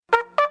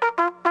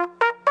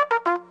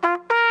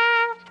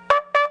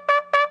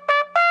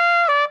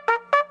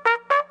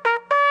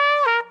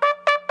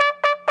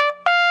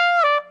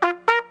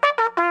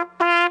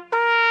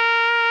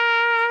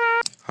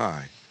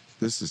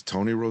This is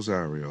Tony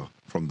Rosario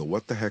from the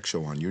What the Heck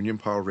Show on Union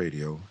Power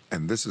Radio,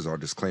 and this is our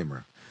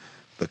disclaimer.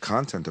 The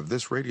content of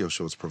this radio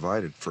show is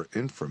provided for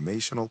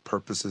informational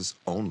purposes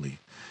only.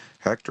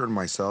 Hector and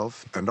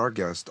myself and our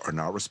guest are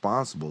not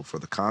responsible for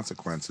the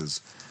consequences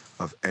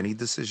of any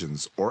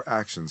decisions or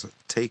actions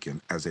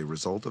taken as a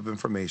result of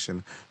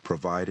information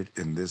provided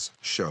in this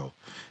show,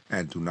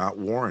 and do not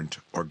warrant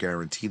or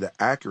guarantee the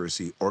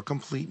accuracy or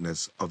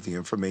completeness of the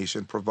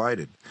information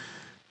provided.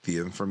 The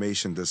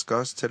information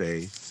discussed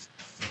today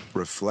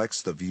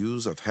reflects the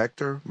views of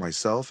Hector,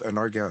 myself, and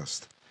our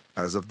guest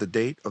as of the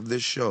date of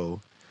this show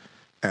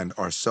and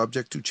are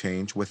subject to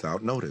change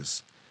without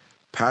notice.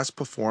 Past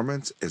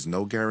performance is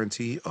no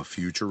guarantee of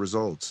future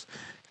results.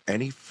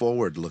 Any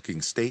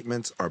forward-looking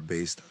statements are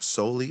based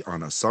solely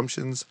on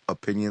assumptions,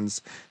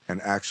 opinions, and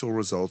actual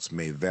results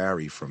may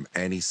vary from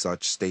any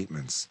such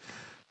statements.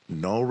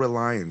 No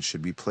reliance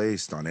should be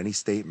placed on any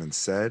statements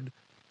said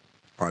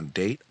on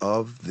date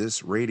of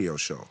this radio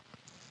show.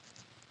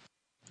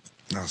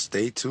 Now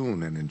stay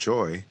tuned and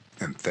enjoy,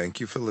 and thank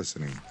you for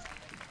listening.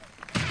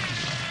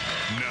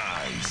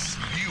 Nice.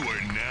 You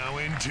are now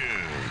in tune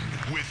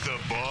with the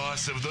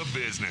boss of the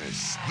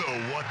business, the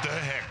What the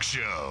Heck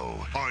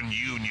Show on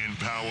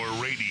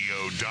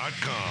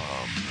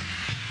UnionPowerRadio.com.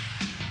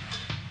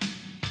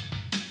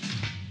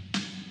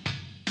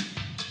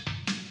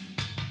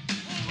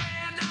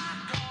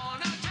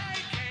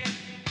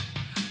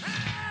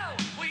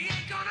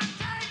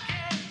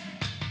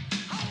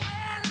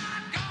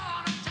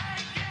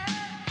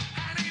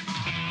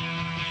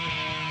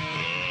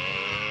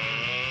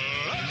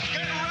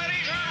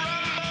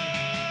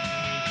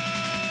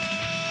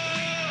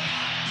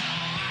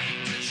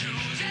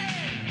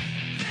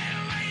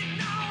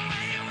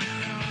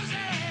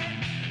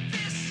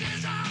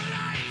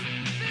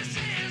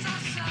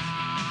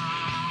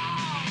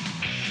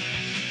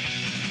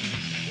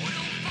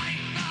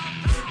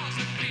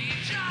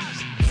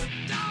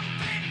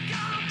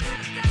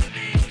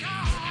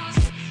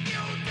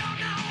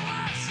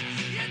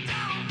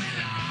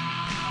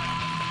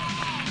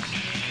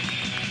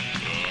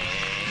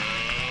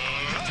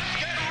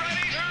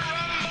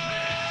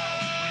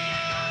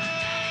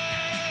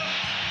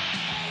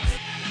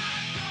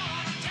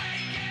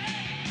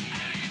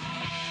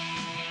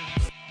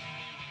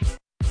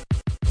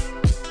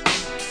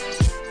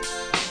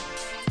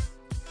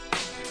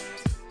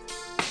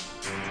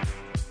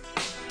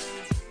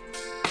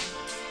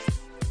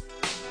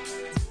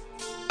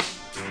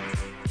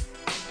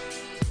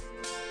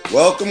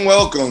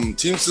 Welcome,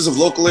 Teamsters of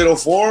Local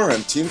 804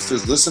 and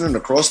Teamsters listening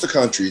across the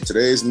country.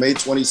 Today is May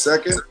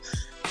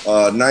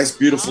 22nd. Nice,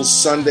 beautiful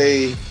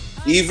Sunday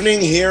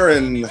evening here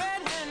in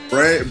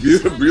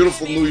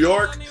beautiful New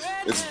York.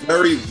 It's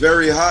very,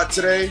 very hot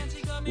today.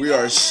 We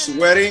are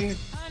sweating.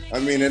 I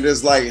mean, it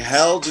is like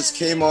hell just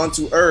came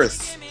onto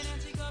Earth.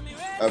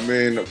 I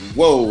mean,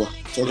 whoa,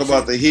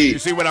 about the heat. You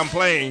see what I'm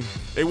playing?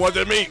 It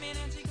wasn't me.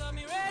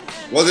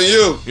 Wasn't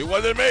you? It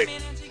wasn't me.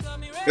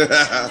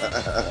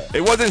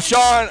 It wasn't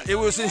Sean. It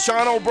wasn't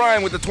Sean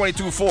O'Brien with the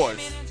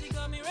 22-4s.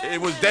 It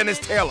was Dennis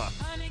Taylor.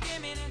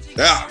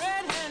 Yeah.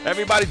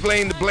 Everybody's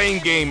playing the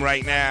blame game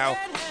right now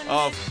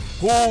of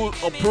who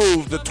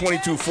approved the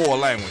 22-4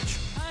 language.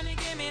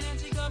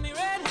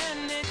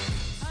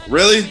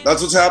 Really?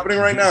 That's what's happening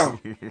right now?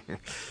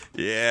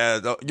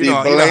 Yeah. You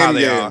know how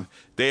they are.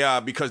 They are,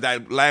 because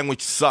that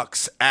language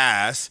sucks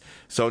ass.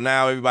 So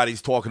now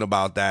everybody's talking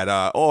about that.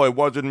 It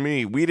wasn't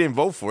me. We didn't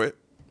vote for it.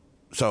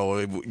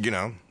 So,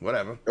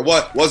 whatever. It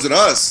wasn't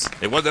us.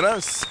 It wasn't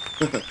us.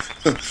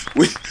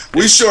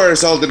 we sure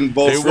as hell didn't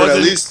vote for it, at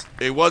least.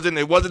 It wasn't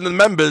the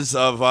members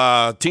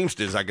of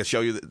Teamsters. I can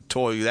tell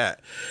you that.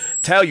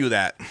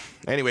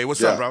 Anyway,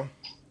 what's up, bro?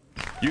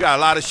 You got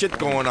a lot of shit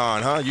going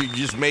on, huh? You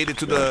just made it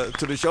to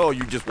the show, or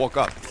you just woke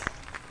up?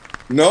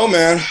 No,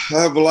 man.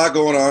 I have a lot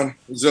going on. I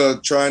was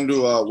trying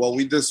to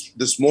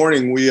this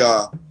morning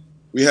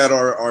we had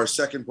our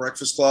second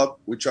breakfast club.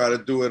 We try to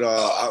do it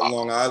out in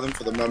Long Island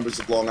for the members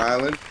of Long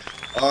Island.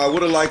 I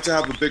would have liked to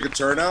have a bigger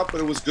turnout, but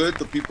it was good.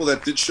 The people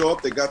that did show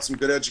up, they got some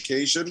good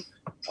education.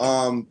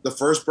 The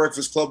first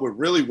breakfast club went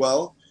really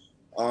well.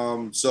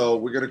 So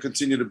we're going to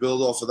continue to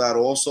build off of that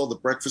also. The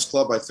breakfast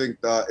club, I think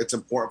it's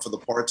important for the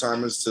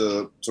part-timers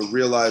to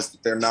realize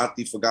that they're not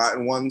the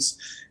forgotten ones.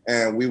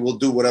 And we will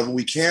do whatever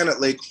we can at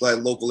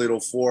Local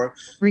 804.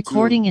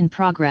 Recording in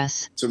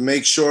progress. To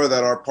make sure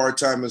that our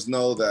part-timers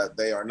know that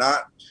they are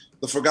not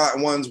the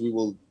forgotten ones. We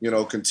will,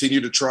 continue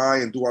to try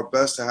and do our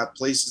best to have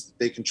places that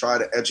they can try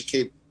to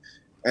educate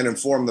and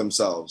inform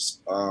themselves.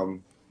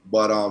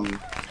 But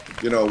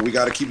we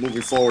got to keep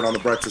moving forward on the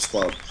Breakfast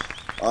Club.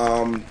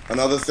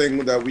 Another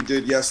thing that we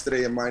did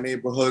yesterday in my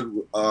neighborhood,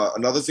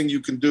 another thing you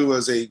can do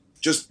as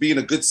just being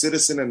a good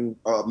citizen and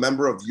a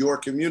member of your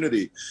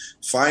community,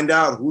 find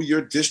out who your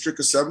district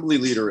assembly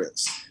leader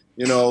is.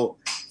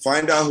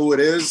 Find out who it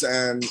is,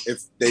 and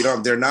if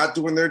they're not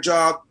doing their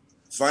job,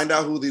 find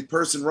out who the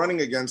person running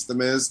against them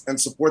is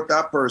and support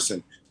that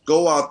person.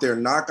 Go out there,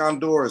 knock on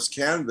doors,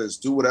 canvas,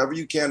 do whatever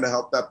you can to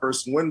help that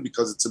person win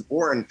because it's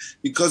important,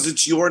 because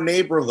it's your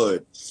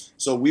neighborhood.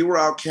 So we were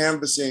out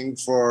canvassing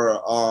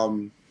for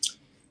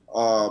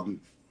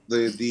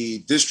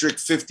the District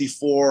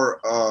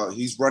 54.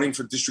 He's running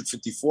for District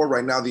 54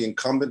 right now. The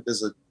incumbent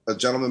is a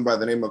gentleman by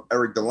the name of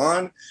Eric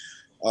Delon.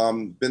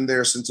 Been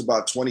there since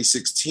about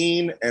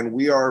 2016, and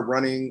we are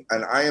running,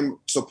 and I am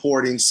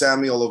supporting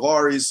Sammy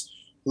Olivares,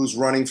 who's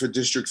running for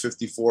District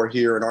 54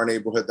 here in our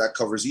neighborhood. That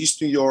covers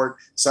East New York,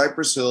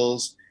 Cypress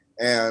Hills,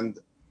 and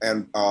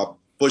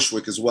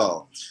Bushwick as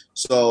well.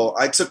 So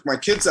I took my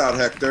kids out,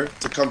 Hector,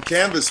 to come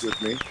canvass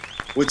with me,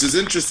 which is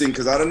interesting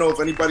because I don't know if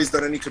anybody's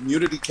done any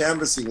community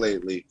canvassing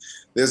lately.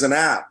 There's an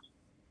app,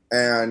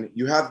 and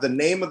you have the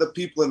name of the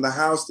people in the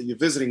house that you're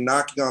visiting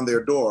knocking on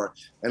their door.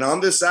 And on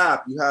this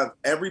app, you have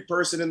every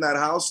person in that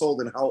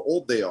household and how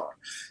old they are.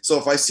 So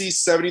if I see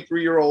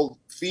 73-year-old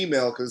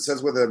female, because it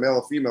says whether they're male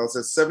or female, it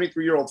says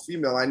 73-year-old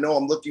female, I know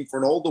I'm looking for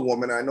an older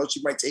woman. I know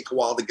she might take a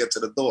while to get to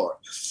the door.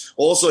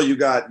 Also, you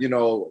got,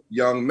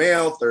 young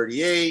male,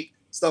 38,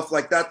 stuff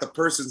like that. The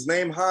person's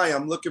name, hi,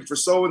 I'm looking for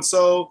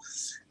so-and-so.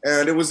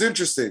 And it was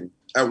interesting.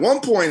 At one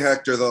point,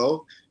 Hector,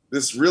 though,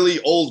 this really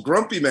old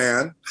grumpy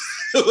man,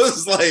 it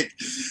was like,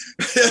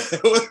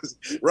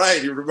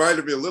 right, he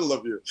reminded me a little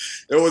of you.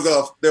 There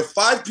are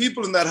 5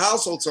 people in that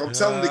household, so I'm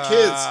telling the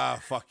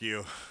kids. Fuck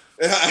you.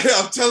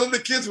 I'm telling the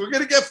kids, we're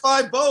going to get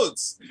 5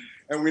 votes.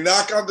 And we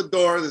knock on the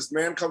door. This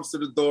man comes to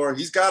the door.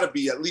 He's got to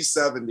be at least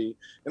 70.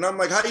 And I'm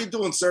like, how you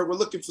doing, sir? We're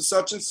looking for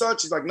such and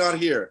such. He's like, not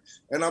here.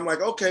 And I'm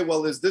like, okay,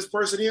 well, is this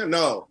person here?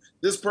 No.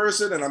 This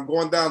person. And I'm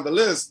going down the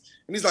list.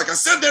 And he's like, I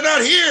said they're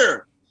not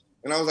here.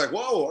 And I was like,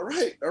 whoa, all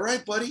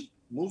right, buddy.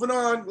 Moving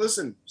on.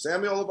 Listen,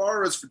 Sammy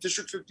Olivares for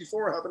District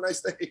 54. Have a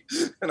nice day.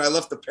 And I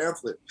left the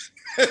pamphlet.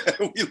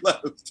 We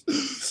left.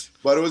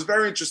 But it was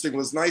very interesting. It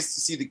was nice to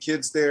see the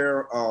kids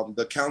there.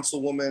 The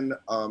councilwoman,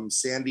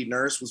 Sandy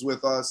Nurse, was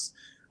with us.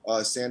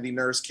 Sandy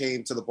Nurse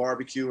came to the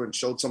barbecue and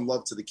showed some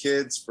love to the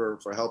kids for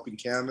helping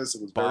canvass.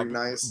 It was very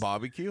nice.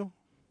 Barbecue?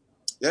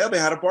 Yeah, they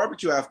had a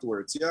barbecue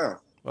afterwards. Yeah.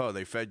 Oh,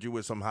 they fed you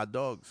with some hot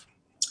dogs.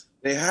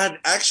 They had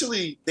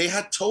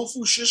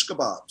tofu shish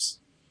kebabs.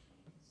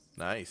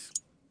 Nice.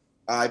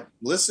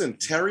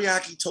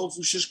 Teriyaki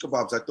tofu shish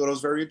kebabs. I thought it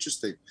was very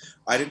interesting.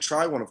 I didn't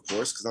try one, of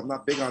course, because I'm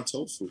not big on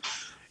tofu.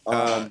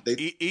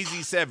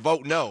 Easy said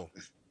vote no.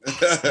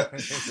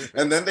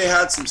 And then they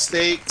had some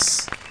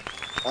steaks.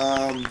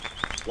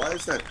 Why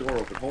is that door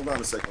open? Hold on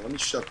a second. Let me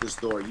shut this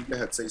door. You go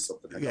ahead, say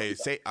something. Okay,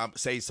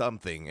 say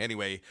something.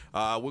 Anyway,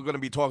 we're going to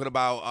be talking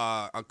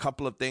about a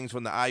couple of things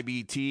from the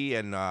IBT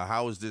and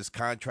how is this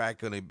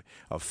contract going to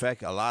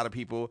affect a lot of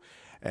people.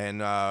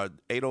 And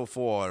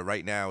 804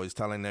 right now is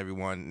telling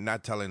everyone,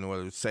 not telling,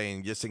 or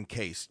saying just in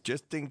case,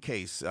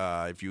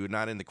 if you're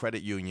not in the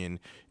credit union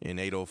in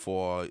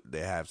 804,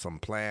 they have some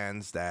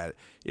plans that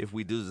if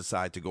we do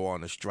decide to go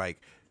on a strike,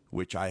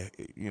 which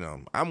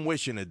I'm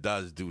wishing it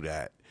does do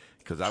that.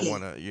 Because I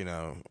want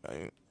to,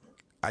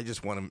 I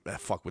just want to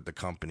fuck with the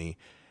company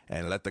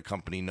and let the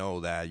company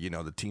know that,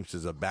 the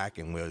Teamsters are back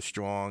and we're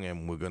strong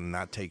and we're going to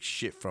not take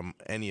shit from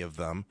any of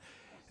them.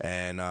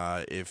 And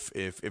if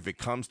it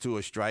comes to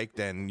a strike,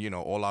 then,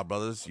 all our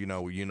brothers,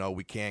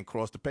 we can't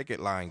cross the picket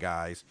line,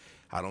 guys.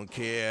 I don't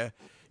care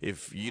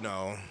if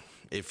you're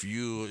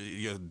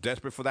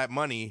desperate for that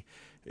money.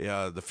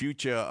 The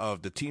future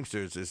of the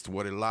Teamsters is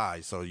what it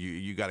lies. So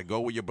you got to go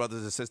with your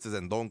brothers and sisters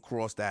and don't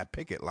cross that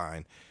picket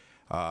line.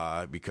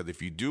 Because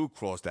if you do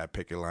cross that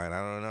picket line, I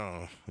don't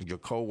know, your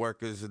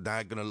coworkers are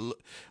not gonna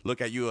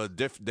look at you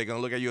they're gonna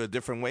look at you a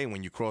different way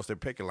when you cross their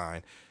picket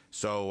line.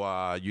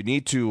 So you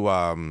need to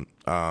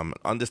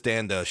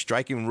understand the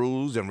striking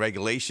rules and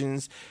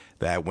regulations.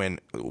 That when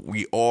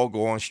we all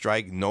go on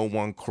strike, no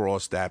one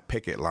cross that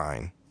picket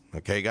line.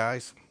 Okay,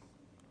 guys.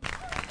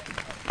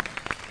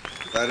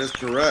 That is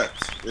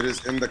correct. It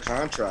is in the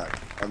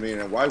contract. I mean,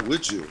 and why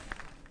would you?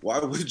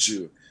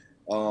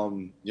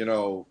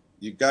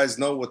 You guys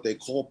know what they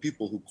call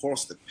people who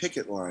cross the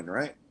picket line,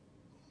 right?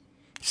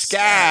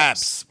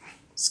 Scabs.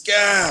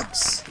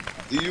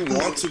 Do you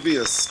want to be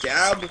a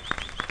scab?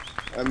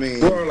 I mean,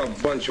 we're all a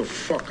bunch of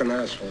fucking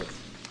assholes.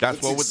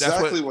 That's what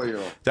you're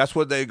on. That's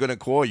what they're gonna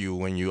call you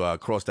when you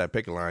cross that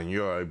picket line.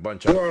 You're a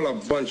bunch of. We're all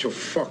a bunch of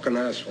fucking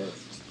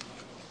assholes.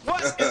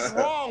 What is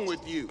wrong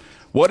with you?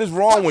 What is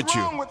wrong with you?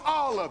 What's wrong with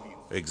all of you?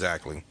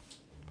 Exactly.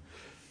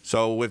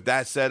 So with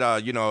that said,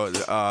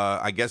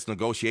 I guess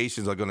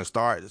negotiations are going to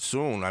start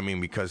soon. I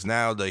mean, because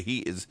now the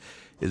heat is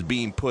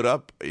being put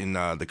up in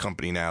the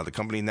company now. The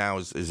company now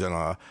is in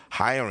a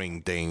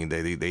hiring thing.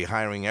 They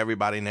hiring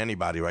everybody and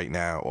anybody right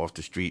now off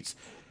the streets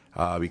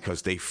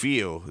because they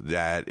feel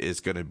that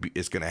it's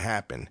gonna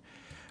happen.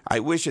 I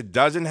wish it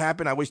doesn't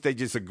happen. I wish they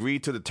just agree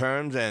to the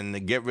terms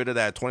and get rid of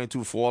that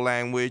 22-4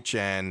 language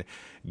and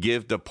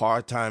give the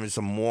part-timers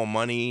some more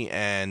money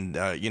and,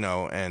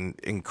 and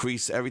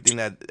increase everything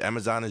that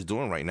Amazon is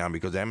doing right now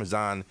because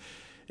Amazon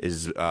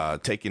is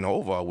taking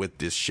over with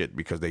this shit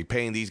because they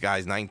paying these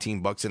guys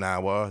 $19 an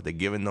hour. They're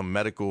giving them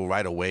medical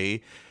right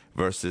away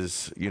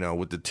versus,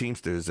 with the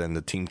Teamsters and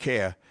the Team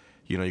Care,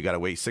 you got to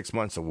wait 6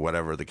 months or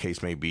whatever the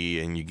case may be,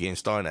 and you're getting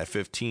started at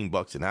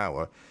 $15 an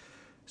hour.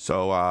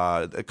 So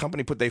the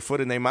company put their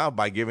foot in their mouth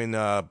by giving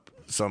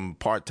some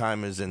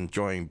part-timers and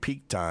during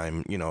peak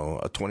time,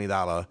 a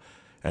 $20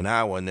 an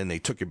hour, and then they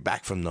took it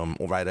back from them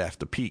right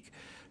after peak.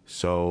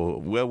 So,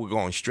 we're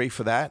going straight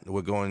for that.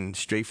 We're going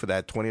straight for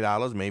that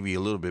 $20, maybe a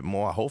little bit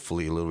more,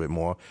 hopefully a little bit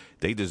more.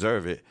 They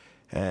deserve it.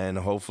 And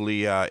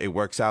hopefully it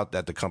works out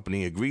that the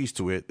company agrees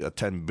to it, a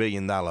 $10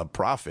 billion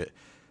profit.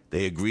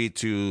 They agreed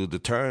to the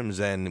terms,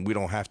 and we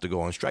don't have to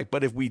go on strike.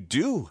 But if we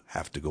do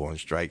have to go on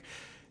strike,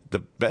 the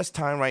best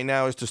time right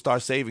now is to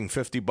start saving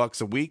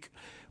 $50 a week.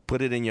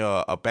 Put it in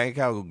your bank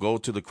account, go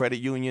to the credit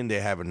union. They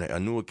have a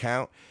new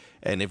account.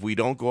 And if we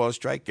don't go on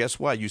strike, guess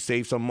what? You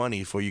save some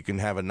money so you can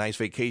have a nice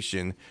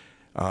vacation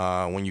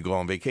when you go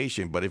on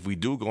vacation. But if we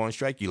do go on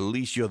strike, at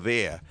least you're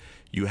there.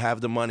 You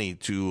have the money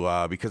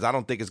to because I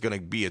don't think it's going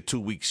to be a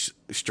 2-week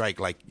strike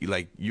like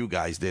you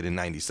guys did in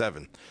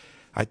 '97.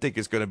 I think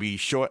it's going to be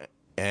short,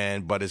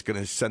 but it's going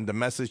to send the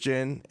message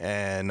in,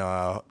 and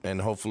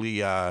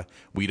hopefully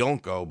we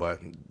don't go. But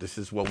this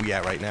is what we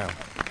at right now.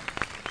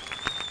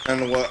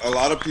 And what a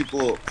lot of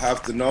people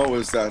have to know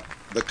is that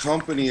the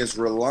company is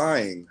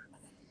relying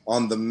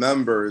on the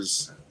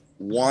members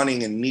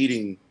wanting and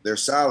needing their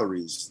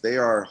salaries. They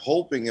are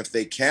hoping if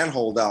they can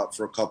hold out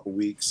for a couple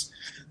weeks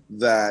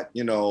that,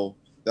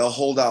 they'll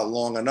hold out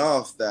long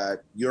enough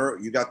that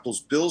you got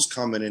those bills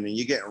coming in and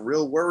you're getting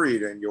real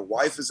worried, and your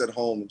wife is at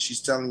home and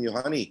she's telling you,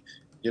 honey,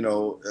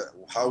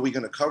 how are we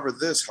going to cover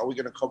this? How are we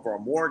going to cover our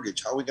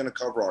mortgage? How are we going to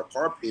cover our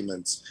car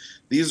payments?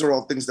 These are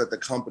all things that the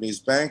company's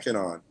banking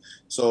on.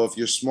 So if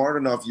you're smart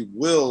enough, you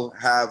will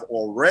have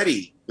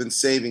already been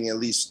saving at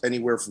least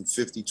anywhere from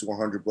 $50 to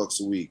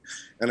 $100 a week.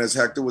 And as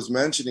Hector was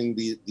mentioning,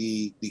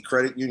 the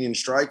credit union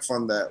strike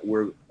fund that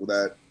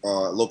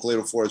Local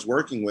 804 is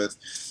working with,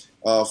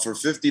 for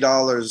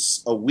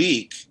 $50 a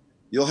week,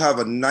 you'll have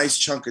a nice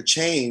chunk of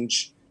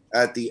change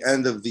at the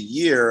end of the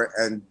year,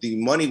 and the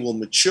money will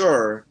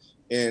mature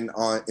in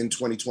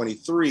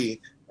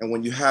 2023. And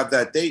when you have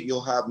that date,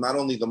 you'll have not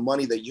only the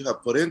money that you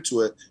have put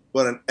into it,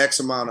 but an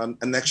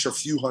extra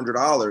few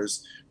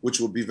 $100s, which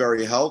will be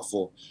very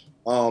helpful.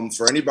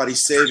 For anybody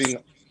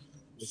saving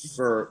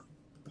who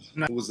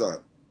was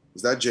that?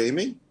 Was that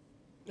Jamie?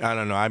 I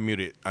don't know. I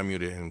muted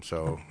him,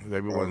 so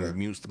everyone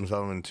mutes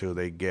themselves until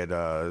they get.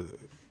 All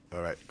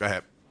right, go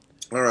ahead.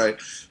 All right.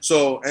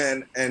 So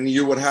and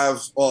you would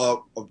have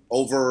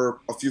over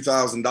a few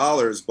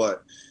 $1,000s,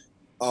 but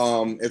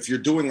if you're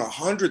doing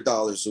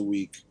 $100 a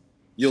week,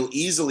 you'll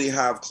easily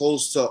have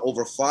close to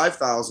over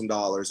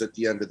 $5,000 at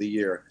the end of the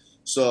year.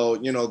 So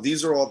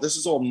this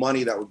is all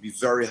money that would be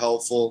very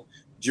helpful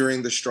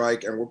during the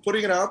strike, and we're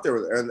putting it out there.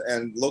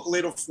 And Local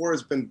 804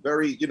 has been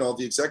very, the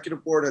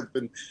executive board has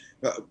been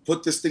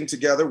put this thing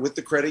together with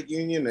the credit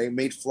union. They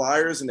made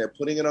flyers and they're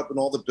putting it up in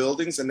all the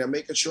buildings, and they're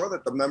making sure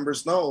that the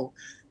members know.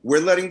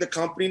 We're letting the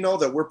company know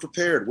that we're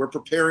prepared. We're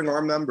preparing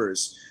our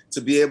members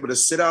to be able to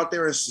sit out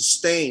there and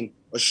sustain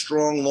a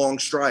strong, long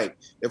strike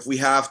if we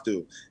have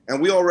to.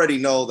 And we already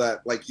know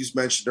that, like you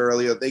mentioned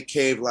earlier, they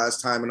caved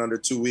last time in under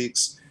 2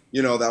 weeks.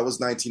 That was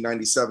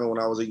 1997 when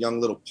I was a young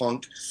little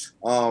punk.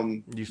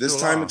 This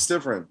time it's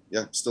different.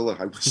 Yeah,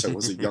 I wish I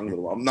was a young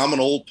little. I'm an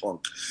old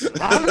punk.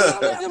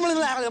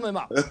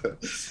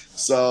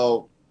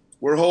 So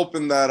we're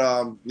hoping that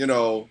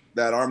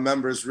that our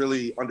members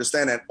really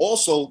understand. And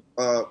also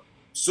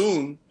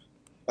soon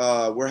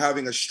we're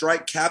having a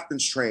strike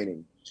captains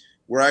training.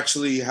 We're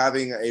actually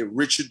having a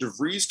Richard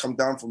DeVries come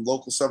down from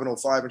Local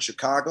 705 in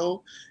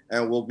Chicago,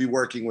 and we'll be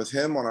working with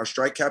him on our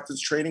strike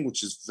captains training,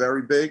 which is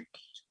very big.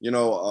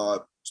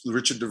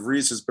 Richard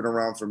DeVries has been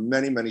around for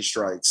many, many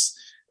strikes,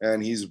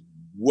 and he's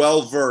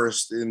well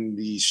versed in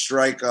the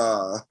strike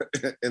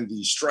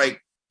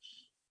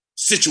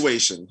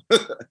situation.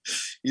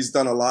 He's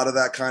done a lot of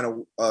that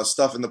kind of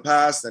stuff in the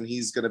past, and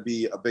he's going to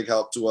be a big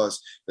help to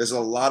us. There's a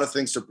lot of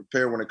things to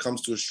prepare when it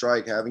comes to a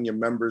strike, having your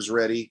members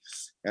ready,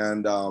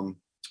 and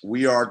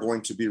we are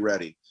going to be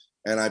ready.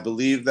 And I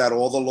believe that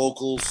all the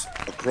locals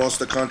across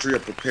the country are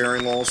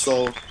preparing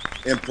also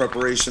in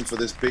preparation for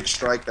this big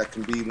strike that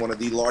can be one of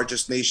the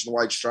largest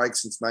nationwide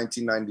strikes since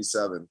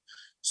 1997.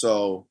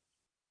 So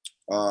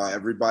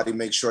everybody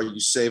make sure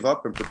you save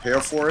up and prepare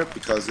for it,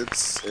 because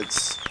it's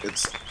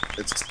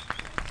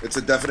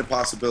a definite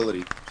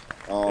possibility.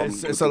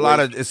 It's a lot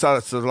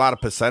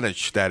of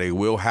percentage that it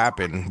will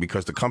happen,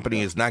 because the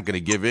company is not going to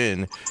give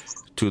in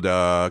to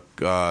the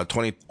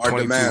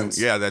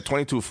 2022, that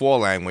 22-4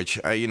 language.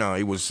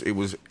 It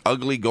was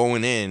ugly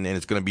going in, and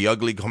it's going to be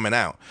ugly coming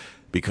out,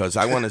 because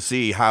I want to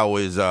see how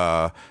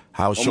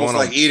almost Sean,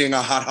 like eating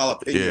a hot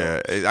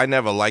jalapeno. Yeah, I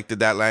never liked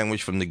that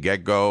language from the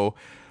get-go.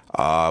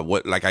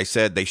 Like I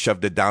said, they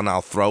shoved it down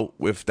our throat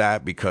with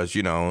that, because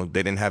they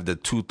didn't have the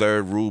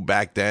 2/3 rule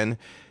back then.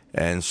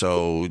 And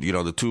so, the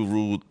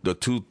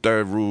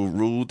 2/3 rule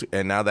ruled,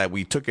 and now that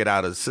we took it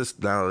out of the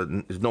system, now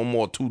there's no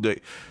more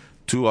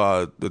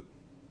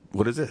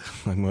what is it?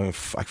 I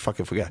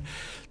fucking forgot.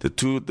 The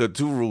two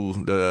rule.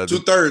 The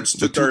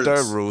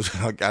 2/3 rules.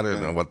 I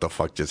don't know what the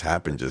fuck just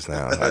happened just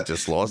now. I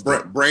just lost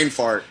it. Brain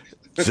fart.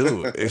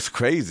 Dude, it's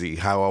crazy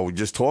how I was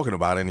just talking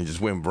about it and it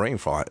just went brain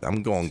fart.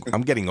 I'm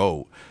getting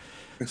old.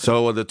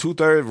 So the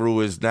 2/3 rule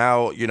is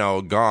now,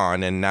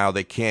 gone, and now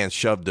they can't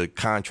shove the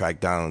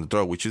contract down the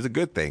throat, which is a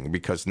good thing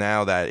because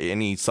now that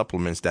any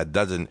supplements that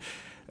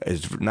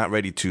is not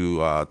ready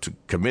to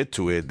commit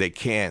to it, they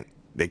can't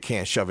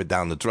shove it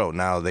down the throat.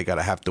 Now they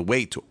gotta have to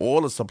wait till all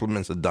the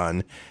supplements are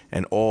done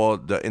and all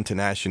the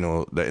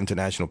international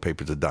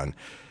papers are done.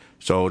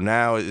 So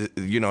now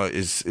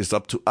it's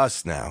up to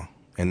us now,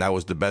 and that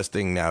was the best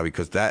thing now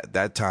because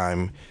that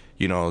time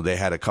they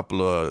had a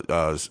couple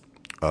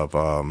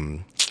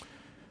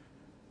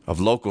of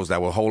locals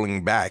that were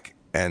holding back,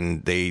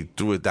 and they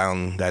threw it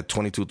down. That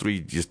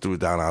 22-3 just threw it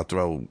down our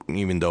throat,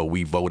 even though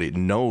we voted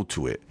no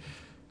to it.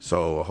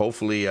 So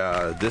hopefully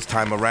this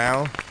time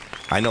around,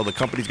 I know the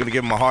company's going to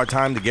give them a hard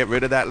time to get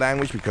rid of that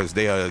language because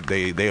they're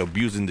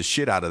abusing the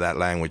shit out of that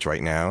language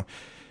right now.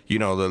 The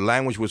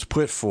language was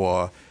put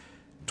for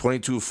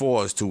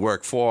 22-4s to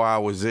work 4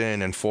 hours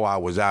in and 4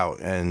 hours out,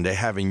 and they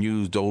haven't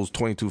used those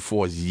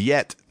 22-4s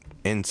yet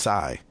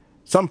inside.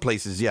 Some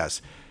places,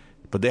 yes,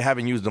 but they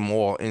haven't used them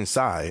all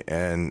inside,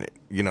 and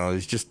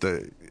it's just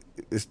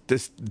it's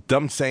this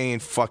dumb saying,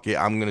 "Fuck it,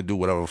 I'm gonna do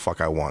whatever the fuck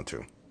I want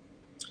to."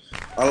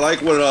 I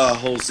like what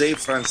Jose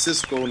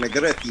Francisco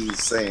Negrete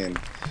is saying.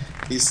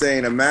 He's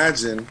saying,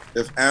 imagine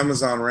if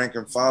Amazon rank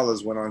and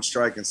filers went on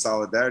strike in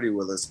solidarity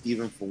with us,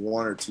 even for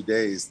 1 or 2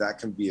 days. That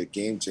can be a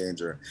game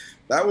changer.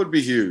 That would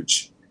be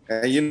huge.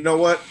 And you know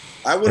what?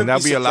 I wouldn't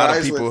be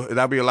surprised.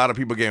 That'd be a lot of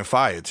people getting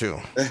fired too.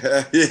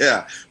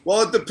 Yeah.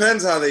 Well, it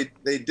depends how they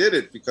did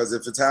it, because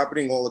if it's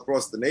happening all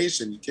across the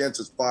nation, you can't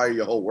just fire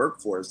your whole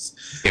workforce.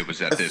 It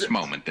was at this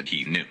moment that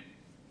he knew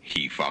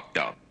he fucked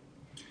up.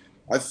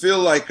 I feel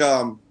like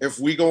if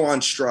we go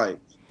on strike,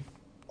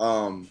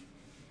 and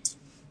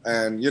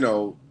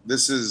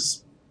this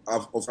is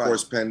of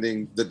course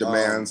pending the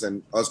demands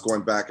and us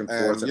going back and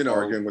forth and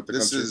arguing with the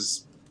country. This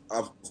is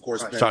of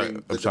course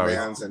pending the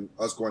demands and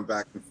us going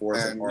back and forth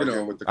and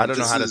arguing with the country. I don't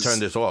know how to turn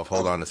this off.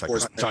 Hold on a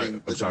second.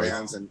 I'm sorry.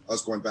 Demands and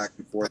us going back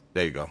and forth.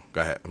 There you go.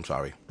 Go ahead. I'm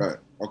sorry. All right.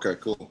 Okay.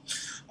 Cool.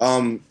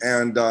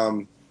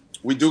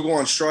 We do go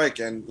on strike,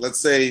 and let's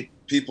say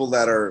people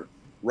that are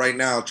right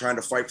now trying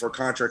to fight for a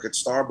contract at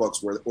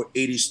Starbucks, where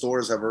 80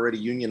 stores have already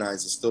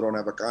unionized and still don't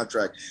have a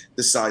contract,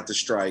 decide to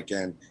strike,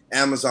 and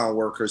Amazon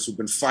workers who've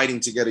been fighting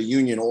to get a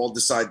union all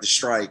decide to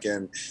strike,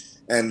 and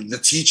the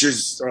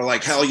teachers are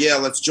like, hell yeah,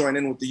 let's join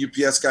in with the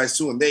UPS guys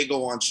too, and they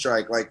go on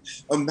strike. Like,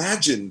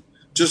 imagine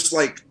just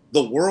like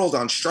the world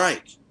on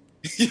strike.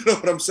 You know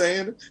what I'm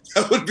saying?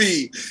 That would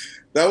be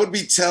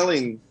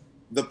telling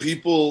the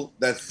people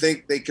that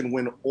think they can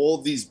win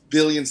all these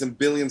billions and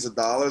billions of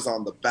dollars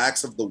on the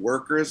backs of the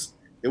workers.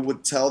 It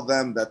would tell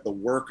them that the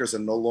workers are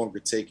no longer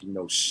taking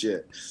no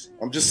shit.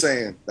 I'm just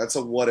saying, that's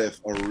a what if,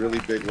 a really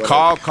big what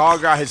if. Carl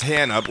got his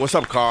hand up. What's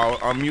up, Carl?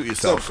 Unmute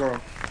yourself. What's up,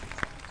 Carl?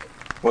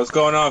 What's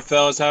going on,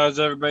 fellas? How's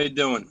everybody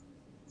doing?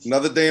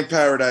 Another day in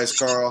paradise,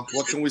 Carl.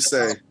 What can we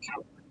say?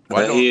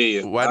 Why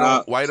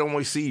don't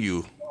we see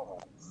you?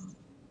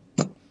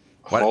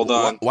 Hold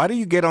on. Why do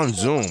you get on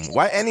Zoom?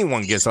 Why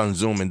anyone gets on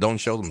Zoom and don't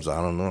show themselves?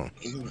 I don't know.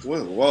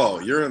 Whoa,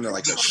 you're in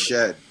like a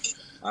shed.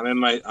 I'm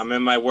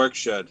in my work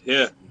shed.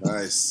 Here.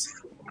 Nice.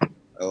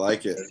 I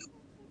like it.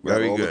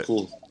 Very good.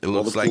 It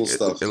looks like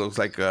stuff. It looks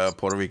like a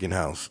Puerto Rican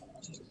house.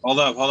 Hold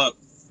up.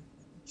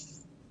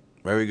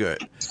 Very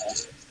good.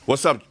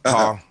 What's up,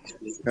 Carl?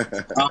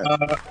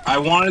 I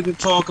wanted to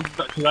talk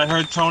about, because I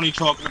heard Tony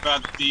talking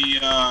about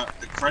the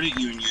credit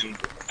union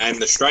and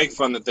the strike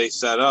fund that they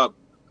set up.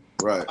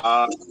 Right.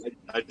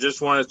 I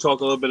just wanted to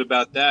talk a little bit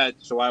about that.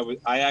 So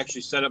I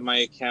actually set up my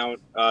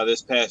account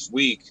this past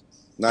week.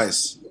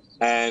 Nice.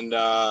 And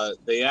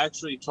they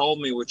actually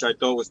told me, which I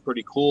thought was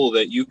pretty cool,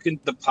 that you can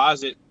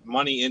deposit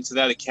money into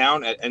that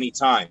account at any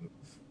time.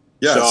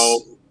 Yes.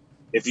 So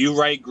if you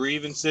write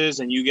grievances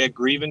and you get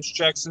grievance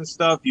checks and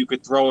stuff, you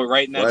could throw it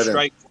right in that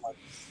strike fund.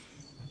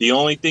 The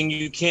only thing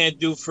you can't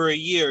do for a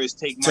year is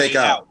take money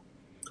out.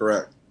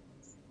 Correct.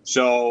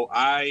 So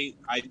I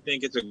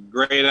think it's a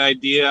great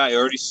idea. I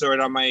already saw it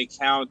on my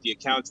account. The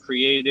account's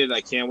created. I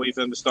can't wait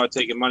for them to start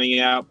taking money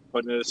out,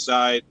 putting it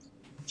aside,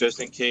 just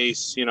in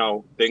case,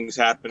 things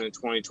happen in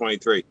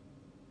 2023.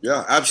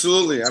 Yeah,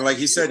 absolutely. And like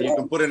he said, you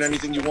can put in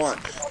anything you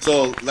want.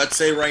 So let's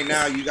say right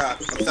now you got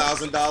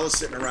 $1,000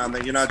 sitting around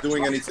that you're not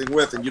doing anything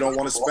with and you don't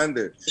want to spend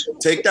it.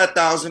 Take that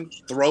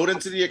 $1,000, throw it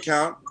into the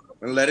account,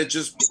 and let it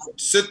just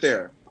sit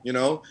there.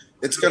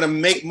 It's going to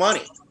make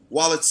money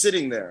while it's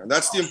sitting there. And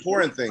that's the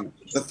important thing.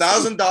 The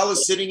 $1,000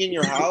 sitting in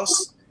your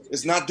house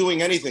is not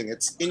doing anything.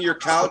 It's in your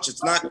couch.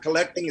 It's not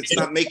collecting. It's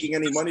not making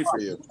any money for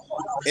you.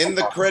 In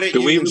the credit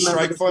union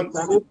strike fund.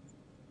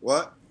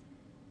 What?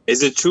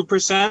 Is it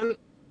 2%?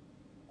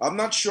 I'm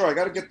not sure. I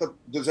got to get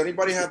does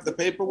anybody have the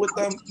paper with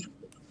them?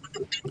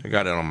 I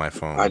got it on my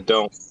phone. I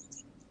don't.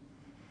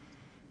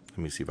 Let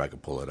me see if I can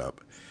pull it up.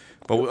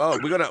 But I'm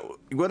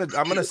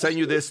gonna send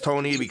you this,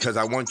 Tony, because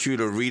I want you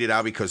to read it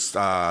out, because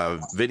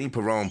Vinny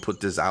Perone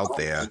put this out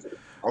there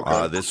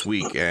this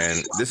week,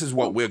 and this is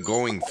what we're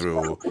going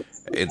through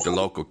in the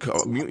local.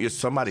 Mute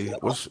somebody.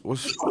 What's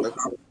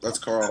That's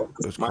Carl.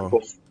 That's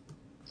Carl.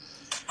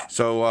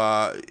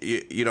 So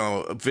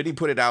Vinny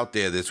put it out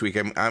there this week.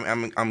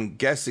 I'm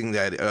guessing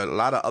that a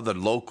lot of other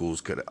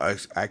locals could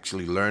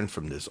actually learn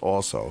from this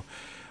also.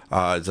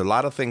 There's a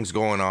lot of things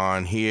going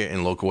on here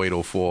in Local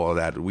 804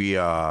 that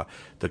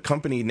the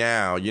company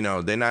now,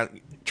 they're not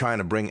trying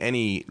to bring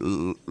any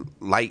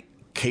light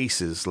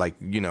cases like,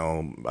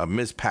 a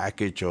missed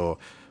package or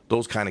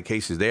those kind of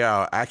cases. They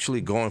are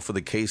actually going for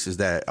the cases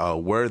that are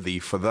worthy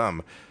for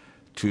them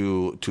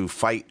to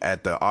fight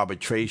at the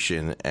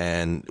arbitration.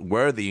 And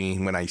worthy,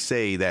 when I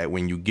say that,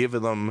 when you give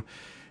them,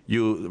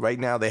 right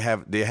now they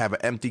have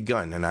an empty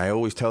gun, and I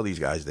always tell these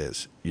guys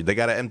this: they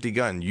got an empty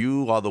gun.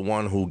 You are the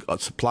one who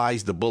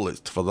supplies the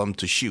bullets for them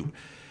to shoot,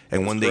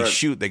 and when they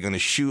shoot, they're gonna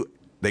shoot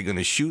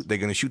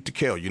to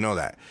kill. You know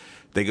that.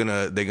 They're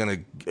gonna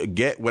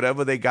get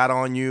whatever they got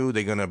on you.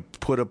 They're gonna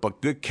put up a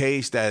good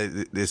case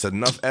that there's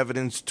enough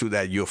evidence to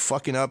that you're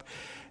fucking up.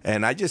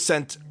 And I just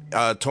sent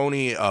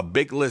Tony a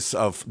big list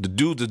of the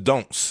do's and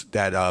don'ts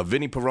that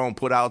Vinny Perone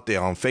put out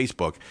there on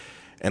Facebook.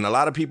 And a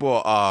lot of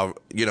people,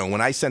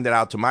 when I send it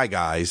out to my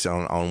guys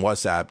on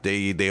WhatsApp,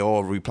 they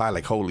all reply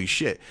like, "Holy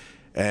shit!"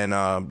 And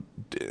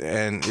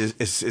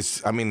it's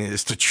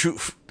the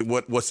truth.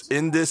 What's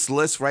in this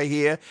list right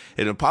here,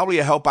 it'll probably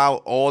help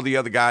out all the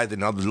other guys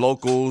and other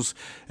locals.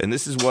 And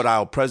this is what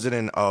our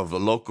president of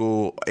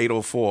Local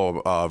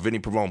 804, Vinny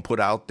Perone, put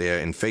out there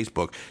in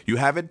Facebook. You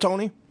have it,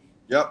 Tony?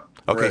 Yep.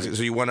 Okay,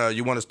 so you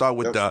wanna start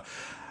with the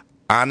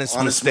honest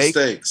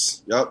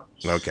mistakes. Yep.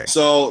 Okay.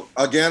 So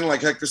again,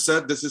 like Hector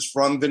said, this is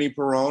from Vinny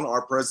Perone,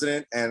 our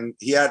president, and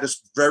he had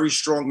this very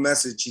strong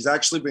message. He's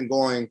actually been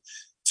going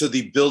to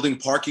the building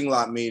parking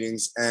lot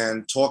meetings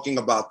and talking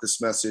about this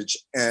message.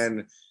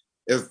 And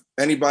if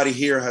anybody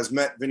here has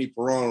met Vinny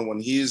Perone, when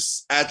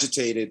he's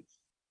agitated,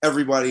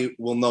 everybody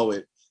will know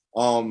it.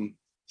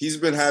 He's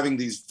been having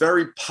these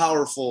very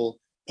powerful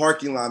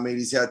parking lot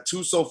meetings. He had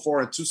 2 so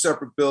far in 2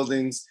 separate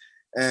buildings.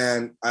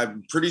 And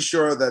I'm pretty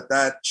sure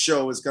that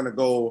show is going to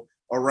go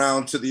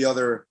around to the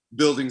other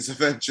buildings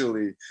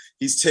eventually.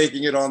 He's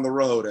taking it on the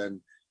road.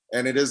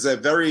 And it is a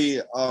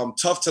very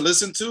tough to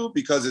listen to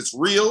because it's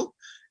real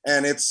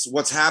and it's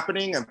what's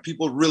happening and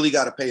people really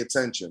got to pay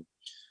attention.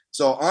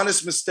 So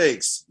honest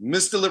mistakes: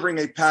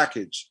 misdelivering a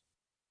package,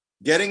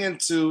 getting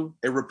into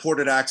a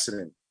reported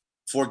accident,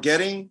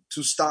 forgetting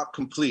to stop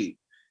complete,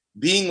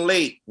 being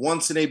late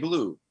once in a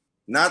blue,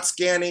 not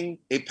scanning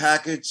a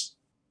package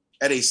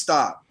at a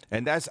stop.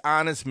 And that's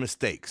honest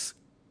mistakes.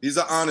 These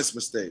are honest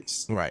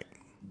mistakes. Right.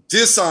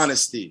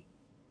 Dishonesty.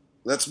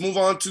 Let's move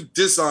on to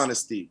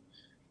dishonesty.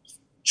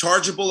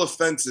 Chargeable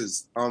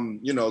offenses.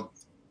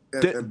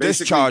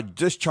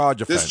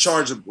 Discharge offense.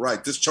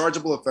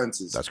 Dischargeable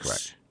offenses. That's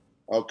correct.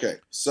 Okay.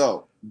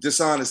 So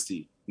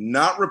dishonesty.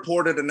 Not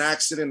reported an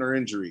accident or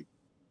injury.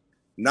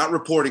 Not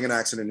reporting an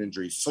accident or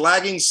injury.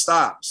 Flagging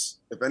stops.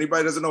 If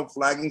anybody doesn't know,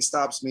 flagging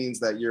stops means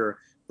that you're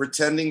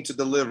pretending to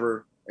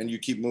deliver and you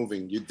keep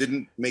moving. You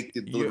didn't make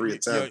the delivery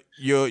attempt.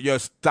 You're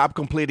stop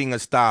completing a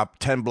stop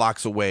 10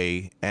 blocks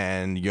away,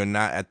 and you're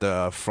not at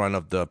the front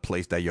of the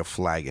place that you're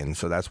flagging.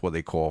 So that's what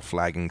they call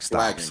flagging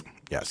stops.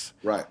 Yes.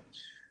 Right.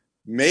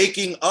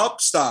 Making up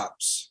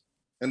stops.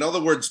 In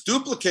other words,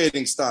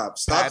 duplicating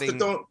stops.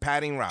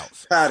 Padding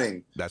routes.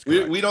 Padding. That's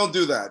correct. We don't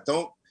do that.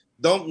 Don't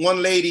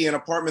one lady in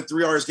apartment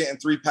 3 hours getting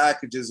 3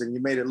 packages and you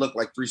made it look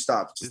like 3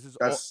 stops.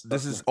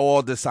 This is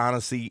all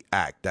dishonesty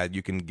act that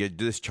you can get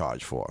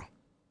discharged for.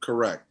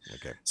 Correct.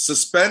 Okay.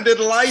 Suspended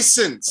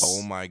license.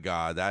 Oh my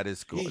God, that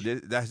is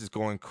that is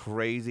going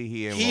crazy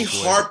here. He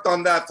harped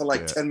on that for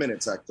 10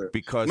 minutes, Hector.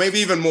 Because maybe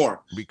even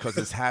more. Because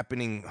it's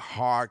happening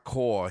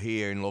hardcore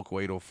here in Local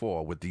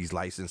 804 with these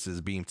licenses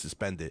being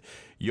suspended.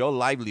 Your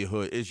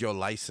livelihood is your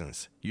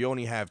license. You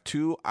only have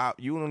two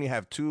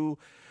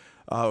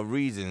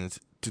reasons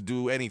to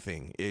do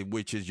anything,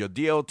 which is your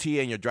DOT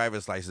and your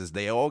driver's license.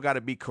 They all got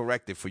to be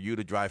corrected for you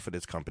to drive for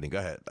this company. Go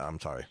ahead. I'm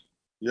sorry.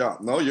 Yeah,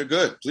 no, you're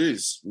good.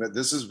 Please.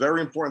 This is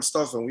very important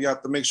stuff, and we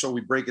have to make sure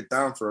we break it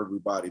down for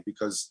everybody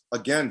because,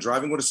 again,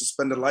 driving with a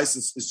suspended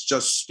license is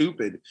just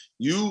stupid.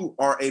 You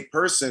are a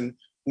person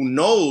who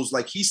knows,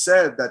 like he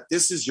said, that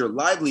this is your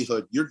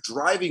livelihood. You're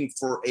driving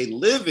for a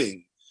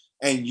living,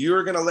 and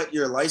you're going to let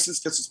your license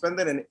get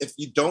suspended. And if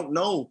you don't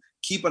know,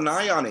 keep an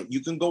eye on it. You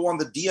can go on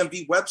the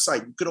DMV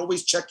website. You could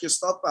always check your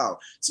stuff out.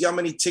 See how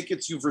many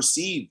tickets you've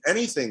received.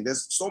 Anything.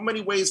 There's so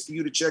many ways for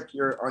you to check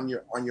on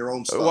your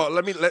own stuff. Well,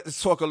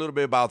 let's talk a little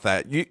bit about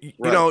that.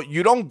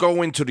 You don't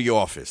go into the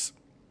office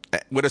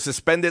with a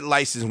suspended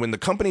license when the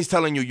company's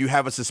telling you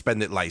have a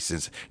suspended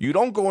license. You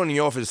don't go in the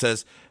office and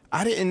says,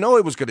 "I didn't know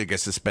it was going to get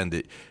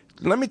suspended."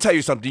 Let me tell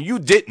you something. You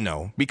didn't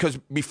know because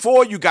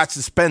before you got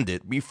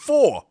suspended,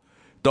 before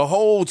the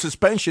whole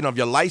suspension of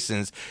your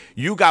license,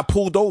 you got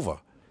pulled over.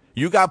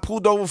 You got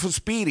pulled over for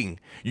speeding.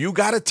 You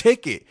got a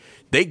ticket.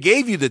 They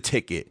gave you the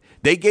ticket.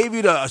 They gave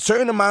you a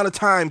certain amount of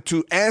time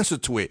to answer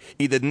to it,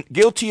 either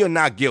guilty or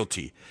not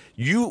guilty.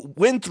 You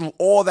went through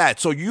all that,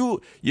 so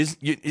you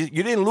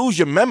didn't lose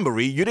your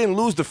memory. You didn't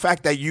lose the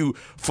fact that you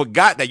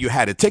forgot that you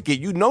had a ticket.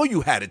 You know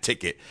you had a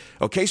ticket,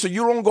 okay? So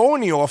you don't go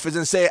in the office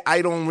and say,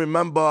 I don't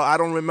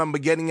remember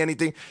getting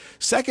anything.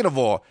 Second of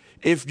all,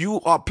 if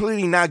you are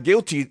pleading not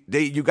guilty,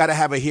 you got to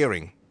have a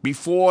hearing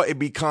before it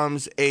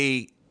becomes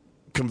a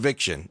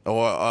conviction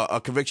or a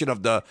conviction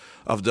of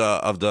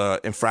the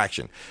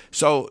infraction.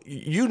 So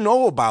you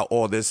know about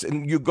all this,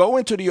 and you go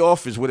into the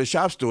office with a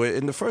shop steward,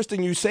 and the first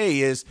thing you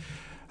say is,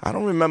 I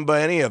don't remember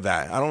any of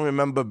that. I don't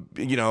remember,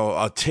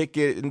 a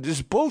ticket and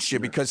this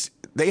bullshit, because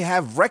they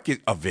have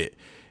record of it.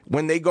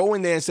 When they go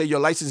in there and say your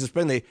license is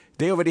suspended,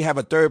 they already have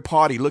a third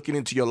party looking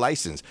into your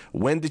license.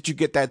 When did you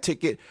get that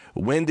ticket?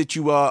 When did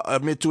you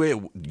admit to it?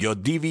 Your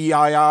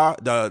DVIR,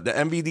 the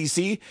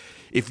MVDC.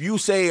 If you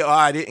say,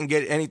 I didn't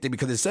get anything,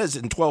 because it says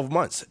in 12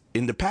 months.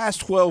 In the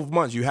past 12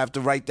 months, you have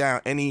to write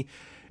down any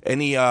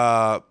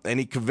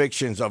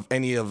convictions of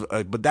any of,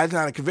 but that's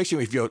not a conviction.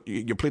 If you're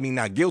pleading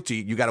not guilty,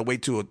 you got to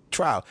wait to a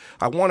trial.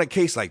 I want a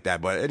case like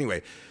that, but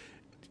anyway,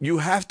 you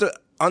have to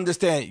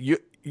understand. You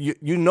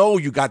know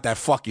you got that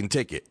fucking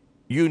ticket.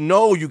 You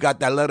know you got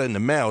that letter in the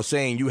mail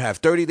saying you have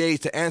 30 days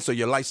to answer.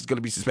 Your license is going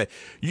to be suspended.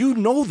 You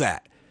know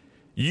that.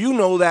 You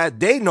know that.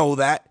 They know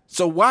that.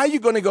 So why are you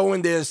going to go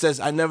in there and says,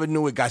 I never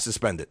knew it got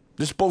suspended?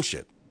 This is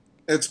bullshit.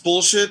 It's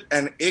bullshit,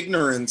 and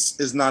ignorance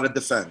is not a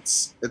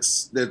defense.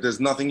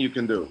 There's nothing you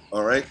can do,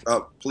 all right?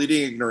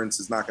 Pleading ignorance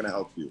is not going to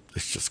help you.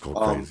 It's just go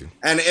crazy.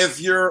 And if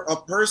you're a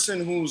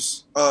person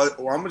who's,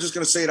 I'm just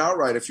going to say it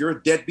outright, if you're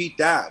a deadbeat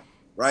dad,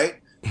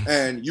 right,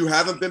 and you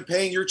haven't been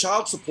paying your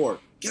child support,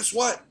 guess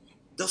what?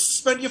 They'll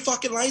suspend your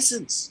fucking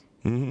license.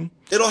 Mm-hmm.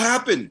 It'll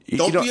happen.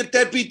 Don't be a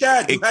deadbeat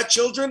dad. You had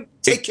children?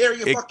 Take care of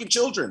your fucking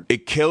children.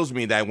 It kills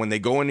me that when they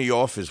go in the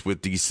office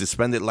with these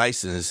suspended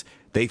licenses,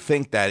 they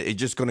think that it's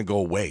just going to go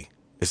away.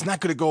 It's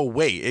not going to go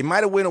away. It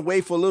might have went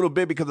away for a little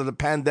bit because of the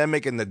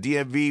pandemic and the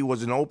DMV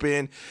wasn't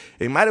open.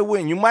 It might have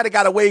went. You might have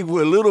got away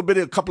with a little bit,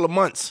 a couple of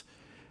months.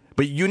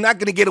 But you're not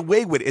going to get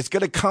away with it. It's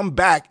going to come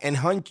back and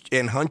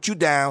hunt you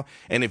down.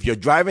 And if you're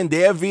driving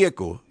their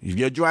vehicle,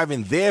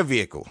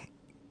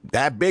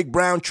 that big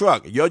brown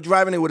truck, you're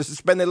driving it with a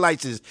suspended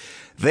license,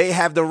 they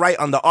have the right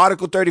under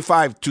Article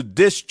 35 to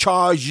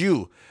discharge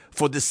you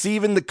for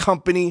deceiving the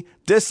company,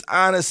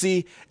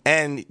 dishonesty,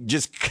 and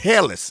just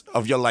careless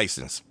of your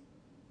license.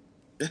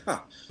 Yeah,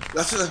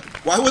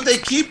 why would they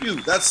keep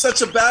you? That's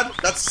such a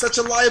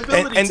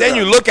liability. And then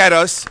you look at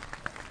us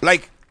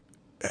like,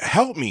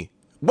 help me.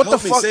 What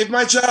help the fuck? Save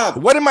my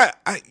job. What am I?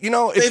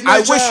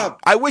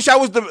 I wish I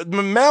was the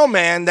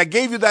mailman that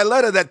gave you that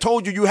letter that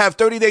told you have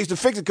 30 days to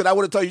fix it, because I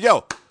would have told you,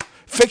 yo,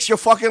 fix your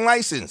fucking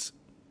license.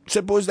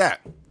 Simple as that.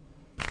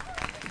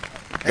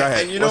 Go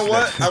ahead. And you know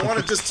what? I want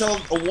to just tell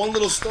one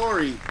little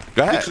story.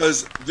 Go ahead.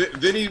 Because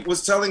Vinny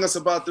was telling us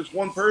about this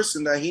one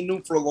person that he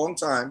knew for a long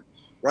time.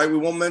 Right, we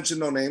won't mention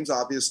no names,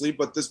 obviously,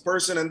 but this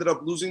person ended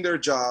up losing their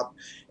job,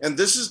 and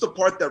this is the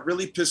part that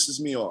really pisses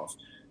me off.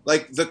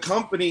 Like, the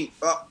company,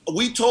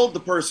 we told the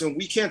person,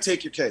 we can't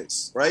take your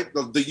case, right?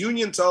 The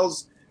union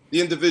tells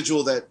the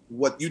individual that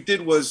what you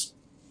did was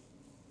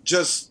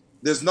just,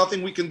 there's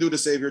nothing we can do to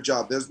save your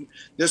job.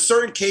 There's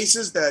certain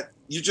cases that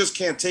you just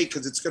can't take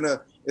because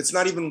it's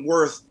not even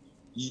worth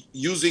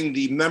using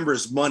the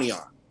members' money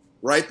on,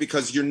 right?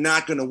 Because you're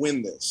not going to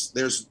win this.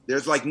 There's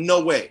like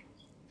no way.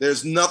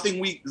 There's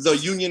nothing the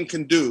union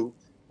can do.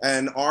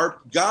 And our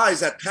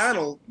guys at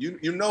panel,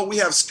 you know, we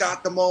have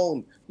Scott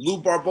Damone,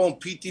 Lou Barbone,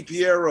 P.T.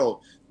 Piero.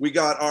 We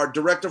got our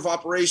director of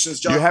operations,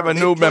 John. You have a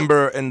new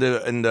member in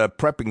the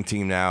prepping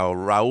team now,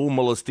 Raul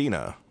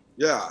Molestina.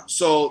 Yeah.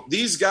 So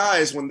these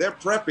guys, when they're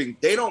prepping,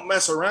 they don't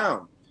mess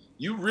around.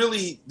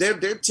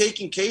 They're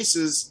taking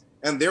cases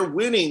and they're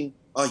winning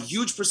a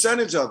huge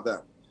percentage of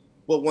them.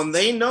 But when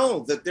they know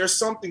that there's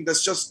something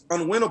that's just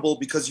unwinnable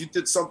because you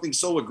did something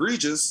so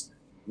egregious,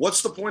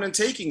 what's the point in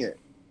taking it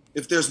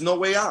if there's no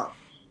way out?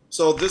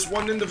 So this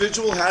one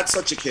individual had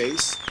such a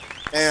case,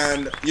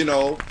 and, you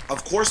know,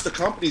 of course the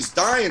company's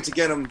dying to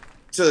get him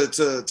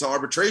to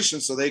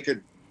arbitration so they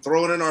could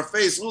throw it in our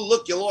face. Oh,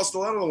 look, you lost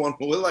another one.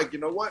 We're like, you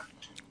know what?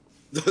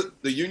 The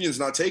union's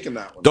not taking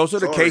that one. Those are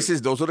the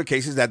cases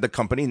that the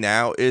company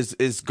now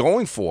is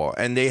going for,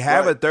 and they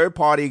have a third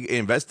party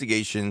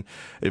investigators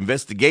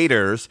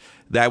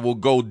that will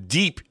go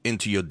deep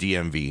into your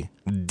DMV.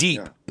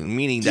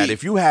 Meaning that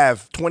if you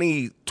have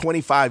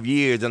 25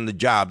 years on the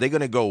job, they're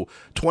going to go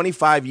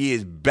 25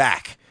 years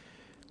back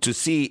to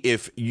see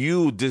if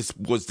you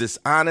was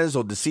dishonest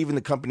or deceiving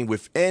the company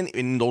within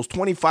in those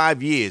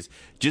 25 years,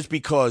 just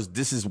because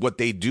this is what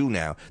they do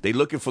now. They're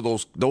looking for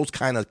those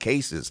kind of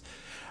cases.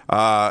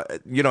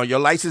 Your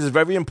license is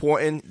very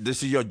important.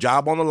 This is your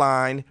job on the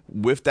line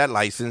with that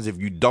license. If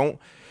you don't,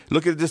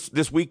 Look at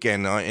this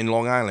weekend in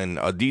Long Island.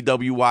 A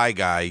DWI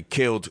guy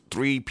killed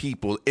 3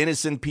 people,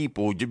 innocent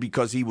people, just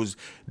because he was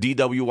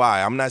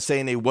DWI. I'm not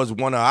saying it was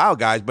one of our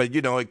guys, but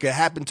you know it could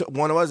happen to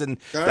one of us, and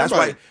that's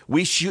why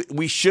we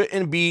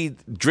shouldn't be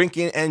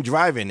drinking and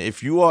driving.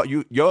 If your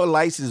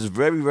license is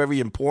very,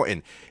 very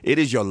important. It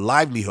is your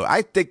livelihood.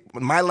 I think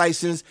my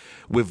license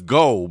with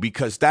Go,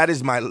 because that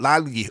is my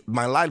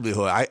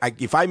livelihood.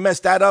 If I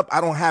mess that up,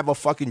 I don't have a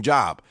fucking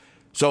job.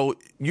 So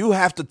you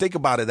have to think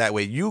about it that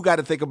way. You got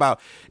to think about,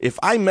 if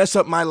I mess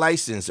up my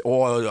license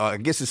or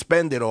get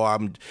suspended or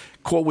I'm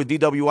caught with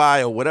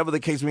DWI or whatever the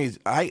case means,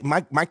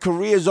 my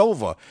career is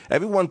over.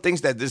 Everyone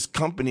thinks that this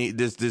company,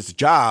 this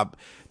job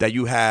that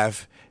you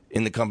have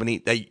in the company,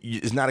 that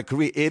is not a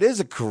career. It is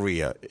a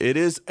career. It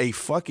is a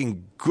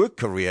fucking good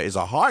career. It's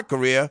a hard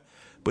career,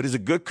 but it's a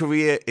good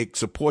career. It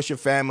supports your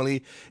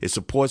family. It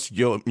supports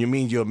you're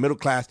middle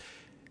class.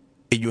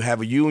 You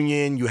have a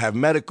union, you have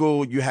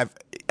medical, you have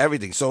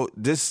everything. So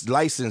this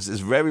license is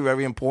very,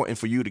 very important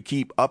for you to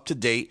keep up to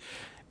date.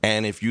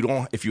 And if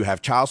you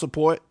have child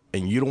support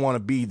and you don't want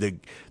to be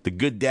the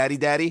good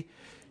daddy,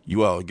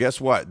 well, guess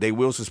what? They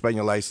will suspend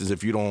your license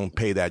if you don't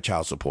pay that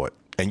child support,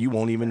 and you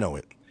won't even know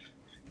it.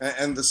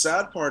 And the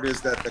sad part is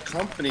that the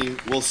company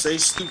will say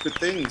stupid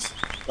things.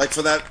 Like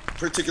for that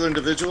particular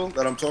individual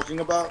that I'm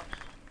talking about,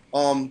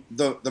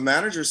 the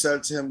manager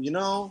said to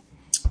him,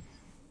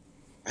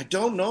 I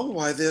don't know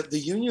why the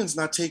union's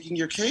not taking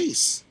your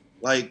case.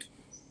 Like,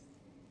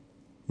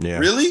 yeah.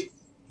 Really?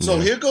 So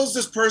here goes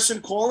this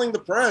person calling the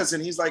press,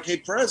 and he's like, hey,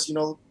 press,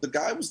 the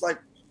guy was like,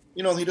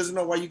 he doesn't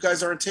know why you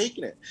guys aren't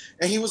taking it.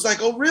 And he was like,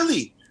 oh,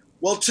 really?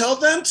 Well, tell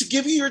them to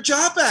give you your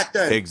job back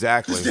then.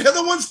 Exactly. Because they're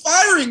the ones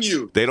firing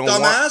you, they don't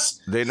dumbass.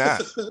 They're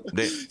not.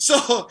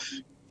 So,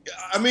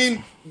 I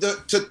mean,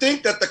 to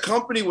think that the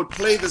company would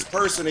play this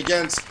person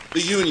against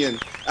the union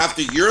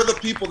after you're the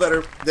people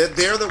that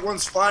they're the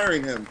ones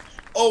firing him.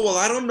 Oh, well,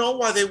 I don't know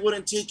why they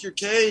wouldn't take your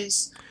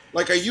case.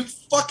 Like, are you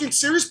fucking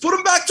serious? Put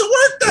them back to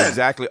work then.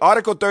 Exactly.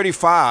 Article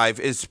 35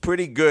 is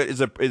pretty good.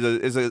 Is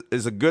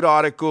a good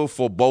article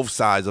for both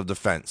sides of the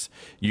fence.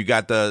 You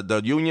got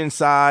the union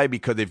side,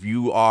 because if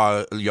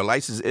your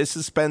license is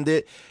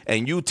suspended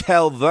and you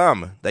tell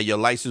them that your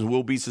license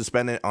will be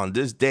suspended on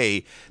this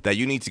day, that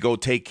you need to go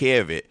take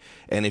care of it.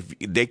 And if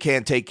they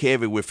can't take care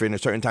of it within a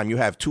certain time, you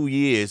have 2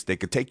 years. They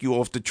could take you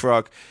off the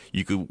truck.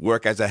 You could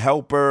work as a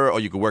helper, or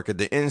you could work at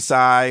the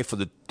inside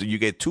you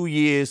get 2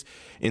 years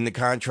in the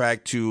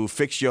contract to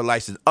fix your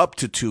license, up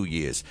to 2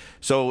 years.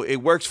 So it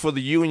works for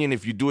the union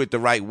if you do it the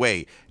right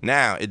way.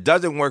 Now, it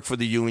doesn't work for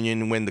the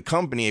union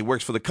it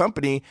works for the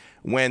company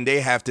when they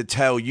have to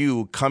tell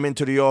you, come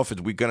into the office,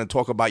 we're going to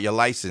talk about your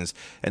license,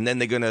 and then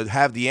they're going to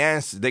have the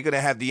answers. They're going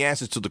to have the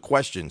answers to the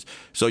questions.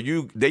 So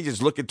they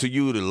just looking to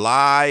you to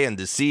lie and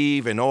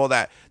deceive and all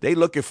that. They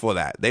looking for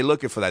that.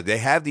 They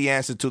have the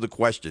answer to the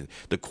question.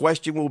 The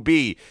question will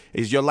be,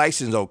 is your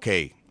license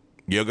okay?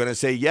 You're going to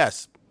say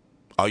yes.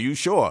 Are you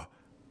sure?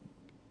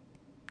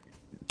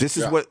 This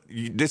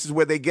is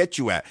where they get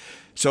you at.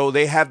 So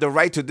they have the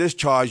right to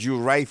discharge you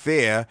right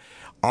there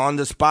on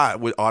the spot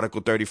with Article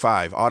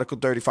 35. Article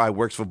 35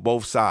 works for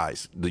both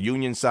sides, the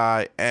union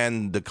side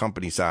and the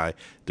company side.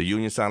 The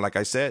union side, like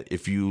I said,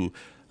 if you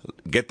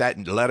get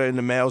that letter in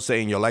the mail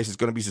saying your license is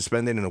going to be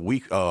suspended in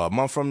a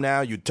month from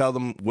now, you tell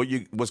them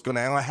what's going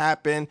to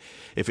happen.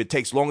 If it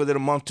takes longer than a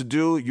month to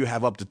do, you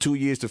have up to 2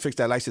 years to fix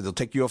that license. They'll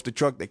take you off the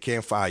truck. They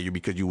can't fire you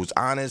because you was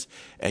honest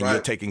and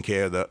you're taking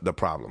care of the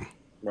problem.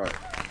 Right.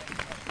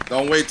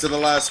 Don't wait till the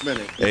last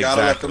minute. You got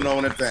to let them know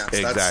in advance.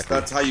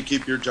 That's how you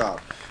keep your job.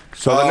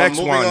 So the next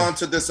moving on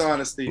to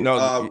dishonesty.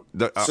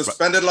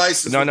 Suspended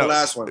license was the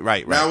last one.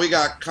 Right. Now we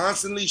got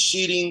constantly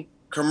sheeting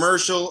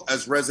commercial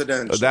as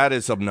residential. That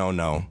is a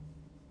no-no.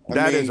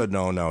 That is a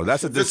no-no.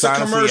 That's a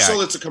dishonesty. It's a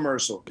commercial. It's a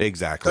commercial.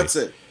 Exactly. That's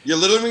it. You're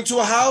living to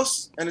a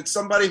house, and it's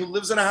somebody who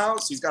lives in a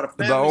house. He's got a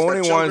family. The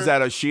only ones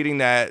that are sheeting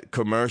that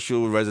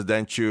commercial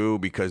residential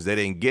because they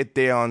didn't get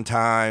there on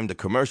time. The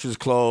commercial's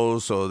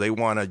closed, so they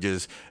want to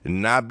just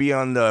not be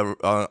on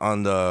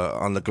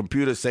the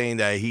computer saying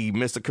that he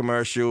missed a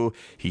commercial.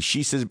 He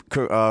sheets his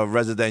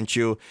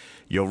residential.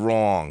 You're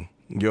wrong.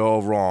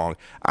 You're wrong.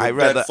 You're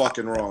dead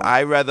fucking wrong.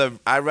 I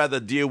rather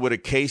deal with a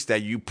case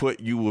that you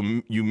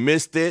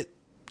missed it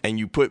and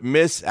you put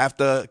miss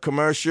after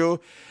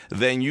commercial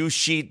than you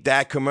sheet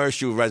that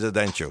commercial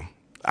residential.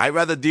 I'd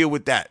rather deal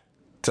with that.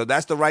 So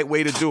that's the right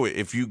way to do it.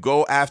 If you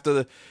go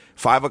after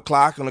 5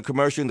 o'clock on the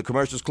commercial and the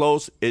commercial's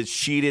closed, it's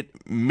sheeted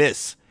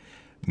miss.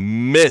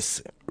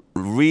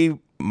 Read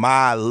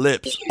my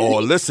lips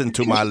or listen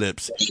to my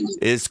lips.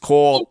 It's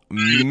called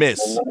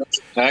miss.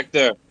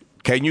 Hector.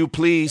 Can you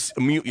please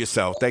mute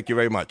yourself? Thank you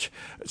very much.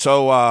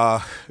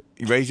 So,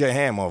 raise your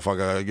hand,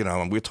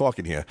 motherfucker. We're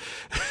talking here.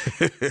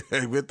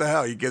 What the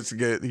hell? He gets.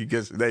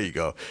 There you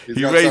go.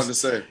 He raised something to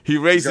say. He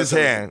raised his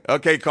hand.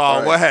 Okay,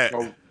 Carl. Go ahead.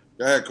 Go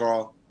ahead,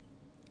 Carl.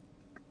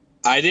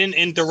 I didn't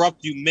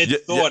interrupt you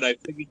mid-thought. I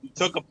figured you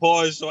took a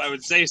pause so I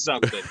would say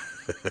something.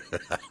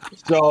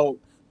 So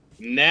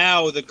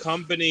now the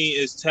company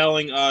is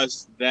telling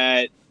us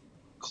that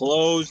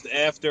closed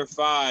after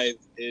 5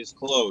 is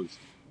closed.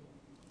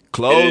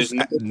 Closed?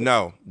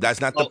 No,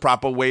 that's not the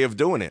proper way of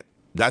doing it.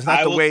 That's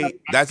not the way.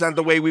 That's not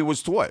the way we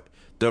was taught.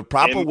 The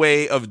proper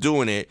way of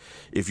doing it,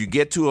 if you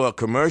get to a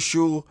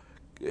commercial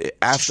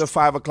after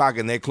 5 o'clock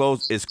and they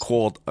close, it's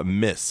called a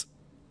miss.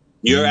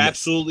 You're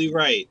absolutely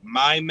right.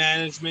 My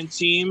management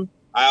team,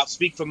 I'll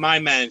speak for my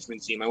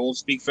management team. I won't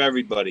speak for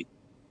everybody.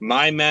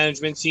 My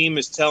management team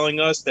is telling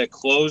us that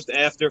closed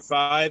after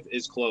 5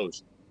 is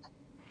closed.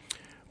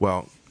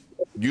 Well,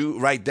 you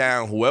write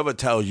down whoever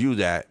tells you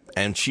that,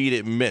 and cheat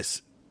it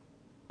miss.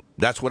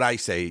 That's what I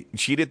say.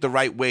 Cheat it the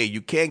right way.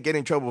 You can't get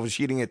in trouble for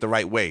cheating it the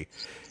right way.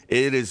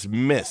 It is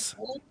miss.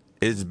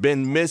 It's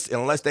been missed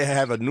unless they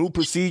have a new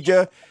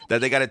procedure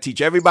that they got to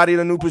teach everybody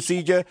the new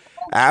procedure.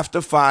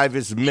 After 5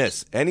 is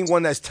miss.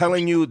 Anyone that's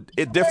telling you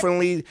it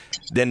differently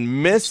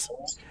than miss,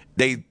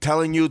 they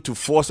telling you to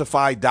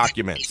falsify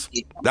documents.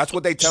 That's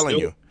what they telling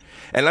you.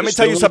 And let me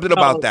tell you something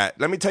about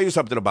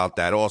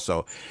that.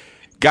 Also.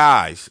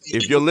 Guys,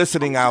 if you're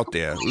listening out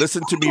there,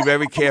 listen to me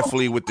very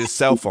carefully with this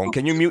cell phone.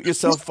 Can you mute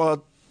yourself?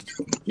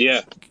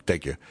 Yeah.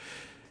 Thank you.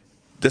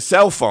 The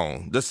cell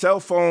phone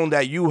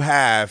that you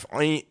have,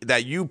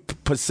 that you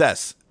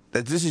possess,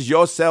 that this is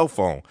your cell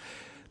phone.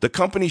 The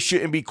company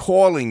shouldn't be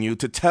calling you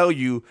to tell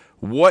you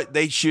what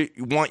they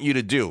should want you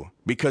to do,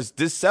 because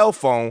this cell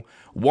phone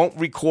won't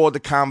record the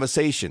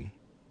conversation.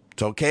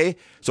 Okay?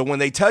 So when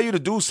they tell you to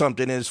do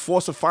something and it's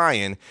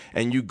falsifying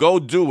and you go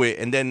do it,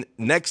 and then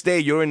next day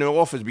you're in the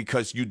office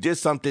because you did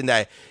something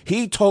that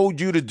he told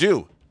you to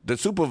do, the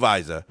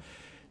supervisor,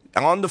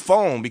 on the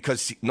phone,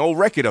 because no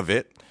record of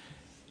it,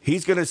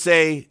 he's going to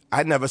say,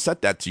 I never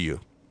said that to you.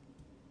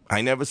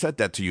 I never said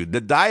that to you.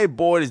 The diet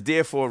board is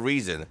there for a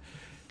reason.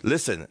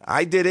 Listen,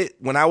 I did it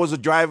when I was a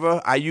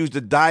driver. I used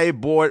the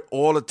diet board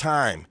all the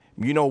time.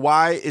 You know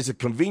why? It's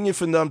convenient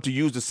for them to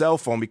use the cell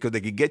phone because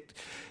they can get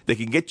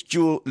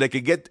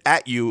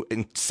at you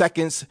in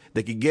seconds.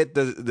 They can get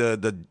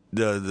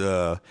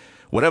the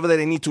whatever that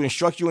they need to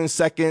instruct you in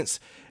seconds,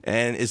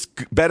 and it's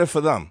better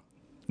for them.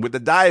 With the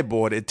diet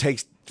board, it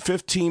takes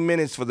 15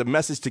 minutes for the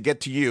message to get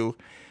to you,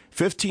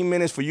 15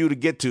 minutes for you to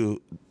get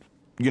to,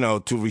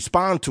 to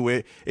respond to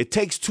it. It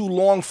takes too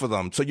long for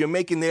them. So you're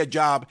making their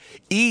job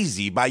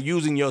easy by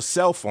using your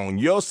cell phone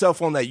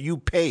that you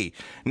pay.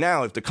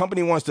 Now, if the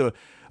company wants to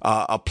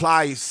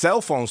apply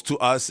cell phones to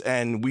us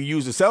and we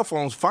use the cell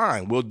phones,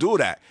 fine, we'll do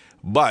that.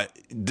 But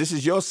this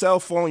is your cell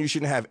phone. You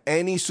shouldn't have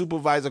any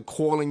supervisor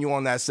calling you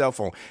on that cell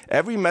phone.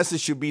 Every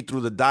message should be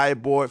through the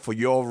diet board for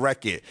your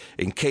record.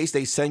 In case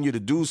they send you to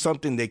do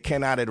something, they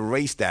cannot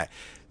erase that.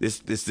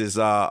 This is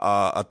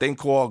a thing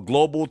called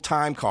Global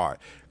Time Card.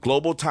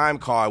 Global Time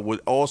Card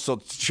would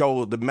also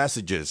show the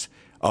messages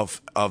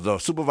of the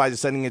supervisor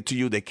sending it to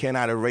you. They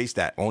cannot erase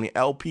that. Only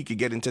LP could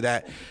get into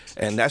that,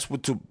 and that's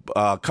what to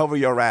cover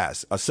your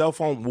ass. A cell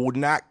phone would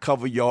not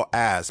cover your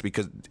ass,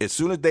 because as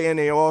soon as they're in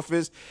their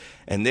office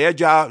and their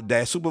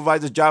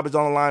supervisor's job is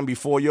on the line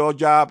before your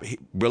job,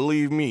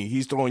 believe me,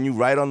 he's throwing you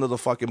right under the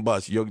fucking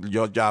bus.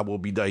 Your job will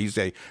be done. He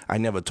say, I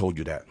never told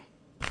you that.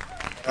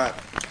 All right.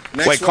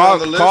 Next Wait, Carl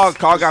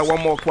got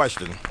one more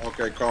question.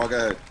 Okay, Carl, go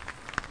ahead.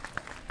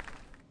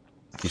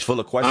 He's full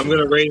of questions. I'm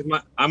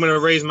gonna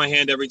raise my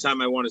hand every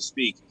time I want to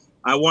speak.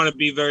 I want to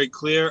be very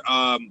clear.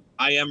 I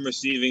am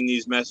receiving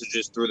these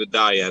messages through the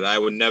Dyad. I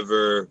would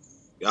never.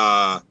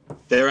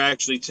 They're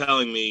actually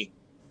telling me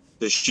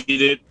the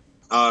sheet it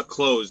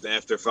closed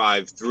after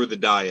 5 through the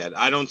Dyad.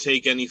 I don't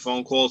take any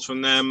phone calls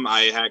from them.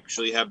 I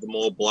actually have them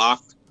all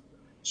blocked,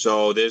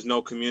 so there's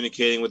no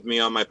communicating with me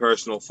on my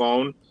personal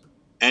phone.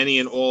 Any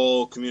and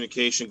all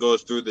communication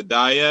goes through the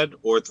Dyad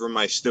or through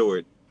my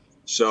steward.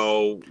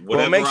 So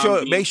whatever.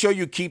 Make sure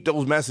you keep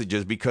those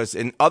messages, because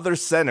in other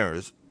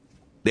centers,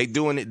 they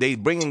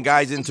bringing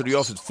guys into the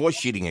office for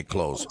sheeting it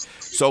closed.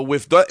 So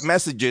with the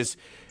messages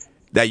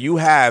that you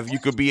have, you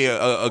could be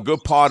a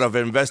good part of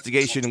an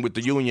investigation with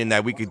the union,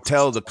 that we could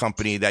tell the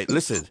company that,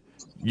 listen,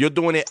 you're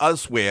doing it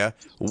elsewhere.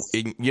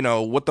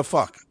 What the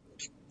fuck?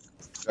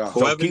 Yeah. So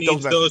whoever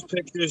needs those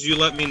pictures, you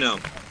let me know.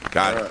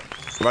 Got it.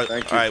 Right.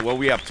 Thank you. All right, what are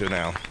we up to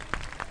now?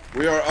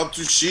 We are up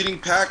to sheeting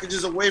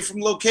packages away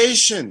from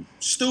location.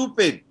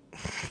 Stupid.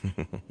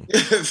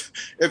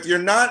 If you're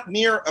not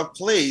near a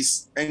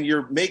place and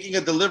you're making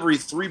a delivery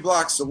 3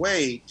 blocks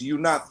away, do you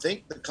not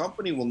think the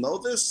company will know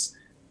this?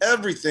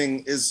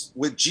 Everything is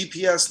with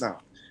GPS now.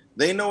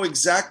 They know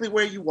exactly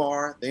where you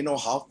are. They know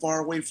how far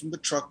away from the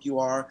truck you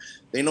are.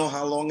 They know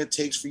how long it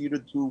takes for you to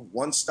do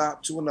one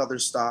stop to another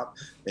stop.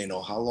 They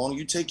know how long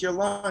you take your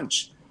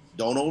lunch.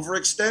 Don't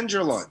overextend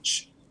your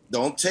lunch.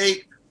 Don't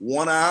take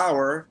 1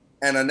 hour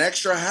and an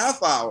extra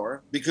half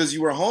hour because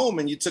you were home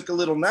and you took a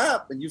little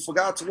nap and you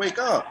forgot to wake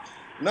up.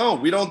 No,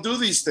 we don't do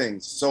these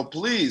things. So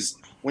please,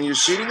 when you're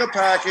sheeting a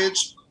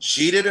package,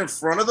 sheet it in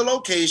front of the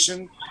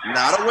location,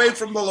 not away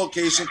from the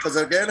location, because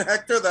again,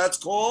 Hector, that's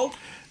called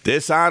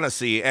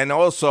dishonesty. And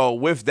also,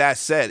 with that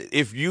said,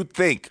 if you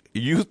think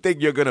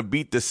you're gonna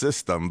beat the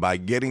system by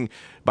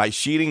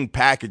sheeting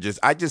packages,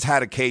 I just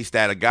had a case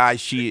that a guy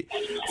sheet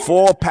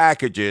 4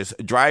 packages,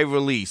 driver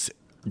release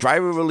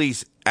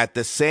at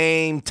the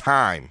same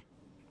time,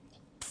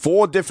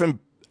 4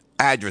 different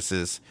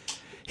addresses.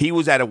 He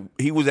was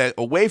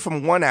away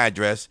from one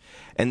address,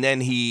 and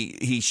then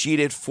he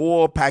sheeted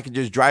 4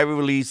 packages, driver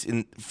release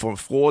for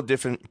 4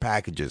 different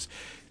packages.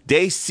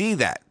 They see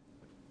that.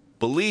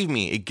 Believe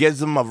me, it gives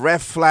them a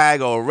red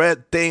flag or a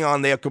red thing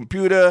on their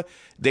computer.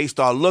 They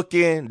start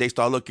looking. They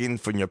start looking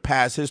from your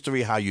past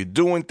history, how you're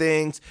doing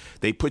things.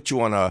 They put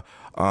you on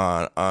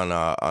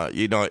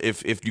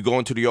if you go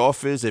into the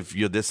office, if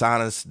you're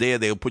dishonest there,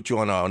 they'll put you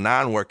on a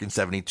non-working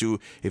 72.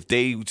 If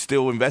they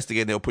still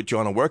investigate, they'll put you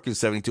on a working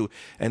 72.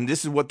 And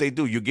this is what they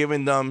do. You're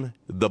giving them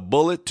the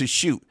bullet to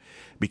shoot,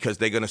 because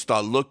they're going to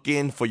start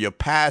looking for your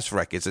past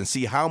records and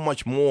see how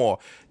much more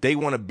they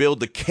want to build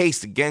the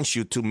case against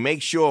you to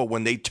make sure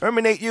when they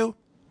terminate you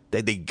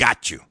that they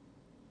got you,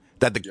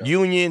 that the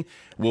union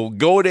will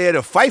go there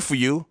to fight for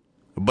you,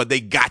 but they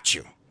got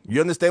you. You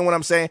understand what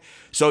I'm saying?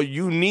 So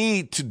you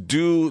need to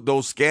do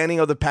those scanning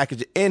of the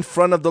package in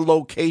front of the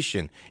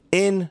location.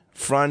 In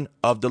front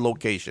of the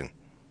location.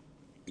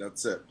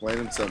 That's it. Plain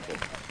and simple.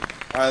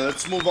 All right,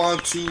 let's move on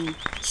to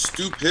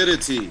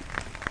Stupidity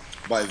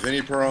by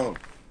Vinny Perone.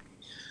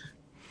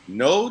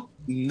 No,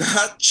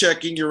 not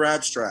checking your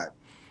abstract.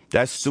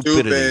 That's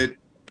stupidity. Stupid.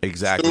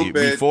 Exactly.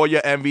 Stupid. Before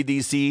your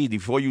MVDC,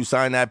 before you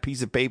sign that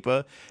piece of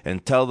paper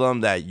and tell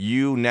them that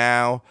you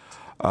now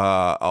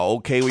are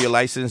okay with your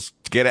license,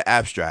 get an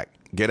abstract.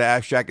 Get an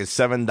abstract. It's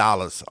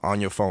 $7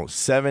 on your phone.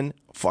 $7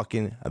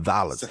 fucking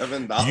dollars.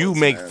 $7. You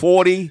make man.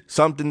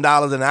 $40-something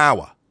an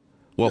hour.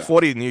 Well,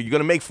 40. You're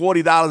gonna make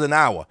 $40 an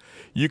hour.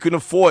 You can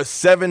afford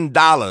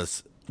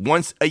 $7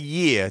 once a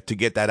year to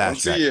get that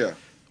abstract.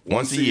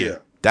 Once a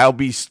year. That would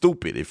be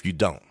stupid if you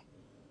don't.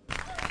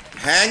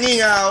 Hanging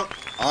out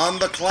on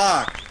the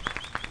clock.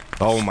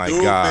 Oh my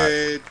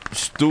God.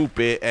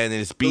 Stupid, and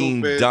it's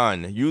being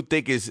done. You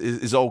think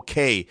it's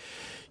okay,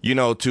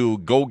 to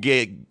go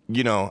get,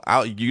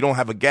 out. You don't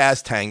have a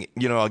gas tank,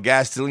 a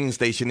gasoline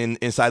station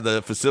inside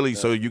the facility,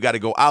 so you got to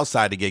go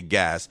outside to get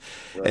gas.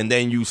 Right. And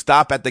then you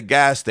stop at the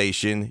gas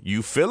station,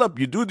 you fill up,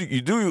 you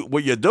do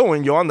what you're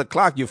doing. You're on the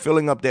clock, you're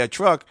filling up their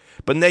truck,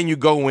 but then you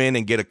go in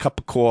and get a cup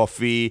of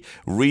coffee,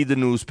 read the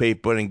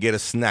newspaper, and get a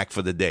snack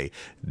for the day.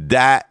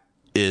 That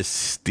is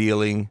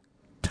stealing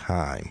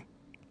time.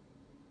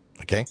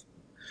 Okay?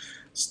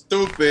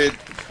 Stupid.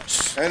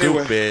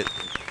 Anyway,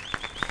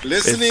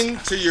 listening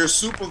to your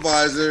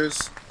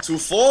supervisors to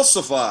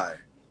falsify.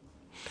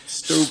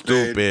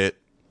 Stupid.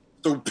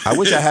 I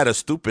wish I had a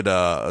stupid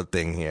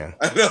thing here.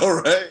 I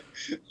know, right?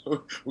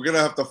 We're going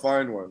to have to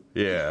find one.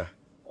 Yeah.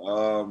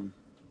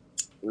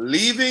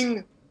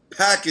 Leaving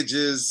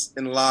packages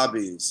in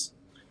lobbies.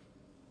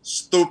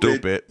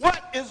 Stupid.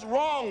 What is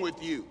wrong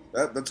with you?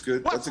 That's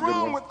good. What's That's a good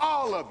wrong one. with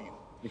all of you?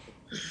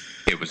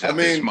 It was at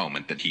this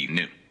moment that he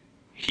knew.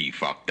 He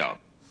fucked up.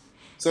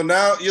 So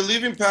now you're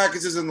leaving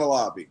packages in the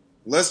lobby.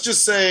 Let's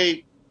just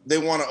say they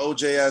want to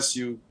OJS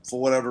you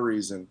for whatever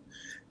reason.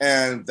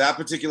 And that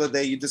particular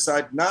day you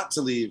decide not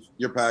to leave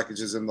your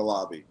packages in the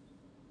lobby.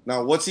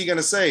 Now, what's he going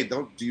to say?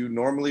 Do you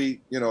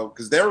normally,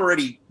 because they're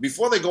already,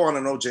 before they go on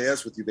an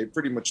OJS with you, they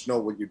pretty much know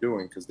what you're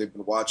doing because they've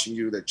been watching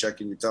you. They're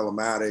checking your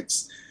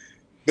telematics.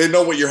 They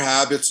know what your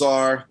habits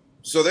are.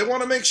 So they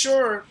want to make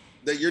sure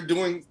that you're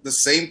doing the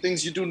same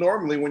things you do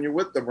normally when you're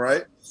with them,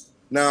 right?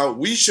 Now,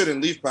 we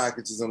shouldn't leave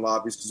packages in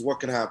lobbies because what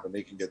can happen?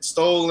 They can get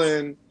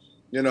stolen.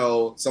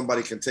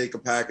 Somebody can take a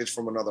package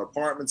from another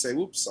apartment, say,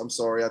 oops, I'm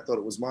sorry, I thought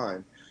it was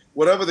mine.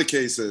 Whatever the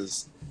case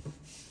is,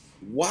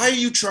 why are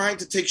you trying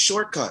to take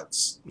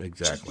shortcuts?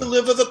 Exactly. Just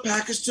deliver the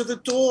package to the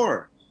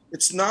door.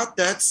 It's not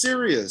that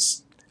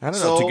serious. I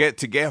don't know.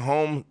 To get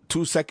home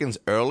 2 seconds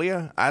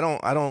earlier, I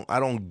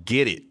don't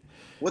get it.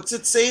 What's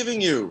it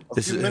saving you?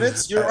 A few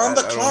minutes? You're on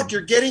the clock.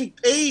 You're getting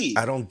paid.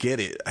 I don't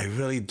get it. I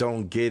really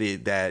don't get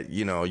it that,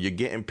 you're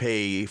getting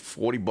paid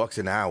 $40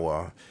 an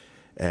hour,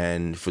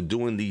 and for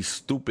doing these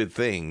stupid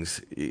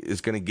things,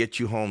 it's going to get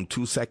you home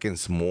 2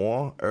 seconds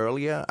more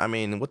earlier. I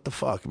mean, what the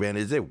fuck, man?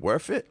 Is it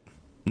worth it?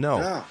 No.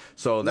 Yeah.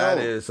 So that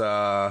is...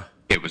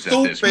 It was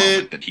at this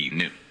moment that he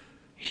knew.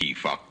 He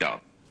fucked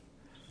up.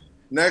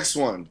 Next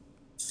one.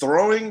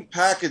 Throwing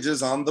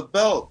packages on the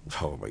belt.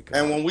 Oh my God.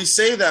 And when we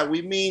say that,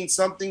 we mean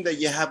something that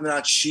you have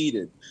not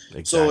sheeted.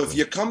 Exactly. So if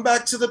you come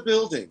back to the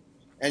building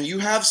and you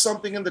have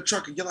something in the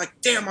truck and you're like,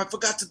 damn, I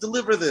forgot to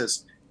deliver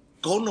this,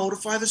 go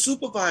notify the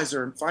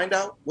supervisor and find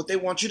out what they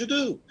want you to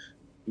do.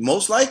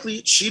 Most likely,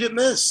 it's sheeted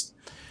missed.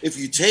 If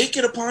you take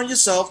it upon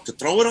yourself to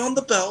throw it on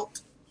the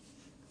belt,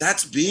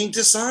 that's being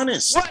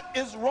dishonest. What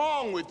is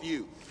wrong with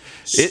you?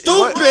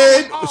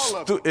 Stupid!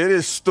 It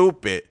is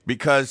stupid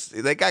because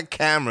they got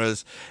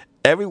cameras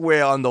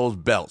everywhere on those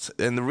belts.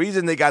 And the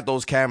reason they got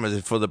those cameras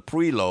is for the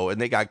preload,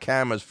 and they got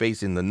cameras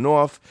facing the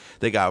north,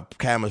 they got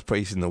cameras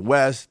facing the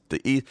west,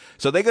 the east.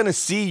 So they're going to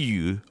see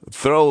you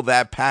throw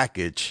that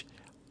package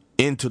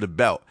into the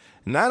belt.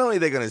 Not only are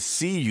they going to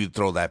see you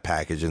throw that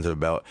package into the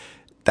belt,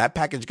 that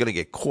package is going to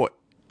get caught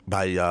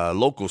by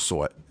local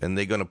sort, and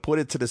they're going to put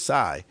it to the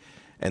side.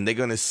 And they're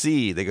going to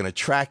see, they're going to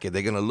track it,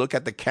 they're going to look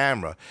at the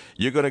camera.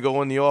 You're going to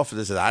go in the office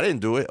and say, I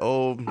didn't do it.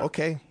 Oh,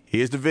 okay,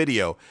 here's the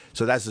video.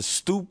 So that's a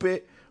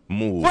stupid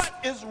move. What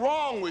is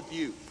wrong with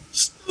you?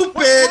 Stupid.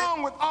 What's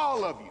wrong with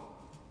all of you?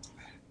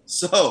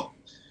 So,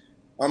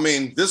 I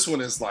mean, this one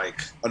is like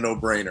a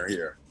no-brainer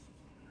here.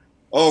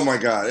 Oh my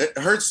God. It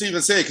hurts to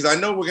even say it because I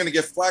know we're going to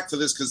get flack for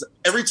this because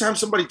every time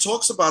somebody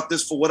talks about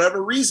this, for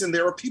whatever reason,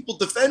 there are people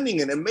defending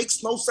it. It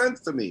makes no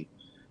sense to me.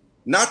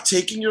 Not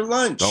taking your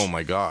lunch. Oh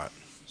my God.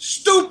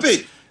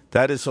 Stupid.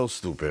 That is so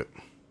stupid.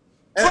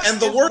 And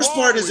the worst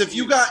part is if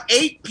you got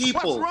 8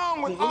 people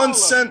in one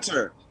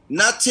center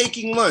not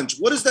taking lunch,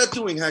 what is that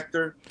doing,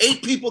 Hector?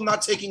 8 people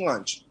not taking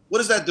lunch.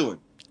 What is that doing?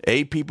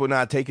 8 people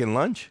not taking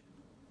lunch?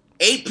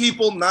 8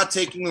 people not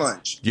taking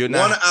lunch. You're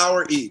not, 1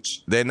 hour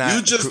each. They're not.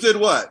 You just did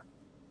what?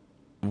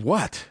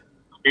 What?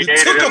 You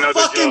took a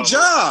fucking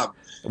job.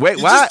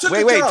 Wait, what?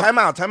 Wait. Time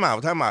out.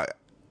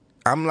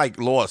 I'm like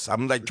lost.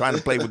 I'm like trying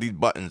to play with these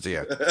buttons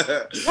here.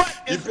 What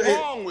is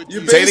wrong with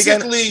you? Say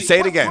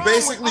it again. You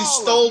basically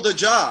stole the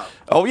job.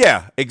 Oh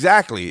yeah,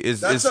 exactly.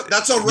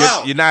 That's a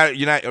route. You're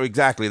not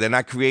exactly. They're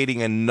not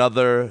creating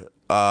another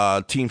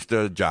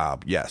Teamster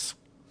job. Yes.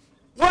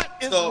 What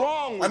is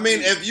wrong with you? I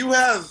mean, if you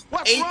have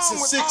 8 to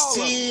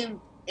 16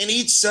 in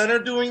each center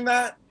doing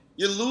that,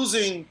 you're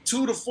losing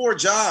 2 to 4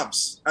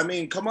 jobs. I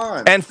mean, come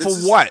on. And for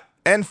what?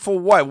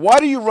 Why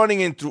are you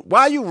running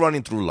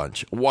through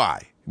lunch?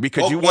 Why?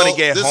 Because you want to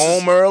get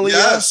home earlier?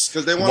 Yes,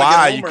 because they want to get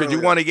home earlier. Because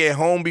you want to get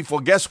home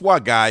before. Guess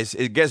what, guys?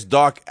 It gets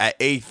dark at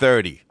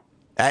 8:30.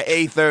 At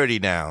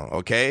 8:30 now,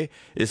 okay?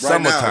 It's right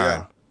summertime. Now,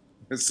 yeah.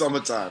 It's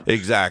summertime.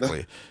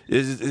 Exactly.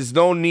 There's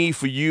no need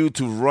for you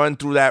to run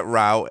through that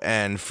route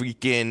and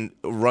freaking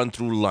run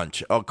through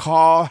lunch.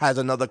 Carl has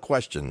another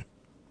question.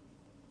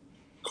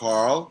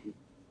 Carl,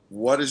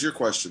 what is your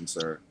question,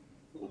 sir?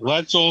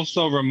 Let's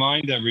also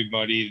remind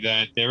everybody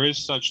that there is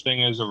such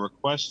thing as a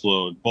request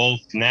load,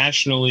 both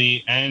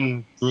nationally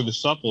and through the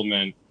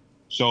supplement.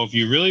 So if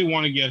you really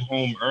want to get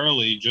home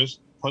early, just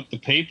put the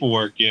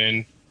paperwork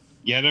in,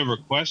 get a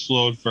request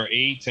load for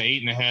 8 to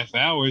 8.5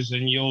 hours,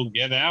 and you'll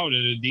get out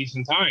at a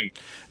decent time.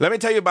 Let me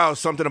tell you about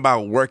something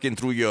about working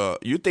through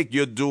you think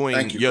you're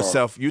doing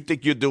yourself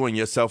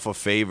a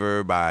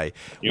favor by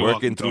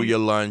working through your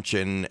lunch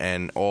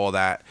and all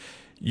that.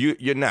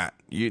 You're not,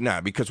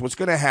 because what's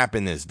going to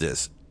happen is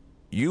this.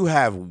 You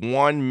have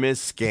one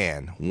missed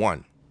scan,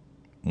 one,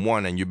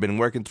 and you've been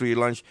working through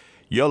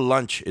your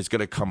lunch is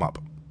going to come up.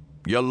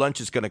 Your lunch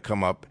is going to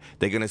come up.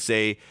 They're going to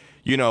say,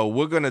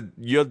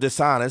 you're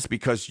dishonest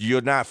because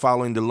you're not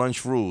following the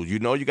lunch rules. You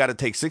got to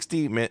take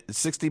 60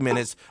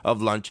 minutes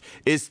of lunch.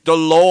 It's the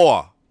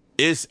law.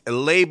 It's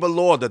labor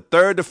law. The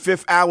 3rd to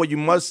 5th hour, you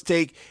must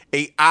take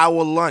an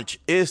hour lunch.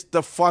 It's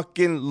the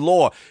fucking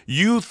law.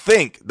 You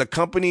think the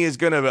company is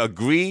going to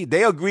agree?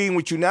 They're agreeing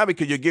with you now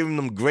because you're giving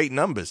them great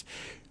numbers.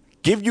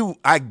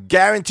 I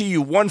guarantee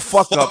you one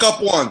fuck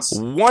up once.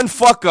 One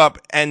fuck up,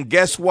 and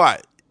guess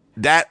what?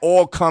 That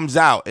all comes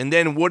out. And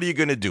then what are you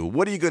going to do?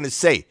 What are you going to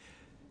say?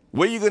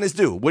 What are you going to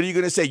do? What are you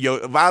going to say?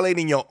 You're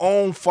violating your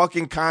own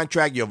fucking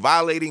contract. You're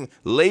violating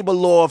labor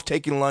law of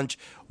taking lunch.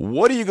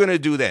 What are you going to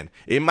do then?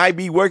 It might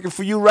be working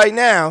for you right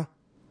now,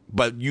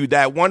 but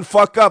that one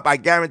fuck up, I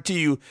guarantee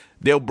you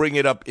they'll bring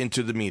it up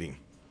into the meeting.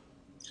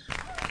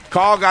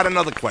 Carl got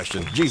another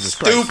question. Jesus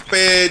Christ.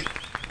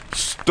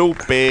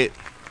 Stupid.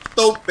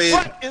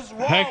 What is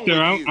wrong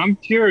Hector, with you? I'm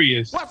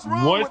curious. What's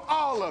wrong with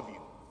all of you?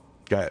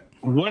 Go ahead.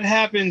 What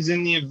happens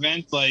in the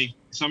event like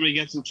somebody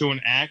gets into an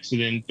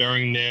accident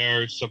during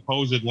their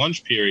supposed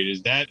lunch period?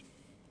 Is that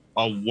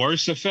a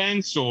worse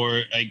offense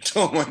or like?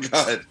 Oh my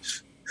God!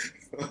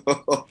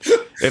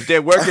 If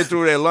they're working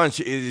through their lunch,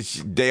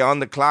 they on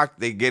the clock,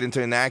 they get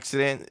into an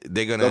accident,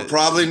 they'll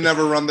probably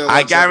never run their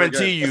lunch. I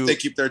guarantee you, if they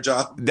keep their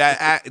job.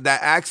 That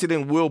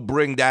accident will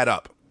bring that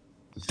up.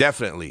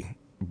 Definitely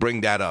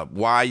bring that up.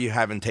 Why you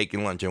haven't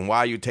taken lunch and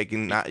why you're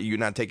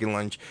not taking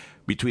lunch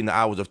between the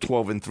hours of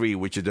 12 and 3,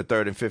 which is the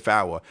 3rd and 5th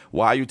hour.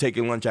 Why are you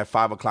taking lunch at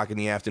 5 o'clock in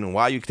the afternoon?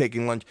 Why are you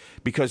taking lunch?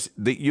 Because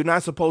you're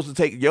not supposed to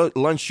take your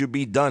lunch. Should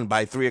be done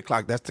by 3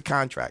 o'clock. That's the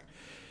contract.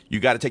 You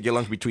got to take your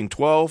lunch between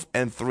 12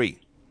 and 3.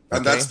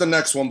 And that's the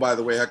next one, by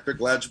the way, Hector.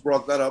 Glad you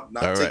brought that up.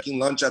 Not taking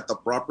lunch at the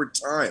proper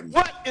time.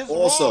 What is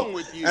wrong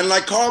with you? And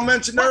like Carl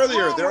mentioned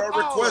earlier, there are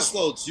request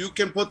loads. You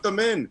can put them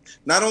in.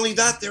 Not only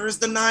that, there is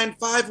the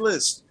 9-5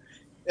 list.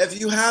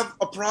 If you have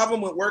a problem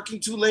with working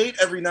too late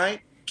every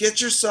night, get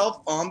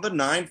yourself on the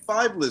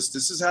 9-5 list.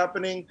 This is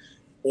happening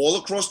all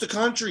across the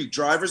country.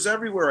 Drivers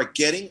everywhere are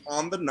getting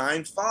on the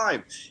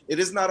 9-5. It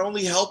is not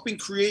only helping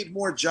create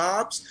more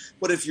jobs,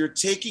 but if you're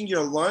taking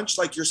your lunch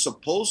like you're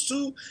supposed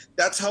to,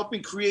 that's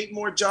helping create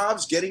more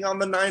jobs. Getting on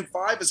the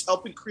 9-5 is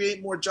helping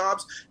create more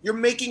jobs. You're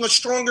making a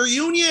stronger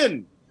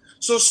union.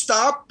 So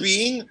stop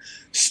being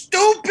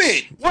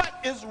stupid. What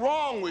is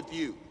wrong with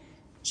you?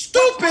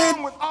 Stupid. What's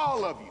wrong with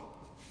all of you?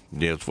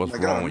 Yes, what's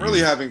wrong I'm with really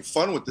you? having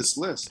fun with this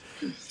list.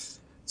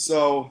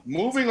 So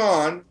moving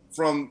on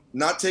from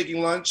not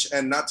taking lunch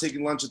and not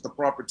taking lunch at the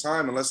proper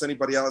time, unless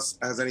anybody else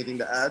has anything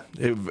to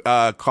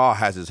add. Carl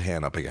has his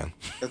hand up again.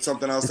 That's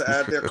something else to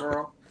add there,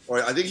 Carl?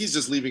 Or I think he's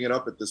just leaving it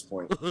up at this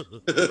point.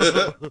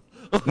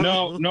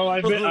 No,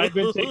 I've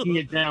been taking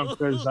it down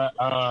because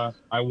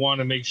I want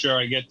to make sure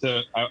I get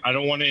to. I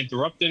don't want to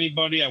interrupt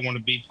anybody. I want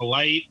to be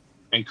polite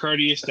and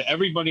courteous to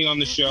everybody on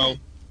the show.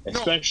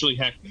 especially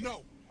Hector.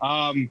 No.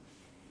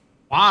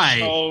 Why?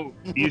 So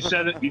you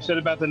said it. You said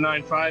about the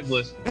 9-5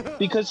 list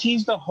because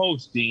he's the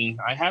host, Dean.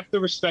 I have to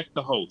respect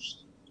the host.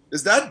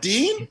 Is that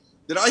Dean?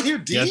 Did I hear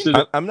Dean? Yes, it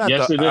is. I'm not.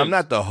 Yes, it I'm is.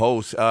 not the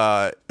host.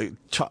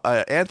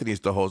 Anthony's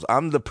the host.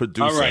 I'm the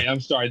producer. All right.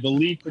 I'm sorry. The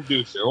lead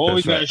producer.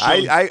 Always That's got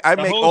to right. show. I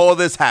make host, all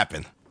this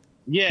happen.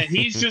 Yeah,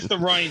 he's just the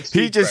Ryan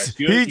He Seacrest.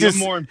 You're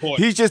more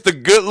important. He's just a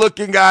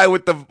good-looking guy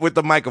with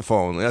the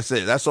microphone. That's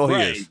it. That's all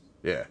he is.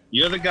 Yeah.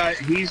 You're the guy.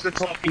 He's the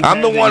talking.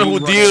 I'm the head one and who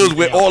you run deals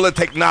with everything all the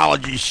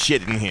technology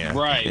shit in here.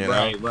 Right, you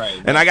know?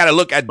 right. And I got to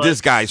look at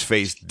this guy's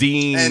face,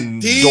 Dean.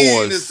 And Dean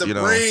Dawes, is the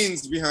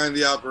brains behind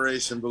the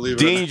operation. Believe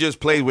it or Dean not. just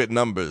played with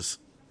numbers.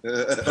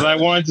 But I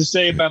wanted to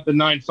say about the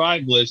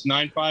 9-5 list.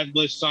 9-5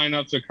 list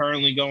signups are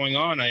currently going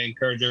on. I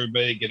encourage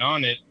everybody to get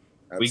on it.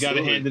 We got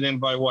to hand it in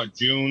by what,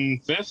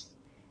 June 5th?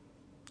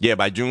 Yeah,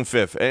 by June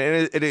 5th.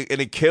 And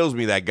it kills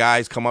me that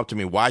guys come up to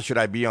me, why should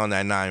I be on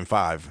that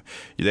 9-5?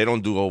 They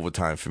don't do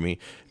overtime for me.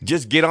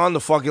 Just get on the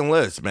fucking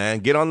list, man.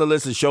 Get on the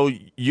list and show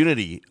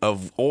unity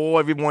of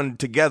everyone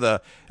together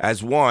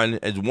as one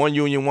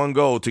union, one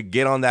goal to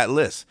get on that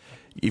list.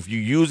 If you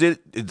use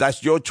it,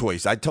 that's your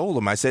choice. I told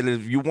them, I said,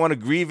 if you want to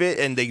grieve it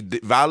and they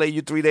violate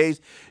you 3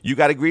 days, you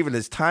got to grieve it.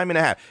 It's time and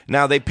a half.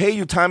 Now, they pay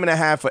you time and a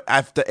half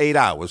after 8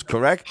 hours,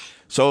 correct?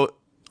 So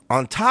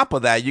on top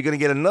of that, you're going to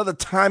get another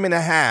time and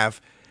a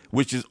half,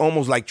 which is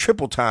almost like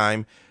triple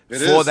time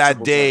for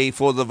that day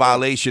for the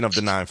violation of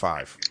the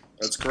 9-5.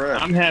 That's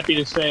correct. I'm happy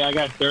to say I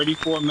got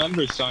 34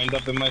 members signed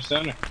up in my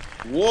center.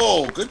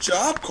 Whoa, good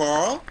job,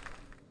 Carl.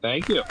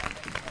 Thank you.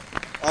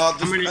 How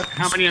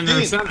many in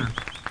the center?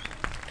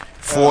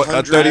 For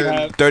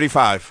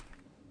 35.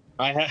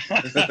 I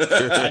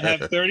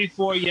have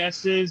 34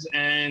 yeses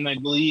and I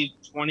believe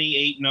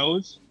 28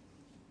 nos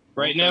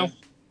right now.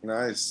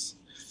 Nice.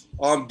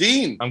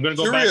 Dean, I'm going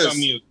to go curious, back on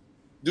mute.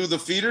 Do the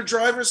feeder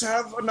drivers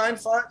have a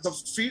 9-5? The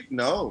feed?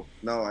 No,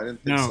 I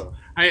didn't think so.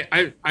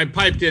 I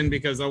piped in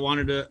because I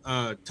wanted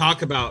to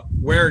talk about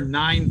where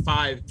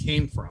 9-5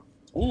 came from.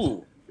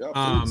 Ooh, yeah,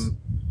 please.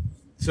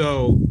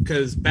 So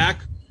because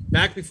back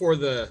before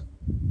the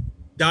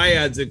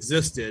dyads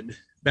existed,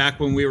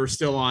 back when we were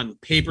still on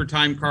paper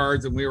time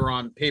cards and we were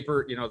on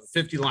paper, the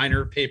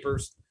 50-liner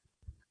papers,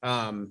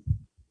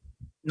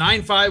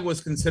 9-5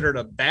 was considered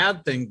a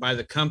bad thing by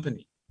the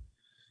company.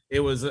 It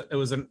was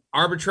an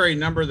arbitrary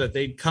number that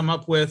they'd come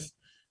up with.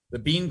 The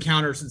bean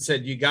counters had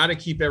said, you got to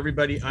keep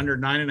everybody under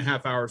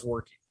 9.5 hours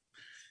working.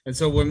 And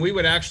so when we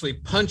would actually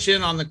punch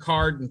in on the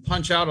card and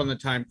punch out on the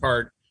time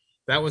card,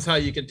 that was how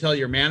you could tell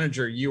your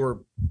manager you were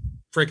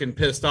freaking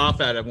pissed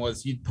off at him,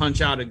 was you'd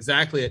punch out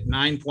exactly at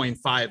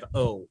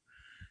 9.50.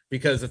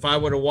 Because if I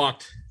would have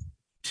walked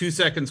 2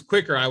 seconds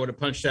quicker, I would have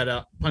punched out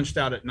at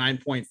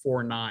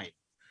 9.49.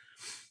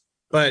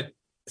 But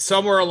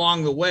somewhere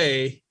along the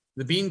way,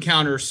 the bean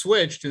counter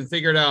switched and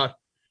figured out,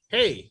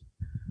 hey,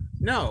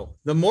 no,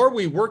 the more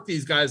we work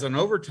these guys on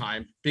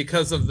overtime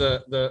because of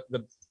the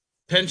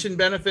pension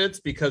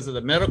benefits, because of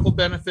the medical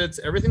benefits,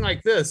 everything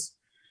like this,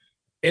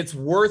 it's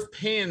worth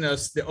paying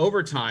us the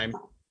overtime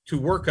to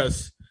work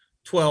us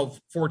 12,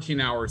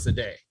 14 hours a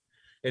day.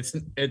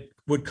 It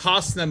would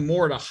cost them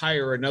more to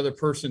hire another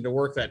person to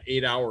work that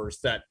 8 hours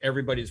that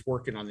everybody's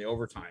working on the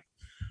overtime.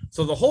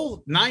 So the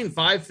whole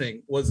 9-5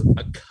 thing was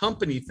a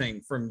company thing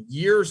from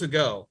years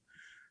ago.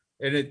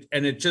 And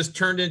it just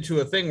turned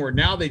into a thing where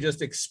now they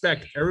just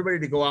expect everybody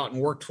to go out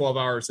and work 12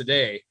 hours a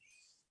day.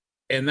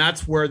 And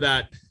that's where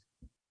that,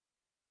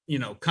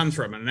 comes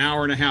from, an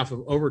hour and a half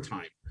of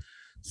overtime.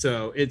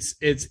 So it's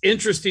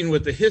interesting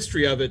with the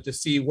history of it to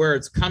see where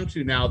it's come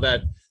to now,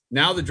 that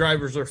now the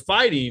drivers are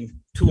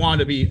fighting to want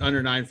to be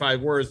under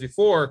 9-5, whereas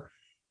before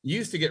you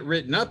used to get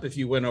written up if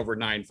you went over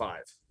 9-5.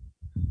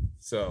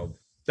 So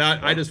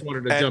that I just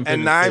wanted to jump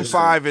in. And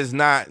 9-5 is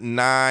not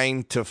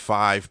 9 to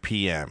 5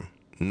 p.m.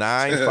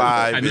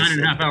 9-5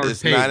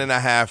 is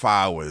 9.5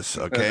 hours.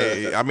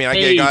 Okay, I mean, I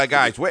get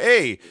guys. Well,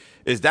 hey,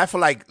 is that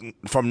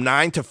from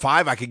 9 to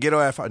 5? I could get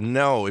off.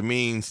 No, it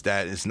means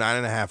that it's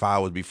 9.5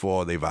 hours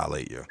before they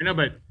violate you. I know,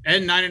 but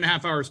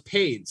 9.5 hours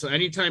paid. So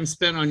any time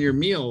spent on your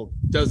meal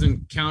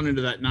doesn't count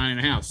into that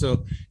 9.5.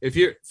 So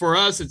for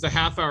us, it's a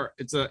half hour.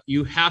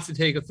 You have to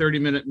take a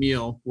 30-minute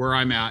meal where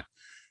I'm at.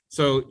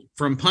 So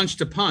from punch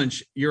to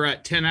punch, you're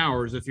at 10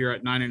 hours if you're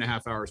at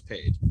 9.5 hours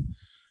paid.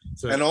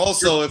 So, and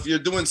also, if you're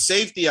doing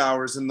safety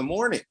hours in the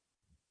morning,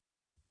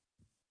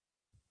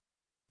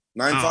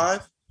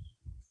 9-5,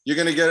 you're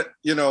gonna get.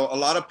 A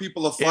lot of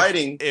people are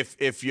fighting.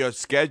 If you're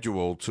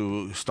scheduled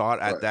to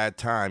start at that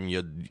time,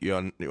 you're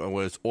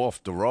it's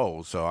off the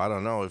roll. So I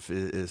don't know if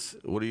it is.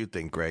 What do you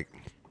think, Greg?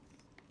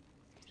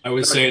 I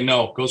would say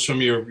no. It goes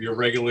from your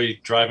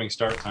regularly driving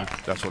start time.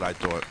 That's what I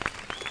thought.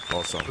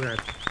 Also.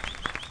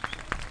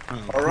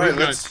 All right,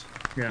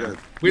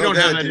 we don't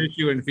have that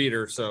issue in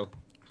feeder, so.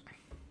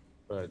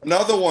 But.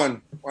 Another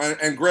one,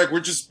 and Greg,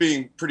 we're just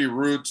being pretty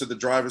rude to the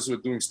drivers who are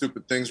doing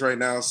stupid things right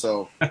now.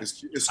 So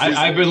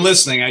I've been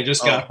listening. I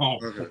just got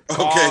home.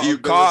 Okay,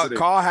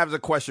 Carl has a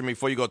question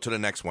before you go to the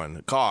next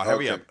one. Carl,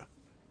 hurry up.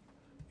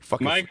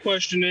 Fucking My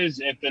question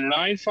is, if the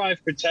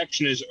 9.5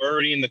 protection is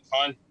already in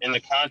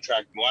the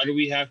contract, why do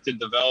we have to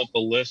develop a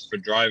list for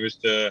drivers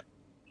to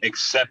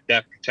accept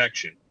that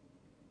protection?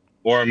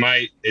 Or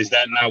is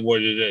that not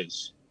what it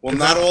is? Well,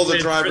 not all the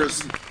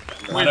drivers.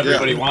 Not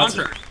everybody wants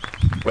it.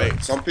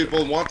 Wait, some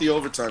people want the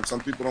overtime.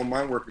 Some people don't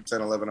mind working 10,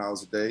 11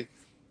 hours a day.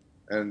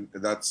 And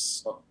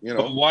that's,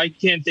 But why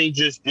can't they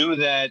just do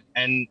that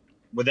and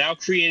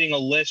without creating a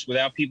list,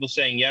 without people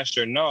saying yes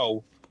or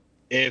no,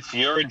 if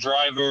you're a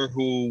driver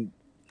who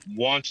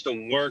wants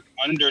to work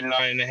under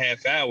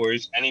 9.5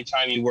 hours,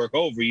 anytime you work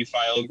over, you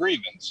file a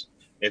grievance.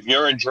 If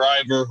you're a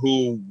driver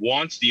who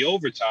wants the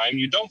overtime,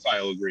 you don't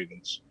file a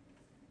grievance.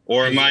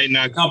 Or am I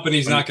not? The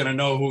company's not going to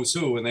know who's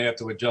who when they have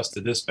to adjust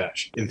the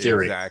dispatch, in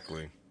theory.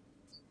 Exactly.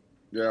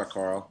 Yeah,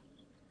 Carl.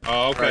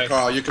 Oh, okay. All right,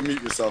 Carl, you can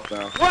mute yourself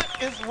now. What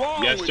is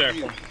wrong Yes, with sir.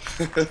 you?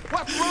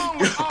 What's wrong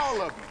with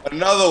all of you?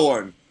 Another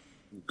one.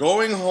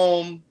 Going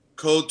home,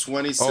 code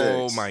 26.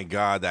 Oh my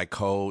God, that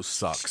code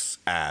sucks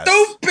ass.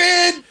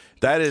 Stupid!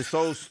 That is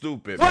so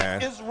stupid, What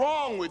man. is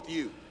wrong with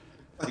you?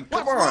 Come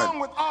What's on. wrong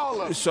with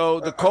all of you? So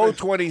the code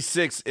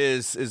 26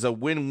 is a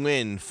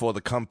win-win for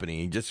the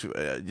company, just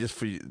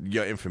for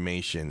your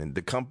information. And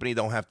the company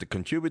don't have to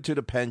contribute to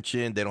the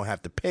pension. They don't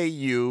have to pay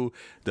you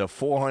the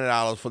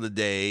 $400 for the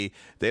day.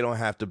 They don't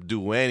have to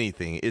do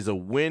anything. It's a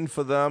win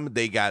for them.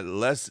 They got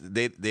less.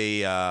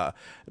 They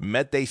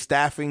met their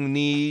staffing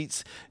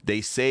needs.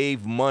 They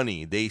save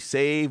money.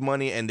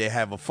 And they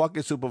have a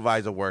fucking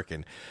supervisor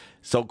working.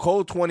 So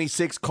code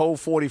 26, code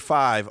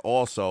 45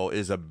 also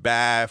is a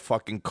bad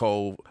fucking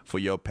code for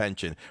your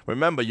pension.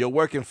 Remember, you're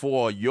working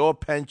for your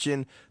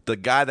pension. The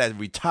guy that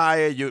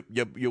retired,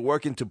 you're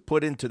working to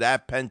put into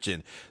that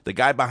pension. The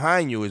guy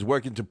behind you is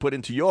working to put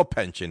into your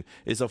pension.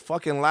 It's a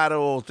fucking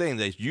lateral thing.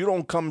 That you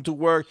don't come to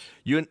work,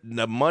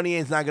 the money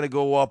is not going to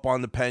go up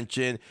on the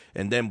pension.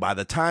 And then by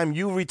the time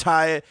you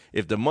retire,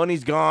 if the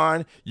money's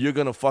gone, you're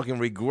going to fucking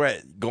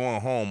regret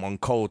going home on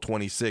code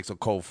 26 or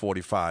code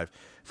 45.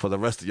 For the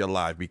rest of your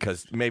life,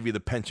 because maybe the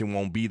pension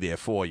won't be there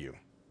for you.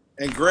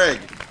 And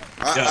Greg,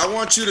 I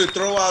want you to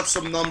throw out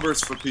some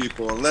numbers for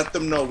people and let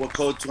them know what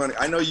code 20.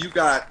 I know you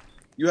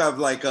have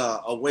like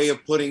a way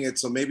of putting it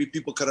so maybe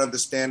people could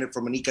understand it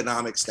from an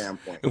economic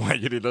standpoint. Why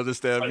you didn't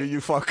understand me? You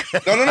fuck.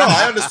 No.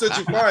 I understood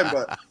you fine,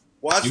 but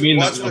watch. You mean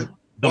watch the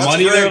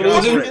money Greg they're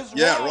losing? operate.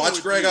 Yeah,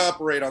 watch Greg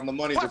operate on the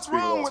money that's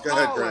being lost. Go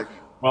ahead, Greg.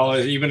 Well,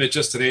 even at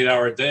just an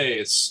 8-hour day,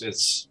 it's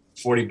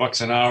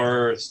 $40 an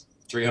hour. It's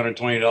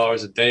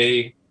 $320 a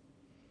day.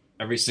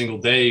 Every single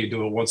day, you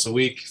do it once a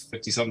week,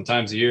 50-something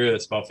times a year.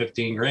 That's about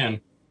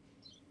 $15,000.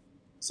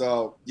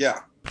 So yeah,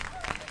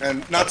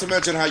 and not to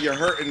mention how you're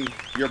hurting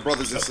your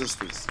brothers and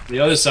sisters. The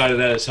other side of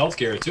that is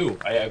healthcare too.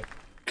 I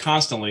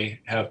constantly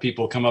have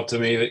people come up to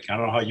me. I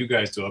don't know how you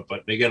guys do it,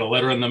 but they get a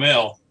letter in the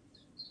mail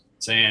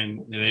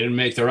saying they didn't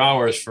make their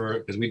hours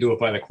because we do it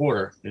by the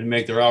quarter. They didn't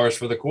make their hours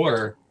for the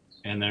quarter,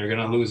 and they're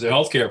going to lose their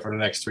healthcare for the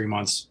next 3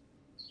 months.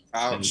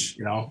 Ouch.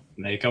 And,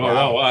 and they come up,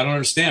 well, I don't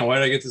understand. Why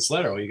did I get this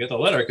letter? Well, you get the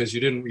letter because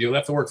you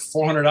have to work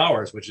 400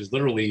 hours, which is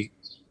literally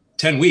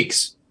 10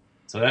 weeks.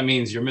 So that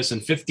means you're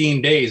missing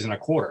 15 days in a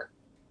quarter.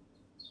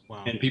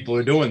 Wow. And people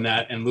are doing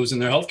that and losing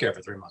their health care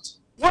for 3 months.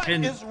 What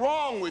is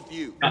wrong with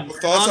you?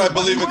 For us, I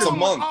believe it's a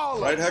month,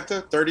 right, Hector?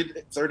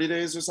 30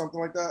 days or something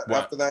like that.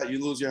 What? After that,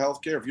 you lose your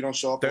health care if you don't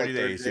show up. 30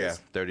 days, yeah,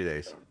 30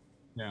 days.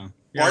 Yeah.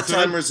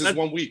 Part-timers is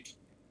 1 week.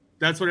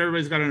 That's what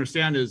everybody's got to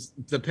understand is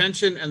the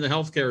pension and the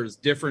healthcare is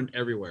different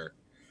everywhere.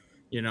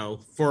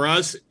 For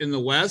us in the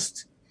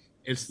West,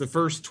 it's the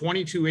first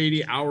 20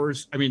 80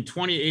 hours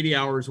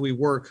we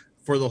work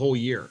for the whole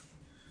year.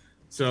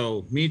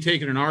 So me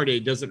taking an R day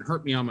doesn't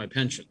hurt me on my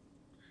pension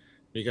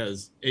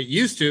because it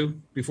used to,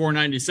 before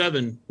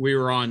 97, we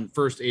were on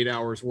first 8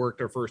 hours worked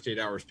or first 8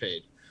 hours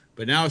paid.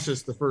 But now it's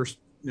just the first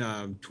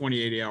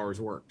 80 hours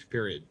worked,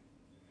 period.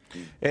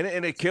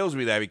 And it kills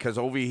me that because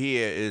over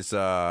here is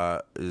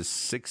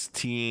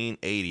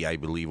 1680, I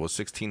believe, or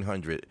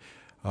 1600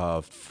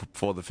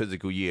 for the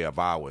physical year of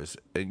hours.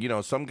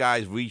 And some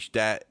guys reach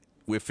that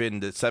within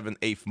the 7th,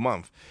 8th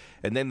month,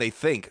 and then they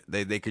think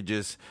they could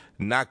just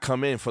not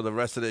come in for the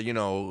rest of the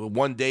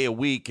 1 day a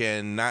week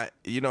and not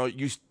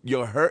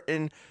you're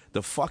hurting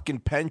the fucking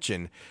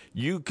pension.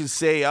 You could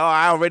say, oh,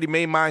 I already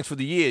made mine for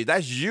the year.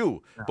 That's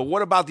you. But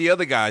what about the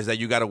other guys that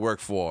you got to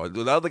work for?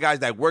 The other guys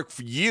that work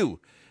for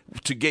you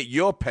to get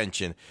your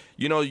pension?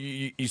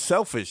 You're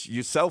selfish.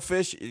 You're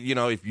selfish.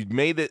 If you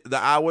made the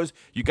hours,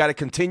 you got to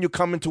continue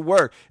coming to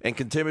work and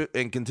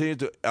continue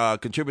to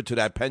contribute to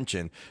that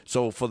pension.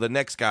 So for the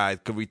next guy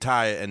could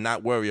retire and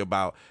not worry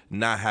about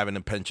not having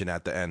a pension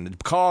at the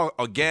end. Carl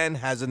again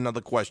has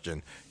another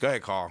question. Go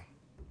ahead, Carl.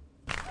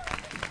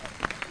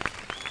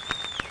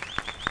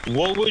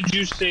 What would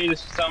you say to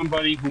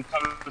somebody who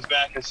comes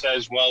back and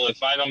says, well,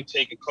 if I don't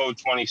take a code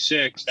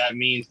 26, that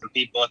means the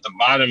people at the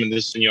bottom of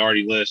this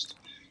seniority list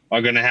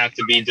are going to have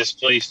to be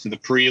displaced to the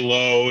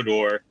preload,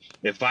 or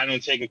if I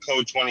don't take a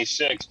code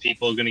 26,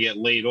 people are going to get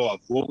laid off.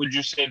 What would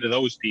you say to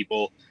those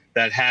people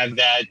that have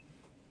that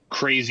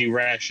crazy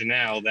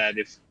rationale that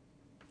if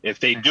if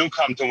they do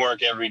come to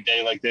work every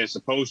day like they're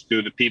supposed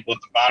to, the people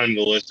at the bottom of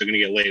the list are going to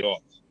get laid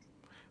off.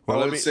 Well,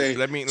 let me stupid.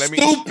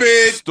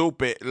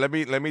 Let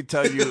me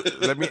tell you.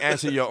 Let me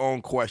answer your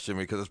own question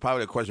because it's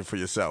probably a question for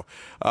yourself.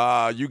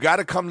 You got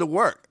to come to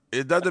work.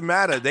 It doesn't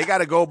matter. They got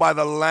to go by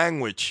the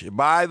language,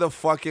 by the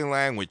fucking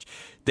language.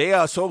 They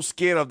are so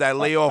scared of that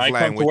layoff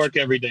language. I come to work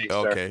every day,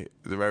 sir. Okay,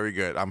 very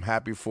good. I'm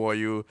happy for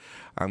you.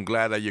 I'm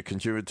glad that you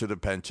contribute to the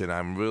pension.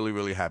 I'm really,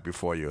 really happy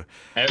for you.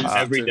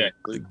 Every day.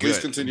 Please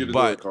continue to do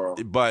it, Carl.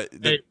 But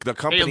the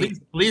company... at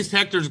least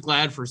Hector's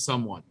glad for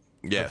someone.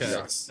 Yes. Okay.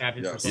 Yes.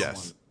 Happy for someone.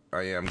 Yes.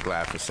 I am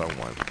glad for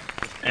someone.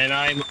 And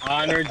I'm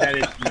honored that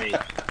it's me.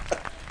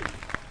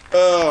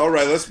 All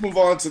right, let's move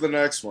on to the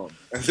next one.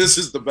 And this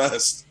is the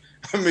best.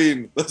 I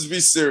mean, let's be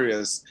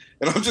serious.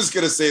 And I'm just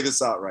going to say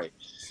this outright.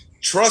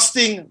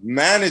 Trusting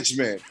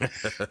management.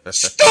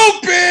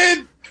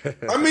 Stupid!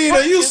 I mean,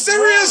 are you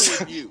serious?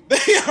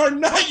 They are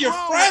not your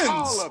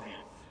friends.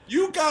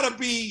 You got to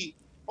be,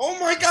 oh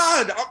my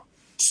God,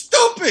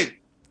 stupid.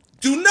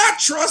 Do not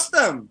trust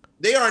them.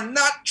 They are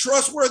not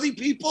trustworthy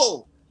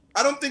people.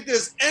 I don't think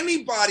there's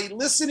anybody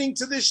listening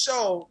to this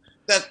show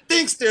that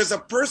thinks there's a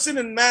person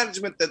in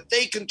management that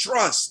they can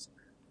trust.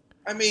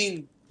 I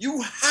mean,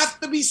 you have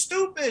to be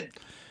stupid.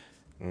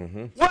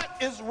 Mm-hmm. What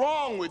is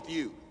wrong with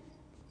you?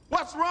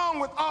 What's wrong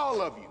with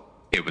all of you?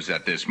 It was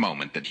at this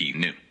moment that he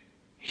knew.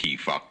 He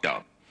fucked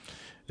up.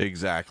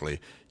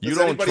 Exactly. Does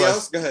anybody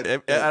else? Go ahead.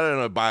 I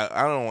don't know.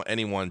 I don't know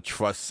anyone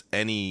trusts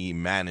any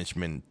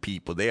management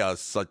people. They are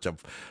such a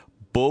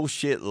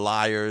bullshit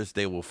liars.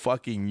 They will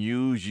fucking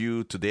use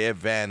you to their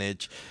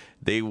advantage.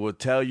 They will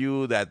tell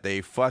you that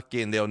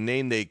they'll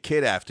name their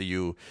kid after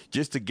you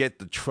just to get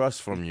the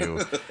trust from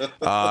you.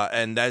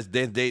 And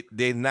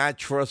they're not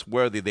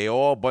trustworthy. They're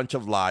all a bunch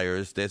of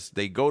liars.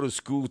 They go to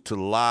school to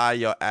lie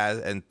your ass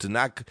and to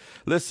not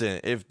listen.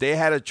 If they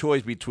had a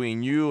choice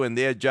between you and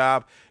their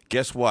job,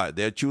 guess what?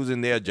 They're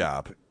choosing their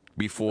job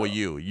before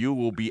you. You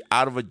will be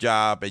out of a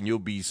job and you'll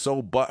be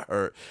so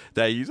butthurt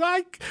that you're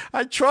like,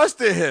 I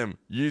trusted him.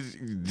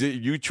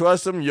 You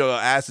trust him, your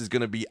ass is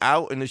going to be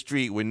out in the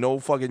street with no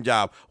fucking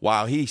job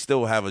while he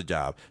still have a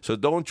job. So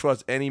don't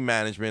trust any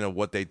management of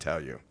what they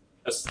tell you.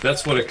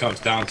 That's what it comes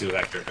down to,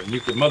 Hector.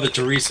 And Mother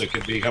Teresa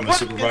could become a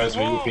supervisor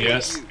at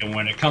UPS, and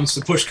when it comes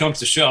to push comes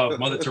to shove,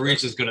 Mother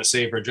Teresa is going to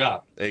save her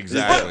job.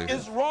 Exactly.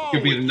 You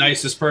could be the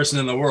nicest person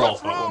in the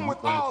world, but when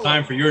it's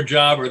time for your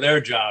job or their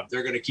job,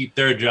 they're going to keep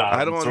their job.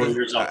 I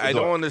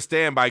don't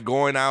understand. By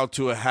going out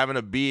to having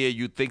a beer,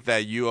 you think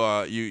that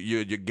you're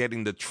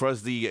getting the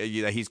trustee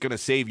that he's going to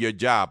save your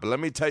job. But let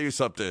me tell you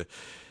something.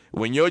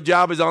 When your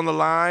job is on the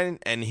line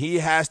and he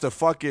has to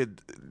fucking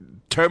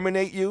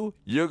terminate you,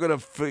 you're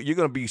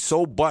gonna be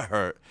so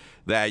butthurt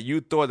that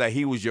you thought that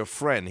he was your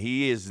friend.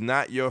 He is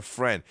not your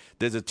friend.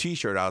 There's a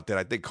T-shirt out there,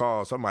 I think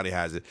somebody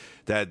has it,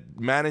 that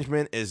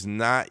management is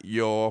not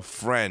your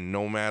friend,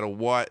 no matter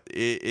what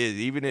it is.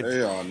 Even if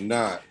they are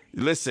not.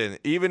 Listen,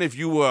 even if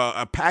you were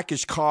a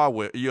package car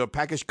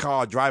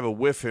driver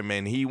with him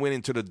and he went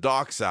into the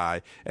dark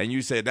side and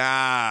you said,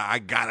 I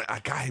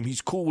got him,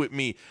 he's cool with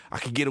me, I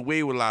can get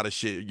away with a lot of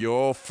shit,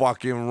 you're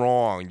fucking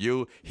wrong.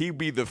 He'd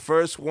be the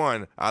first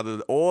one out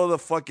of all the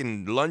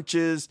fucking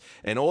lunches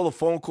and all the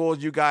phone calls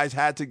you guys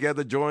had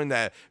together during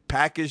that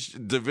package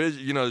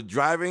division,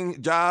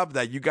 driving job,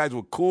 that you guys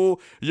were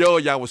cool.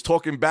 Y'all was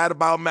talking bad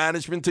about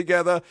management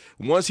together.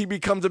 Once he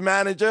becomes a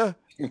manager,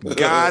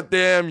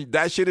 goddamn,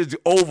 that shit is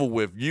over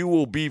with. You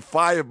will be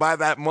fired by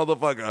that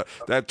motherfucker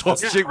that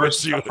talks shit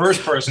with you. The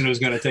first person who's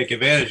going to take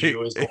advantage of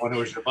you is the one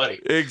who is your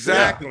buddy.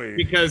 Exactly. Yeah.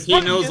 Because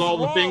he knows all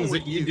the things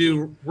that you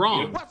do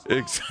wrong.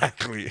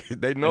 Exactly.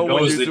 They know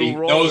what you do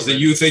wrong. He knows that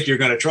you think you're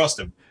going to trust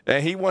him.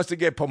 And he wants to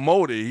get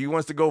promoted. He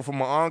wants to go from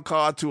an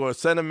on-call to a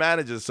center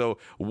manager. So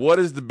what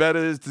is the better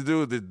is to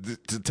do?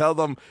 To tell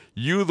them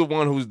you the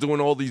one who's doing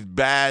all these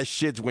bad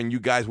shits when you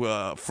guys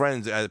were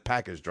friends as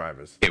package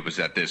drivers. It was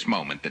at this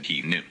moment that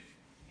he knew.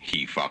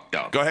 He fucked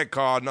up. Go ahead,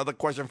 Carl. Another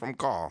question from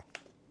Carl.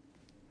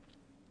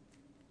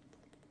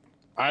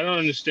 I don't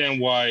understand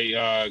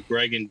why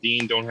Greg and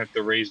Dean don't have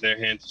to raise their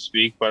hand to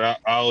speak, but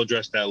I'll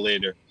address that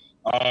later.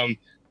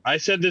 I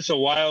said this a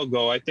while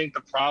ago. I think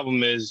the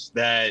problem is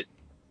that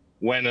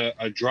when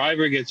a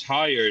driver gets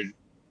hired,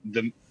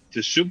 the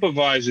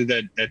supervisor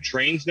that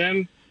trains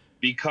them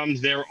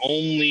becomes their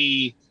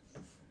only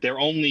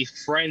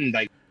friend.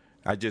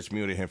 I just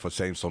muted him for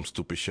saying some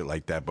stupid shit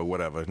like that, but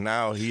whatever.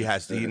 Now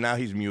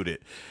he's muted.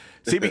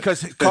 See,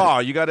 because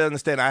Carl, you got to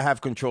understand, I have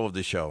control of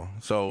the show,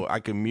 so I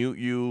can mute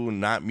you,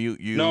 not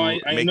mute you. No,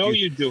 I know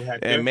you do,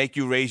 Hector. And make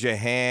you raise your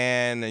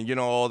hand, and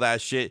all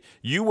that shit.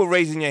 You were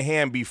raising your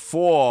hand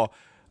before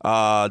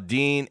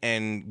Dean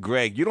and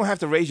Greg. You don't have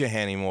to raise your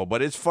hand anymore,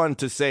 but it's fun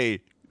to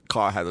say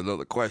Carl had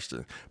another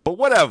question. But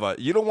whatever.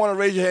 You don't want to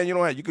raise your hand, you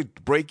don't have. You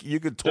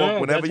could talk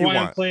whenever you want.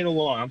 I'm playing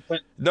along.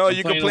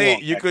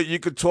 You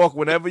could talk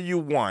whenever you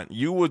want.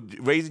 You were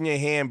raising your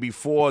hand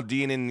before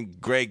Dean and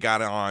Greg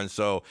got it on.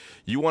 So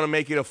you want to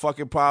make it a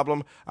fucking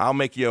problem? I'll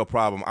make it a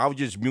problem. I'll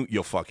just mute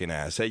your fucking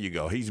ass. There you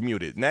go. He's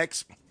muted.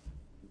 Next.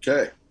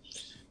 Okay.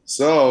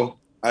 So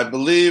I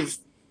believe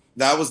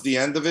that was the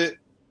end of it.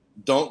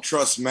 Don't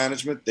trust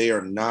management. They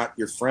are not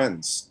your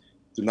friends.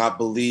 Do not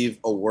believe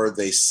a word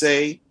they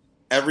say.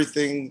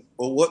 Everything.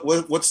 Well,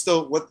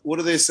 what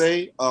do they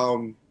say?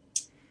 When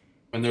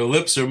their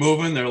lips are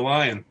moving, they're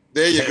lying.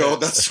 There you go.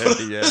 That's what.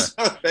 Yeah.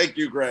 Thank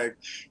you, Greg.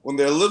 When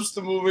their lips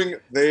are moving,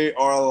 they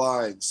are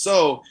lying.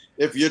 So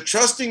if you're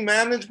trusting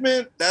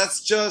management,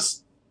 that's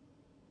just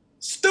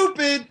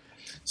stupid.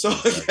 So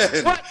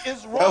again, What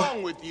is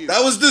wrong with you?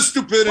 That was the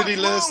stupidity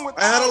What's list. wrong with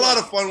I had a all lot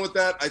of of fun with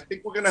that. I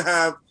think we're gonna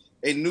have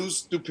a new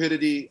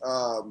stupidity,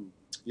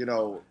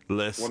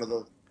 list. One of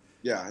the.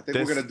 Yeah, I think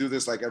we're gonna do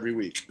this like every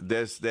week.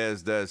 There's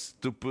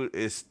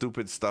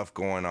stupid stuff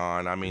going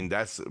on. I mean,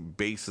 that's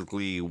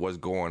basically what's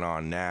going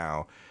on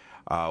now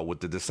with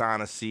the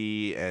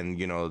dishonesty and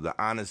the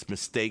honest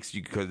mistakes.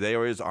 Because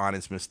there is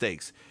honest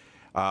mistakes.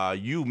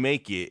 You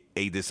make it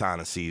a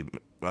dishonesty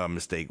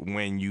mistake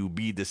when you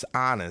be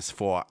dishonest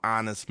for an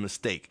honest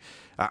mistake.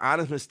 An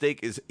honest mistake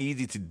is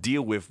easy to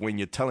deal with when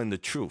you're telling the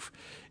truth.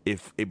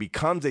 If it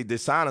becomes a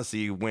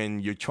dishonesty when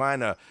you're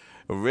trying to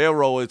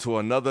railroad it to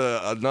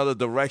another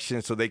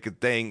direction so they could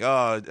think,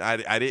 oh,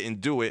 I didn't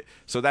do it.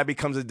 So that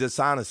becomes a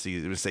dishonesty.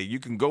 They say you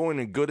can go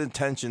in good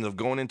intentions of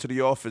going into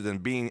the office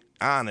and being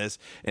honest,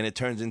 and it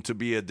turns into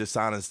be a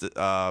dishonest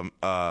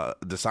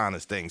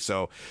thing.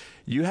 So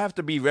you have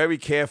to be very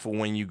careful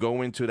when you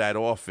go into that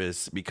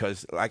office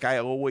because, like I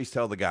always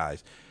tell the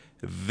guys,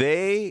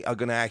 they are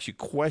going to ask you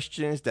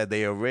questions that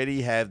they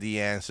already have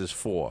the answers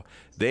for.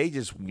 They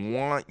just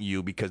want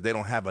you because they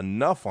don't have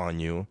enough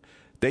on you.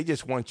 They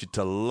just want you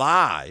to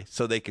lie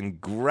so they can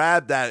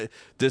grab that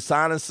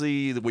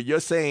dishonesty, what you're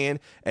saying,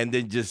 and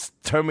then just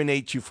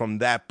terminate you from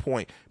that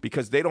point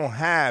because they don't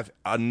have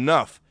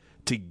enough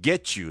to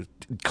get you.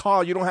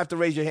 Carl, you don't have to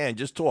raise your hand.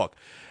 Just talk.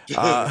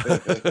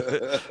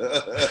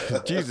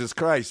 Jesus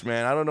Christ,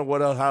 man. I don't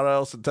know how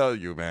else to tell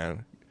you,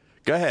 man.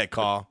 Go ahead,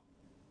 Carl.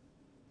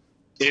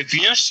 If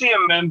you see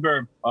a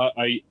member,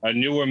 a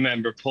newer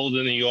member pulled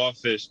in the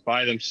office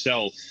by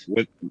themselves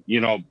with,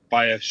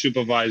 by a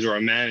supervisor or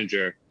a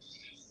manager,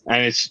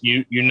 and it's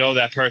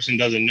that person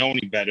doesn't know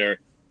any better,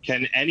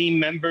 can any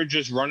member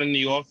just run in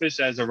the office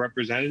as a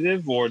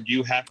representative, or do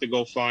you have to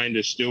go find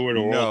a steward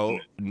or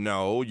alternate?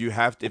 No, you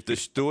have to. If the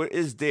steward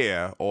is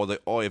there,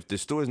 or if the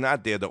steward is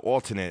not there, the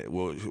alternate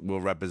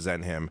will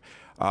represent him.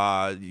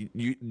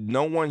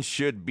 No one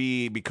should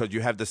be, because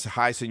you have this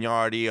high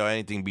seniority or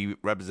anything, be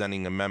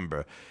representing a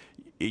member.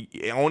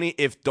 Only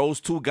if those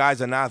two guys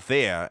are not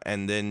there,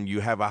 and then you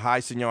have a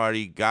high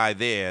seniority guy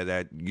there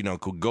that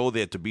could go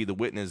there to be the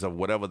witness of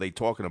whatever they're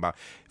talking about.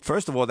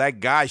 First of all, that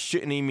guy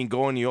shouldn't even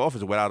go in the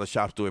office without a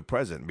shop steward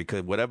present,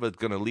 because whatever is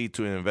going to lead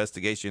to an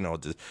investigation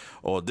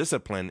or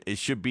discipline, it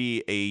should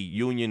be a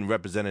union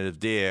representative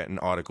there in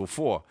Article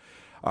 4.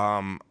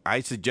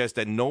 I suggest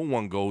that no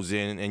one goes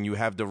in, and you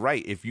have the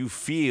right. If you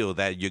feel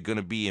that you're going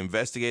to be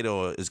investigated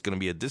or it's going to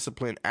be a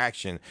disciplined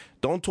action,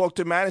 don't talk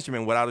to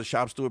management without a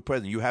shop steward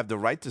present. You have the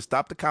right to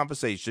stop the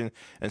conversation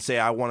and say,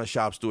 I want a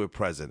shop steward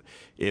present.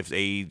 If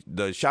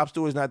the shop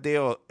steward is not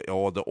there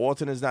or the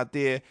alternate is not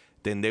there,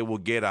 then they will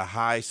get a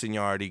high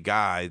seniority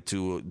guy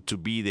to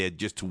be there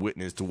just to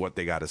witness to what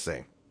they got to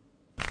say.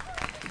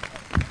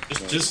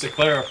 Just to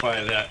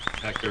clarify that,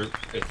 Hector,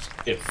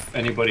 if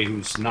anybody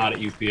who's not at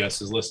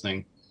UPS is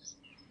listening,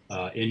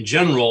 in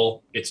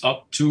general, it's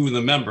up to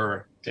the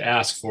member to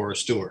ask for a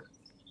steward.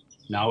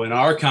 Now, in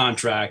our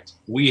contract,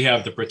 we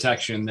have the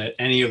protection that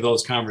any of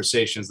those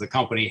conversations, the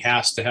company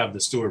has to have the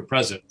steward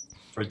present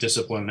for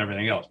discipline and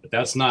everything else. But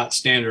that's not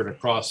standard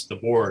across the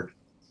board,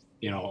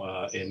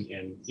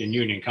 in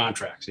union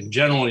contracts. In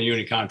general, in a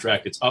union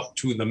contract, it's up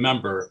to the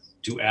member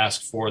to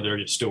ask for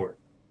their steward.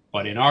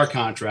 But in our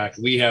contract,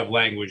 we have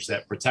language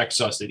that protects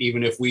us that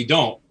even if we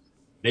don't,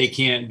 they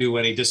can't do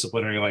any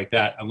disciplinary like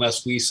that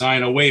unless we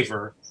sign a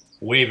waiver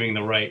waiving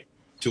the right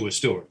to a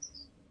steward.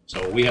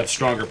 So we have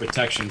stronger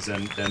protections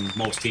than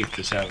most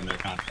teachers have in their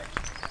contract.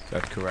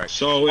 That's correct.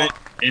 So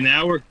in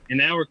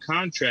our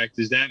contract,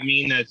 does that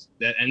mean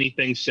that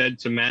anything said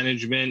to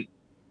management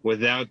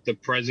without the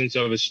presence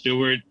of a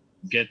steward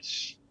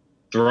gets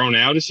thrown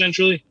out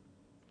essentially?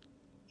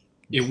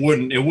 It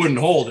wouldn't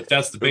hold. If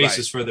that's the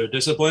basis for their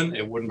discipline,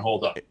 it wouldn't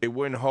hold up. It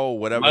wouldn't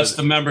hold whatever. Unless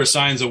the member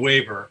signs a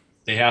waiver,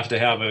 they have to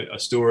have a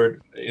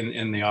steward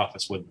in the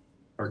office with them,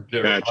 or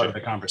they're part of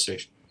the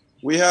conversation.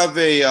 We have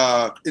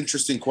a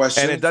interesting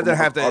question. And it doesn't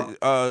have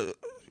to,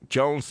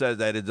 Jones says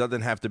that it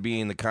doesn't have to be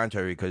in the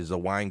contract because the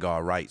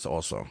Weingart rights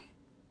also.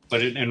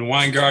 But in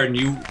Weingarten,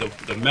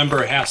 the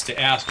member has to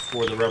ask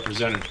for the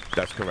representative.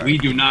 That's correct. We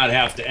do not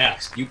have to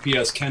ask.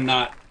 UPS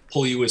cannot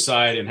pull you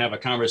aside and have a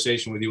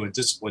conversation with you and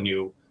discipline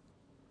you.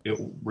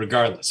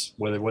 Regardless,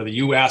 whether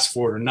you ask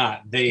for it or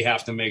not, they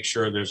have to make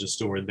sure there's a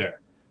steward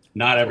there.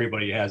 Not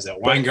everybody has that.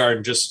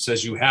 Weingarten just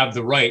says you have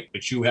the right,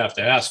 but you have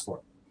to ask for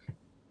it.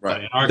 Right.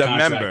 But in our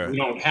contract, we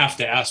don't have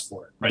to ask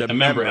for it. Right. The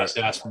member has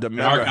to ask for it. In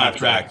our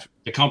contract,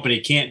 the company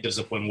can't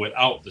discipline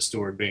without the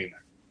steward being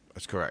there.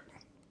 That's correct.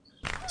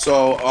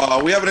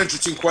 So we have an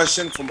interesting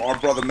question from our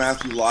brother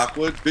Matthew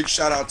Lockwood. Big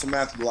shout out to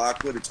Matthew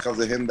Lockwood. It's because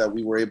of him that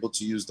we were able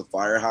to use the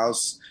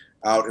firehouse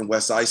out in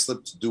West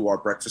Islip to do our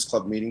Breakfast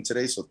Club meeting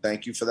today. So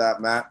thank you for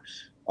that, Matt.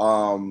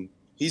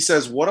 He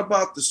says, what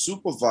about the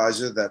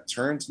supervisor that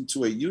turns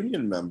into a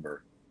union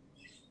member?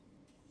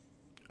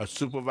 A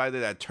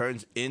supervisor that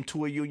turns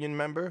into a union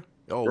member?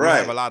 Oh, right. We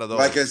have a lot of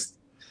those.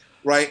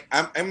 Right.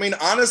 I mean,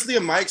 honestly,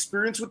 in my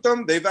experience with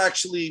them, they've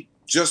actually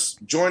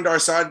just joined our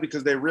side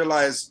because they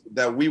realized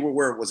that we were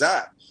where it was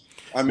at.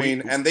 I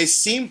mean, and they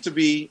seem to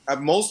be,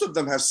 most of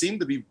them have seemed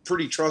to be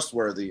pretty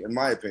trustworthy, in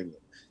my opinion.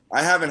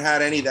 I haven't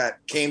had any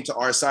that came to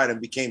our side and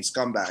became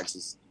scumbags,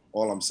 is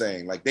all I'm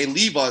saying. Like, they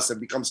leave us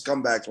and become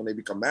scumbags when they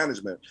become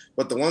management.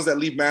 But the ones that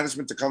leave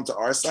management to come to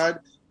our side,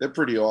 they're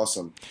pretty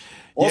awesome.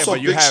 Also,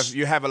 yeah, but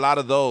you have a lot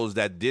of those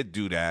that did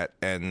do that,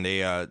 and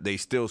they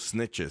still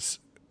snitches.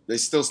 They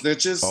still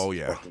snitches? Oh,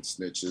 yeah. Fucking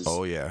snitches.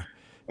 Oh, yeah.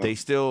 They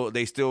still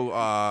they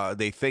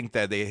think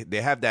that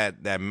they have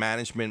that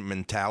management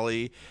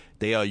mentality.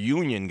 They are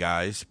union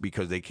guys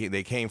because they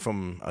came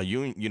from a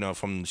union,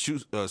 from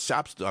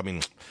shops. I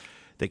mean,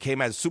 they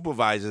came as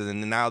supervisors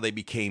and now they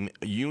became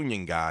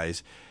union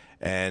guys,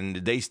 and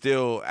they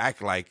still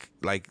act like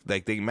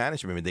they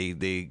management.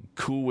 They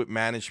cool with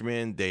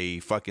management. They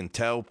fucking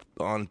tell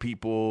on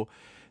people.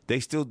 They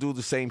still do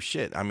the same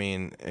shit. I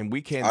mean, and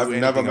we can't do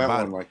anything about it. I've never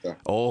met one like that.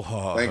 Oh,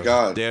 thank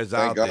God. They're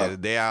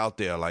out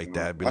there like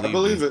that. I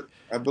believe it.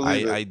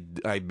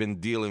 I've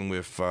been dealing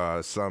with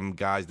some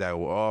guys that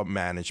were all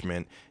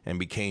management and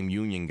became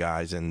union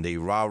guys, and they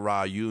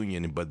rah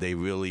union, but they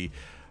really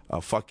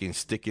fucking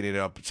sticking it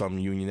up some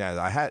union ass.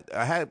 I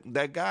had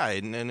that guy,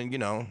 and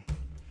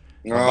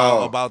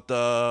about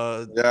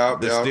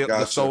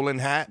the stolen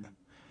hat.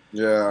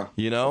 Yeah,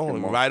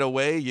 right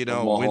away,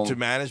 went to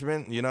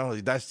management.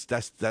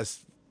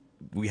 That's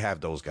we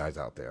have those guys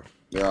out there.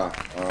 Yeah,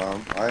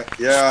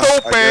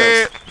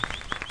 Stupid.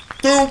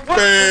 Stupid.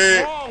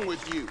 What's wrong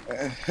with you?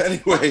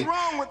 Anyway, what's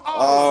wrong with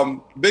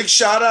all big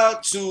shout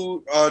out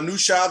to new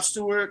shop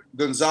steward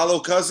Gonzalo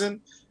Cousin.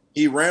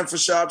 He ran for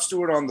shop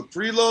steward on the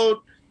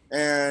preload,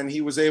 and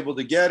he was able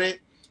to get it.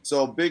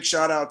 So big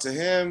shout out to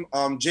him.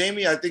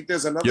 Jamie, I think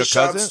there's another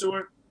shop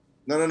steward.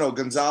 No.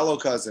 Gonzalo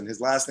Cousin. His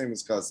last name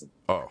is Cousin.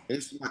 Oh.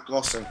 It's my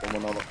cousin from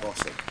another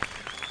cousin.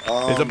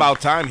 It's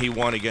about time he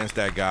won against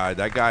that guy.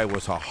 That guy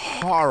was a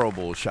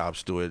horrible shop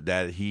steward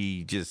that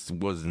he just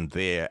wasn't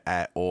there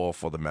at all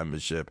for the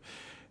membership.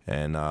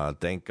 And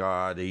thank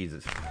God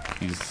he's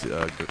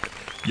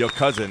your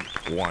cousin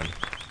won.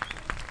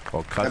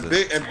 Or cousin.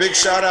 And big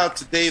shout out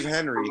to Dave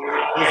Henry.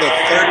 Who's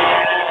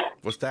a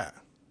What's that?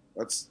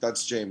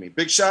 That's Jamie.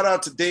 Big shout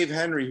out to Dave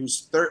Henry,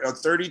 who's a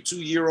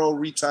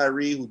 32-year-old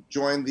retiree who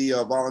joined the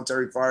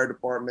voluntary fire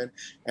department,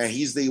 and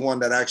he's the one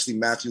that actually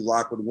Matthew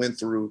Lockwood went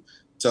through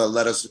to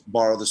let us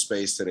borrow the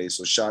space today.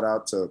 So shout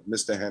out to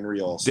Mr.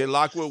 Henry also. Did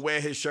Lockwood wear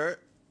his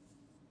shirt?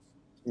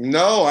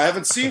 No, I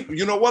haven't seen.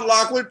 You know what,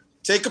 Lockwood?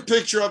 Take a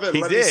picture of it.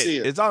 He Let did. me see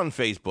it. It's on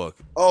Facebook.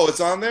 Oh,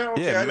 it's on there?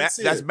 Okay, yeah, I didn't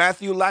see that's it.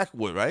 Matthew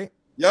Lockwood, right?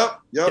 Yep.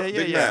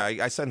 Yeah.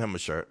 I sent him a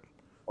shirt.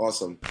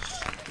 Awesome.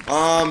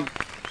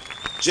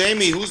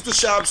 Jamie, who's the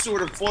shop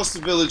steward of Foster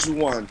Village who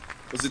won?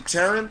 Was it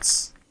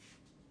Terrence?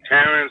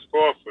 Terrence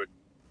Crawford.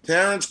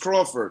 Terrence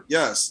Crawford,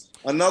 yes.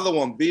 Another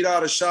one, beat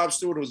out a shop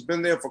steward who's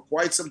been there for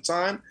quite some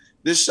time.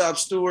 This shop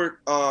steward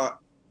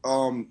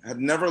had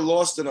never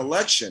lost an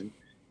election.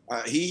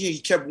 He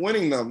kept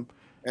winning them.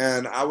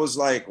 And I was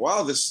like,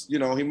 wow, this,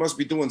 he must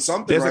be doing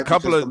something. There was right a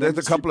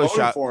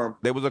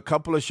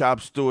couple of shop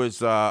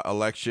stewards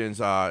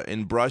elections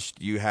in Brush.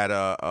 You had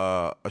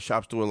a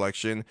shop steward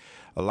election.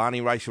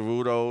 Alani Rice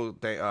Cerudo,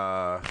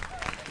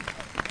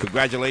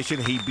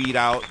 congratulations, he beat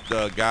out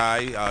the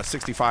guy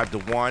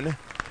 65-1.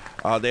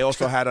 They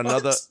also had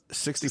another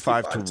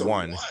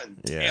 65-1.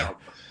 Yeah,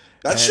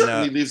 that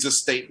certainly leaves a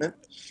statement.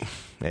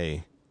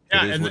 Hey.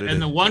 Yeah,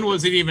 and the one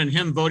wasn't even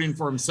him voting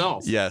for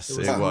himself. Yes, it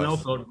was someone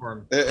else voting for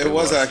him. It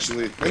was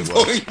actually him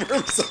voting for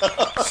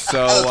himself.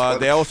 So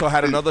they also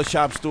had another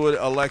shop steward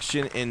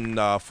election in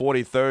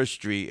 43rd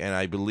Street, and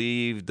I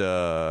believe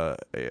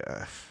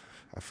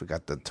I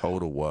forgot the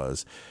total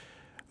was.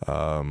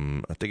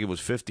 I think it was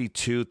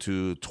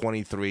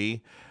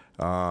 52-23.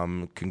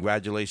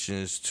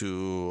 Congratulations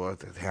to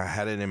I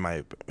had it in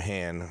my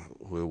hand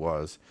who it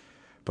was,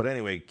 but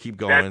anyway, keep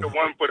going. That's the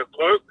one for the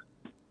clerk.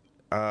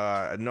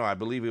 No, I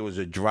believe it was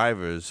a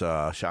driver's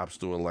shop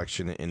steward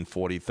election in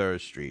 43rd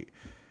Street.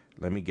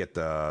 Let me get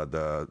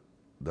the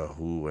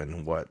who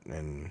and what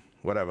and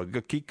whatever.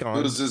 Keep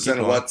going. Who's this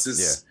and what's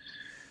this?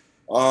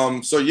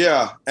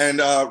 Yeah.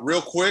 And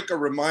real quick, a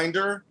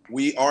reminder,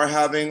 we are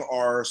having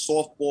our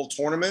softball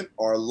tournament,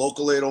 our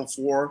local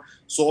 804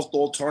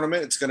 softball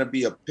tournament. It's going to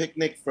be a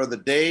picnic for the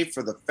day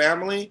for the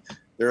family.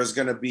 There's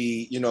going to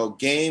be,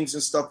 games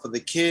and stuff for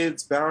the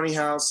kids,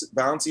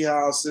 bouncy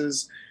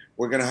houses.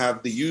 We're going to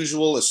have the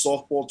usual, a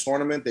softball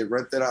tournament. They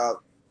rented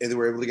out, and they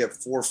were able to get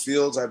 4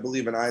 fields, I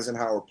believe, in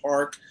Eisenhower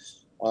Park.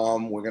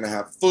 We're going to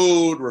have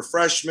food,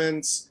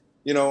 refreshments,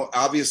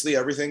 obviously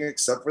everything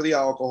except for the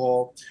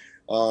alcohol.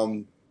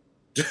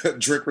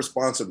 Drink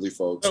responsibly,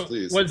 folks,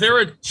 please. Was there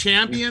a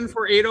champion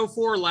for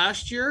 804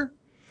 last year?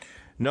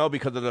 No,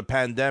 because of the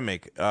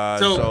pandemic. Who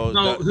won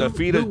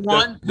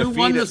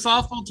the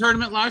softball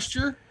tournament last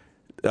year?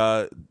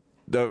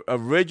 The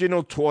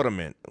original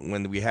tournament,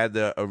 when we had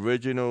the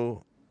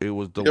original, it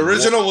was the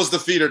original was the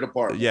feeder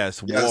department.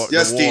 Yes,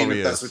 yes, Dean,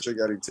 if that's what you're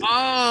getting to.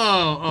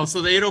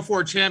 So the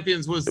 804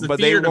 champions was the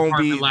feeder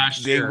department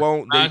last year.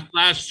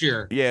 Last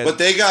year. Yeah, but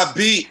they got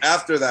beat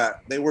after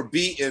that. They were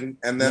beaten,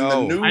 and then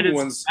the new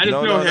ones. I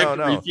didn't know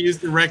Hector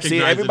refused to recognize.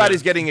 See,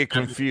 everybody's getting it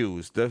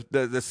confused.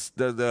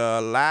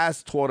 The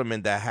last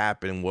tournament that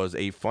happened was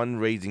a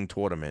fundraising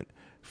tournament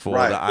for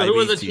the IBT. Who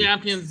were the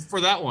champions for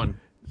that one?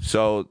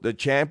 So the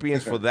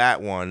champions for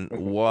that one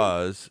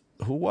was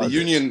who was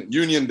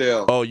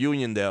Uniondale. Oh,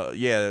 Uniondale.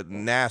 Yeah,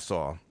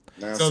 Nassau.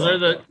 So they're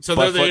the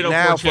 804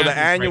 now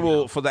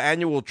champions for the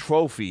annual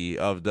trophy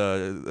of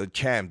the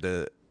champ,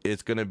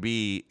 it's gonna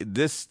be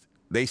this.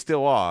 They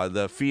still are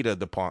the feeder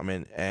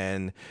department,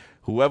 and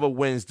whoever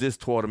wins this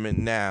tournament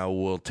now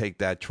will take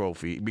that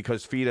trophy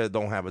because feeder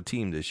don't have a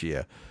team this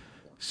year.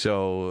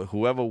 So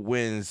whoever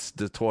wins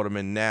the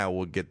tournament now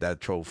will get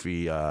that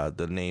trophy,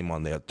 the name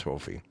on their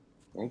trophy.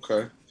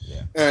 Okay.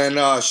 Yeah. And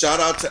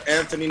shout out to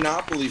Anthony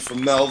Napoli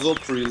from Melville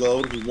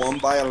Preload, who won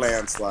by a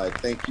landslide.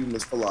 Thank you,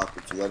 Mr.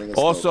 Lockwood, for letting us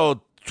know.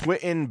 Also,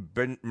 Twitten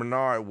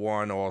Bernard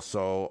won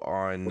also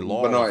on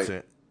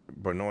Lawrence.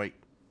 Benoit,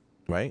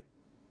 right?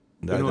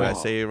 Did I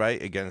say it right?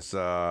 Against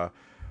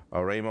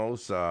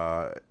Ramos.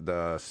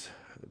 The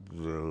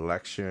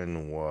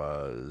election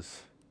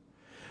was...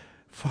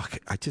 Fuck,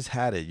 I just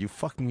had it. You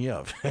fucked me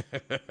up.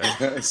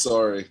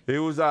 Sorry. It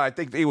was, I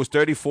think it was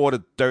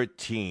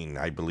 34-13.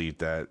 I believe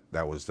that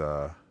was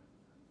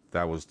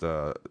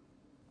the,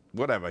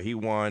 whatever. He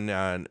won,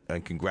 and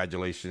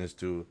congratulations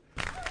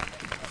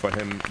for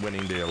him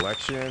winning the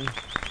election.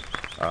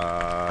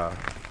 And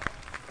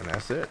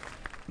that's it.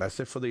 That's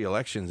it for the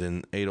elections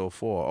in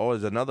 804. Oh,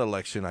 there's another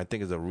election. I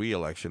think it's a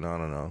re-election. I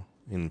don't know,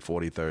 in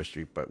 43rd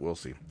Street, but we'll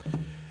see.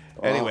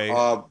 Anyway,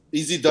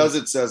 Easy Does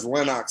It says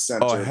Lennox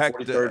Center,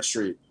 43rd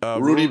Street.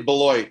 Rudy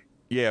Beloit.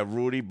 Yeah,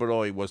 Rudy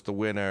Beloit was the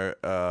winner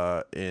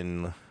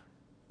in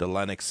the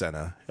Lennox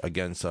Center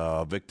against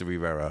Victor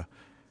Rivera.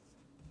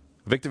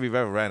 Victor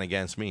Rivera ran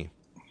against me.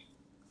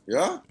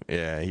 Yeah?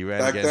 Yeah, he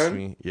ran against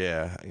me.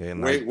 Yeah.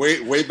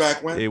 Way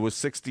back when? It was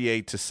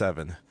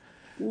 68-7.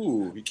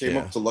 Ooh, he came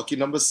up to lucky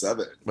number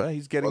 7. Well,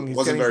 he's getting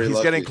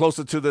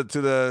closer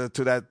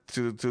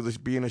to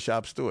being a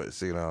shop steward.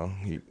 So, you know,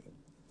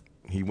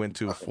 he went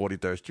to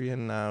 43rd Street,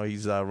 and now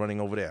he's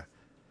running over there.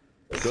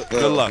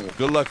 Good luck.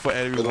 Good luck for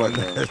everyone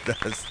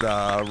that's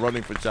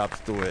running for shop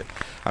steward.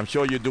 I'm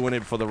sure you're doing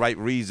it for the right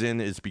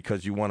reason. It's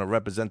because you want to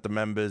represent the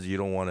members. You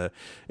don't want to.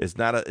 It's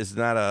not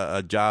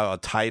a job,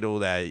 a title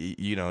that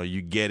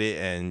you get it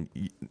and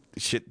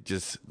shit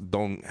just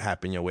don't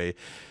happen your way.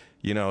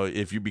 You know,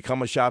 if you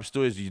become a shop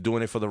steward, you're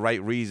doing it for the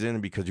right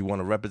reason because you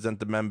want to represent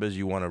the members.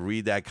 You want to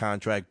read that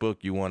contract book.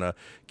 You want to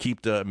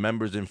keep the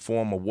members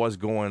informed of what's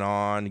going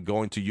on,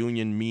 going to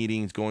union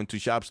meetings, going to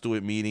shop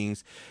steward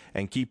meetings,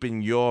 and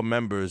keeping your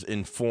members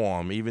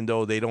informed. Even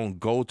though they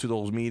don't go to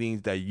those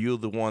meetings, that you're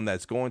the one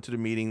that's going to the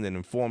meeting and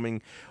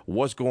informing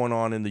what's going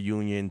on in the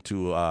union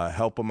to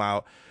help them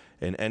out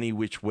in any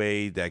which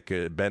way that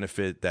could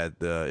benefit that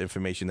the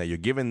information that you're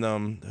giving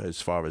them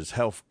as far as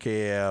health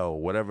care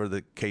or whatever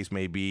the case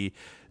may be.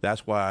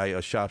 That's why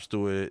a shop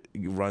steward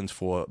runs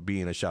for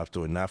being a shop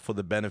steward, not for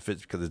the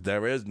benefits, because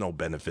there is no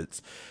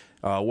benefits.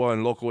 Well,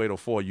 in Local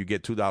 804, you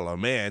get $2 a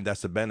man.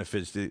 That's the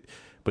benefits.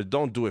 But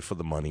don't do it for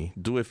the money.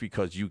 Do it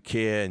because you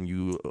care and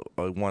you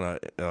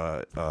want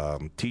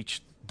to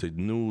teach the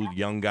new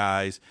young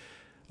guys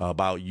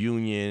about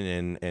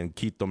union and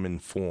keep them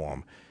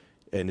informed.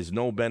 And there's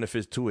no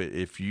benefits to it.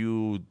 If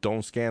you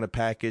don't scan a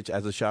package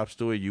as a shop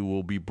steward, you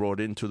will be brought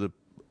into the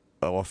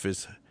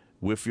office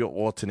with your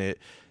alternate,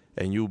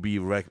 and you'll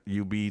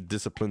be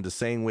disciplined the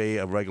same way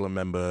a regular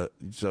member.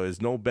 So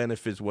there's no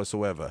benefits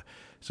whatsoever.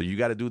 So you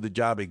got to do the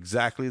job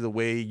exactly the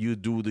way you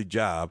do the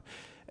job.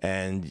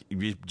 And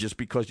just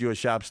because you're a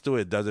shop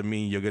steward doesn't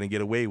mean you're going to get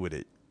away with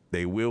it.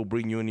 They will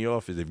bring you in the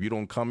office. If you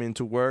don't come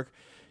into work,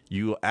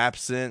 you're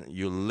absent,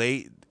 you're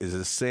late, is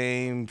the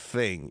same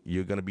thing.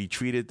 You're going to be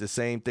treated the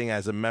same thing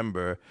as a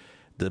member,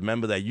 the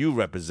member that you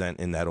represent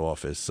in that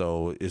office.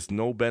 So it's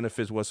no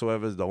benefits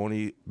whatsoever. The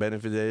only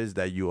benefit is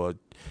that you are a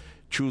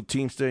true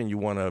Teamster and you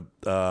want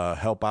to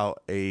help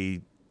out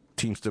a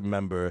Teamster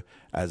member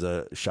as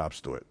a shop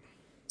steward.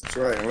 That's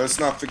right. And let's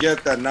not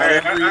forget that not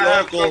every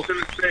local...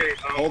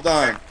 Hold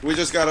on. We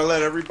just got to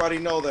let everybody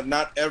know that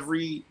not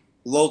every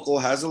local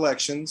has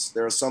elections.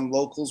 There are some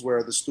locals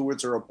where the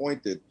stewards are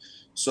appointed.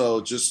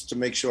 So just to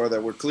make sure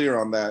that we're clear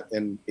on that,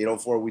 in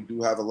 804 we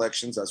do have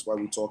elections. That's why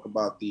we talk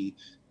about the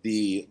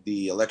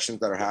elections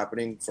that are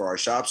happening for our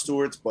shop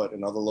stewards. But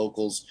in other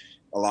locals,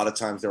 a lot of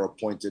times they're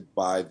appointed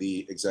by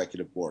the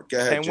executive board. Go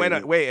ahead. And wait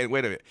a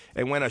minute.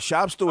 And when a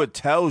shop steward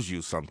tells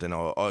you something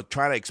or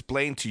trying to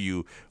explain to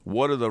you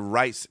what are the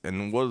rights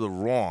and what are the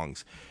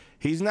wrongs,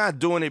 he's not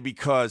doing it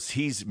because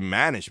he's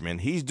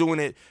management. He's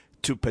doing it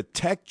to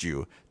protect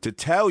you, to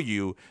tell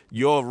you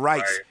your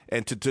rights,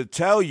 and to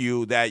tell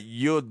you that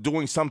you're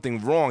doing something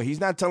wrong. He's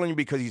not telling you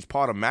because he's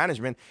part of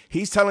management.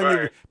 He's telling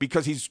you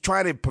because he's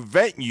trying to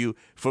prevent you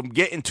from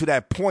getting to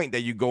that point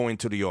that you go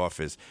into the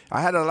office.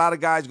 I had a lot of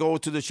guys go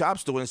to the shop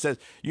store and says,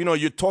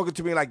 you're talking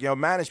to me like your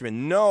management.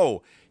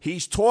 No,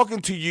 he's talking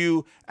to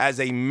you as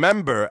a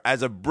member,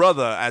 as a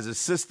brother, as a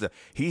sister.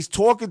 He's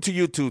talking to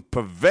you to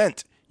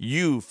prevent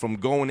you from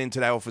going into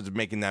that office and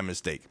making that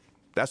mistake.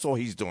 That's all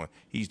he's doing.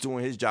 He's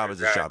doing his job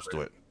as a shop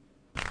steward.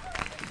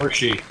 Or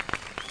she.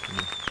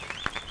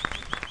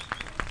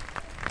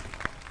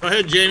 Go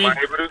ahead, Jamie.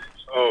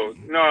 Oh,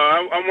 no,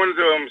 I wanted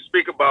to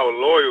speak about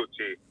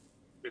loyalty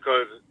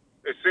because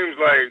it seems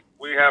like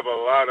we have a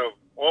lot of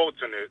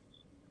alternates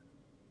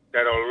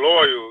that are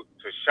loyal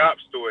to shop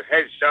steward,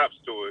 head shop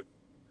steward,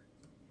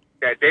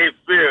 that they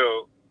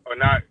feel are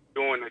not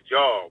doing the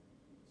job.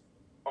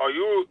 Are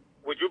you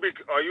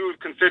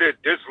considered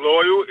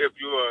disloyal if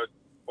you are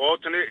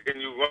alternate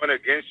and you run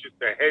against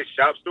the head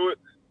shop steward?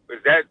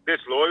 Is that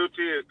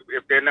disloyalty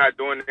if they're not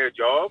doing their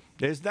job?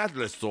 There's not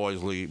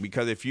disloyalty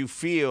because if you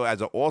feel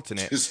as an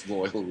alternate,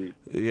 disloyalty.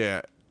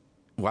 Yeah.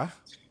 What?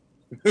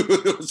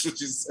 That's what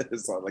you said.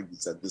 It's not like you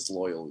said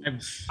disloyalty.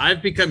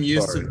 I've become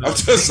used to I'm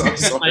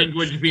sorry.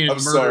 language being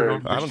I'm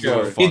murdered. I don't give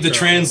a fuck. Need the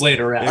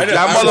translator app.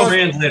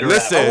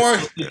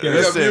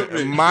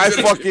 Listen, my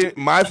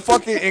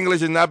fucking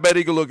English is not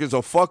better looking,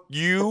 so fuck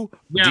you.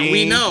 Yeah, Dean.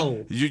 we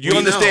know. You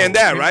understand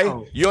that,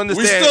 right? You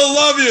understand? We still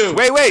love you.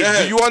 Wait.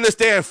 Do you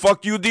understand?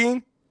 Fuck you,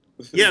 Dean.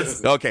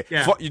 Yes. Okay.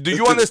 Yeah. Do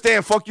you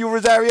understand? Fuck you,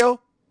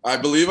 Rosario. I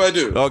believe I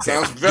do. Okay.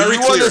 Sounds very do you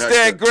clear.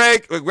 Understand,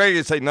 Greg? Greg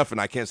didn't say nothing.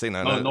 I can't say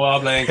nothing. No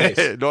habla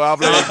inglés. No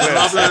habla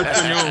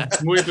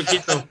inglés. Muy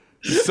poquito.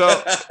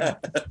 So,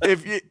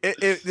 if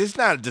it's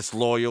not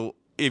disloyal,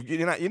 if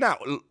you're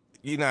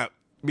not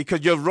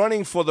because you're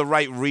running for the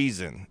right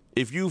reason.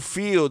 If you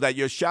feel that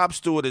your shop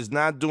steward is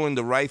not doing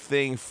the right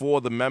thing for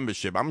the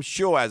membership, I'm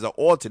sure as an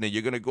alternate,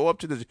 you're going to go up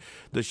to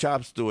the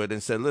shop steward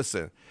and say,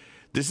 listen,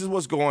 this is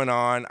what's going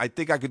on. I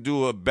think I could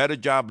do a better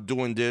job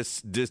doing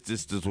this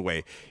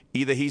way.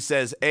 Either he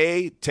says,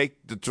 A,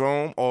 take the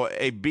throne, or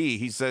A, B,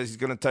 he says he's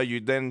going to tell you,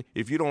 then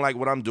if you don't like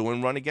what I'm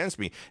doing, run against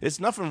me. There's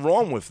nothing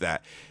wrong with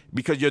that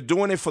because you're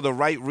doing it for the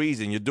right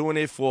reason. You're doing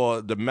it for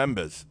the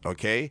members,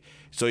 okay?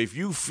 So if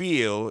you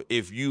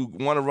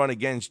want to run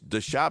against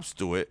the shop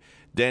steward,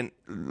 then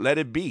let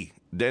it be.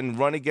 Then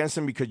run against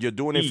him because you're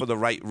doing it for the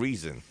right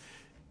reason,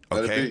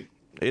 okay? Let it be.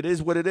 It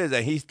is what it is,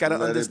 and he's got to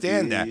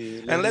understand that.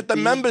 And let the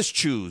members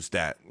choose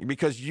that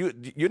because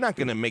you're not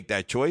going to make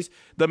that choice.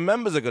 The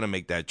members are going to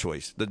make that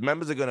choice. The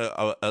members are going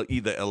to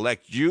either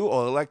elect you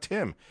or elect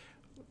him.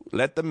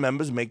 Let the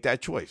members make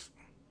that choice.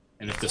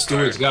 And if the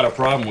steward's got a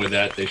problem with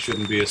that, they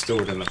shouldn't be a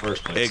steward in the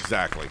first place.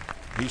 Exactly.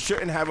 He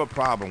shouldn't have a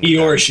problem with he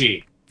that. or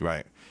she.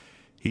 Right.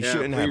 He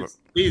shouldn't have a...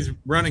 Please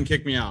run and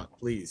kick me out,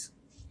 please.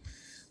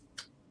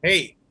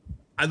 Hey,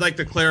 I'd like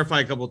to clarify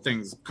a couple of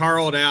things.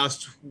 Carl had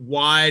asked,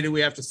 why do we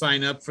have to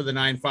sign up for the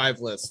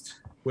 9-5 list,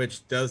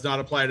 which does not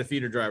apply to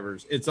feeder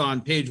drivers. It's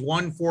on page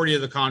 140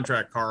 of the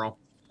contract, Carl.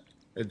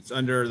 It's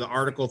under the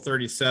Article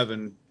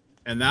 37,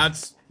 and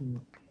that's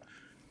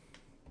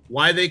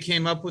why they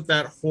came up with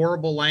that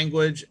horrible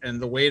language, and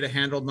the way to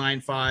handle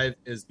 9-5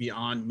 is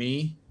beyond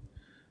me.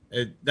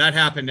 That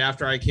happened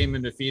after I came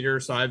into feeder,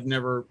 so I've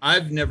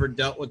never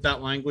dealt with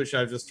that language.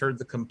 I've just heard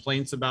the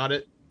complaints about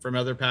it from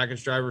other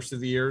package drivers through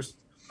the years.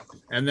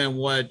 And then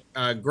what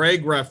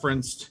Greg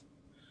referenced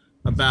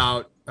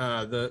about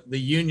the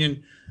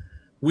union,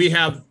 we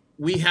have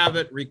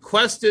it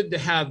requested to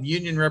have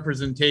union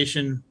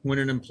representation when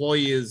an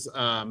employee is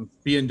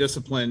being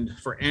disciplined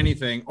for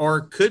anything or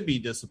could be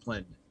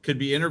disciplined, could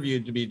be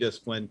interviewed to be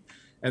disciplined.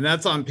 And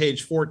that's on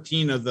page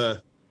 14 of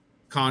the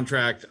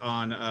contract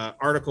on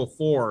Article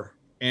 4.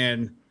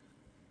 And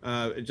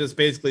it just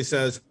basically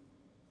says,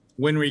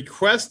 when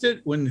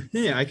requested by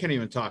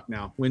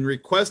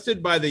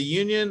the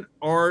union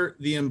or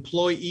the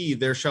employee,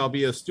 there shall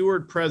be a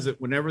steward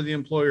present whenever the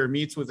employer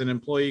meets with an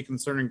employee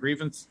concerning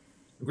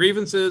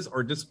grievances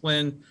or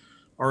discipline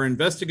or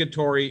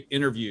investigatory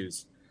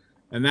interviews.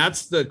 And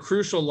that's the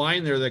crucial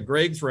line there that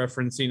Greg's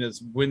referencing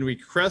is when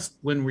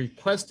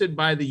requested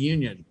by the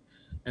union.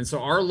 And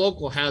so our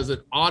local has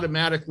it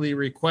automatically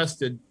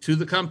requested to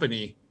the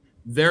company,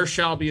 there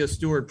shall be a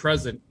steward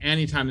present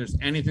anytime there's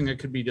anything that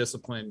could be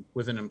disciplined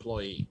with an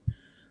employee.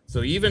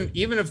 So even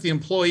if the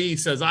employee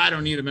says, I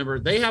don't need a member,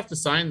 they have to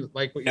sign,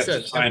 like what you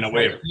said, sign a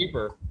waiver.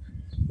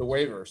 The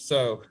waiver.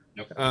 So,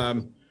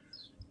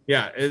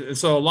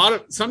 so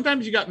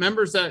sometimes you got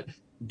members that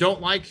don't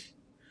like,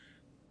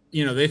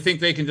 they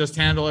think they can just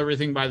handle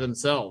everything by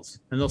themselves,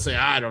 and they'll say,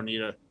 I don't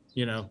need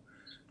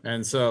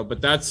and so,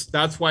 but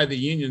that's why the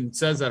union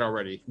says that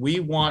already. We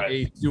want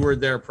a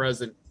steward there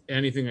present,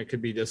 anything that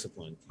could be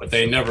disciplined. But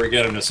they never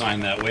get them to sign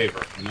that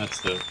waiver, and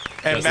that's the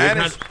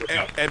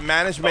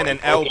management and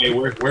LP.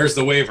 Okay, where's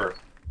the waiver?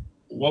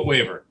 What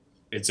waiver?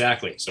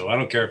 Exactly. So I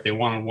don't care if they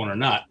wanted one or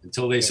not.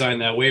 Until they sign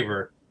that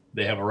waiver,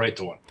 they have a right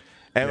to one.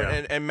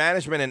 And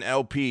management and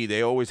LP,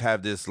 they always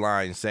have this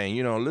line saying,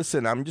 you know,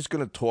 listen, I'm just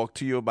going to talk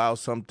to you about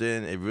something.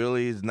 It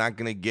really is not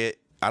going to get,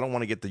 I don't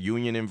want to get the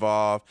union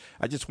involved.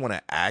 I just want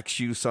to ask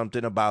you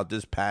something about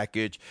this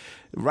package.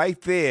 Right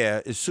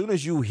there, as soon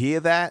as you hear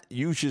that,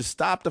 you should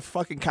stop the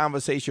fucking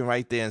conversation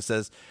right there and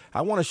says,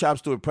 I want a shop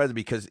steward present,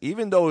 because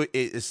even though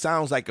it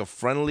sounds like a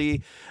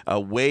friendly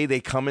way they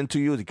come into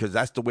you, because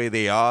that's the way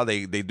they are,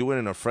 they do it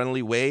in a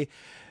friendly way,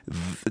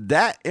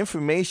 that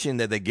information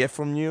that they get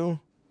from you,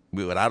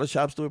 without a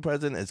shop steward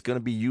present, it's going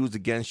to be used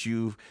against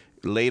you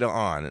later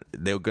on.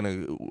 They're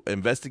going to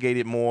investigate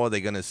it more. They're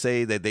going to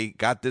say that they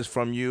got this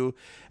from you.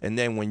 And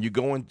then when you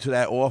go into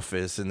that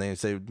office and they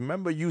say,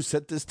 remember you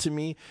said this to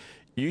me,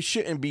 you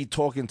shouldn't be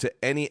talking to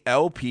any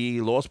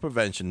LP, loss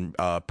prevention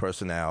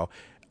personnel,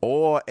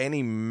 or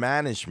any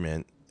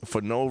management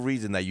for no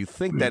reason that you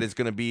think that it's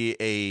going to be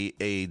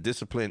a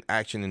discipline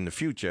action in the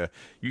future.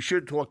 You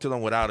should talk to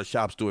them without a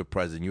shop steward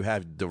present. You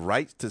have the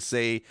right to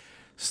say,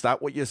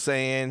 stop what you're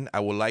saying. I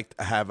would like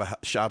to have a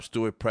shop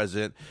steward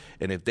present.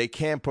 And if they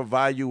can't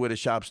provide you with a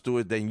shop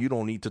steward, then you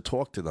don't need to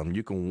talk to them.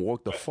 You can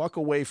walk the fuck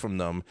away from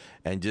them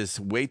and just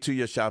wait till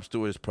your shop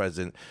steward is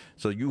present.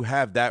 So you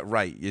have that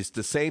right. It's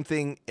the same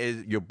thing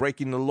as you're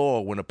breaking the law.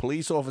 When a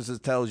police officer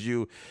tells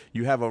you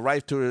you have a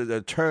right to an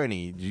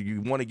attorney, you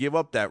want to give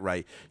up that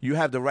right. You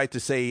have the right to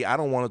say, I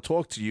don't want to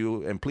talk to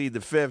you and plead the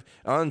fifth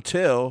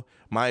until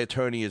my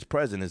attorney is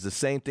present. It's the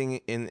same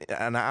thing in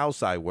the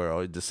outside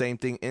world. It's the same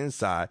thing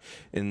inside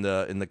in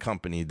the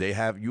company.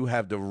 You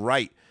have the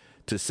right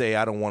to say,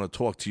 I don't want to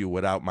talk to you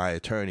without my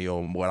attorney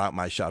or without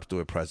my shop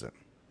steward present.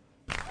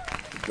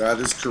 That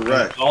is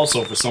correct. And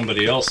also for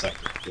somebody else,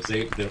 because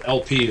the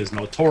LP is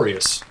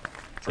notorious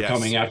for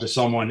coming after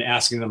someone,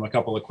 asking them a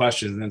couple of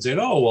questions, and then saying,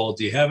 "Oh, well,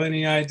 do you have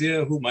any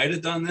idea who might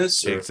have done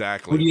this?" Or,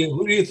 exactly. Who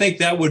do you think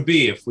that would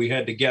be if we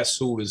had to guess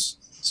who was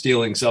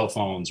stealing cell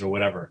phones or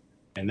whatever?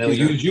 And they'll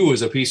use you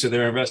as a piece of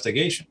their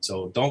investigation.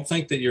 So don't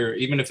think that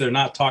even if they're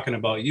not talking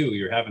about you,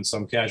 you're having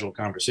some casual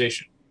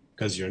conversation,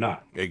 because you're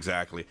not.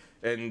 Exactly.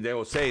 And they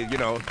will say,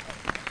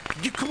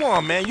 come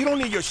on, man, you don't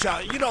need your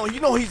shop. You know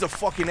he's a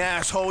fucking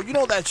asshole. You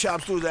know that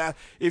shop steward that.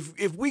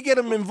 If we get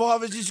him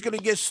involved, it's just going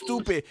to get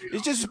stupid.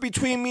 It's just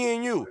between me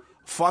and you.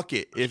 Fuck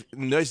it.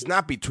 It's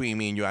not between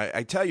me and you.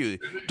 I tell you,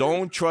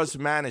 don't trust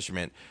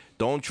management.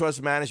 Don't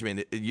trust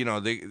management.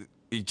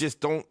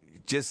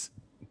 Just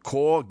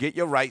call, get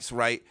your rights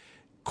right.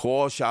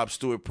 Call shop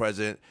steward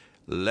present.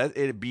 Let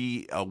it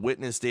be a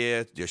witness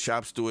there, your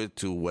shop steward,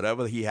 to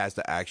whatever he has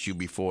to ask you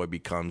before it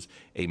becomes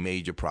a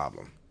major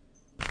problem.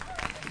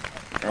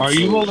 Are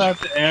you allowed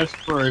to ask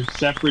for a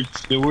separate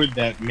steward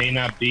that may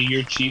not be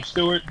your chief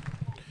steward?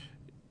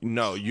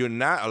 No, you're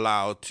not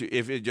allowed to.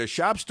 If your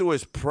shop steward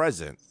is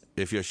present,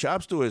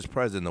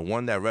 the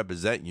one that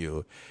represent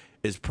you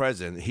is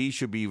present, he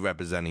should be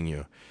representing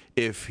you.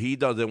 If he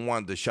doesn't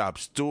want the shop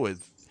steward,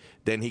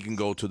 then he can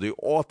go to the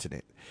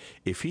alternate.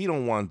 If he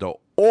don't want the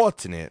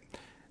alternate,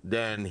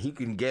 then he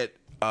can get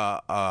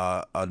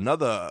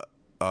another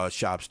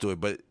shop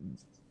steward. But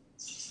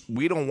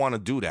we don't want to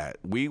do that.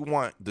 We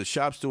want the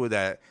shop steward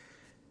that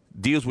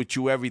deals with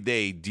you every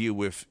day deal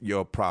with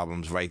your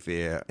problems right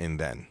there and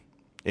then.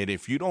 And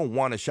if you don't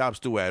want a shop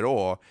steward at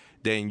all,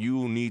 then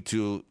you need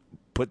to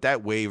put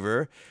that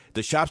waiver.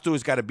 The shop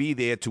steward's got to be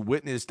there to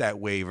witness that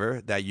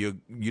waiver that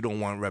you don't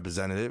want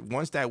representative.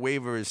 Once that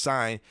waiver is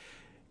signed,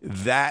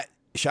 that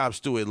shop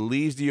steward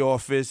leaves the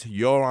office.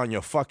 You're on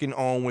your fucking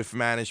own with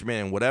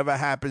management, and whatever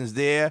happens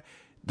there,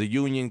 the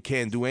union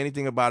can't do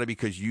anything about it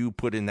because you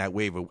put in that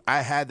waiver.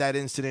 I had that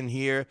incident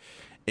here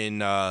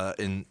in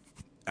I'm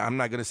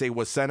not gonna say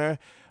what center,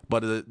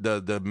 but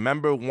the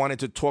member wanted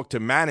to talk to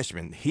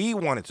management. He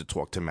wanted to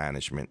talk to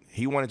management.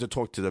 He wanted to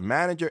talk to the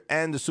manager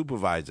and the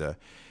supervisor.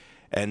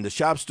 And the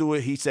shop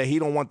steward, he said he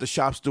don't want the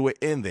shop steward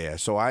in there.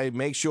 So I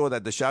make sure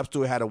that the shop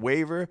steward had a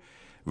waiver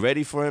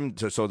ready for him.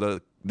 So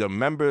the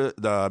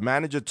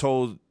manager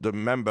told the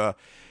member,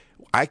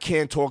 I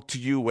can't talk to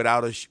you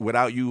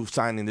without you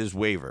signing this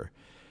waiver.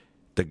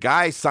 The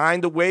guy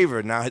signed the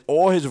waiver. Now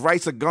all his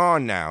rights are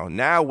gone now.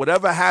 Now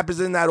whatever happens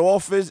in that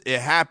office,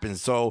 it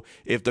happens. So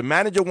if the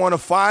manager want to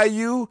fire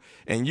you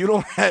and you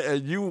don't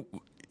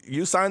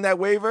you sign that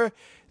waiver,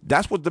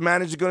 that's what the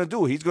manager's going to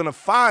do. He's going to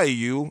fire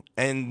you,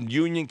 and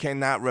union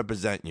cannot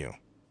represent you.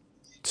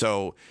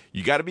 So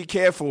you got to be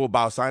careful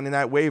about signing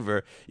that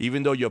waiver,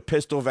 even though you're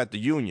pissed off at the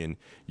union.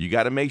 You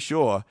got to make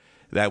sure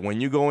that when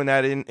you go in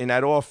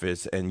that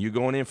office and you're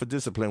going in for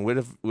discipline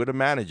with a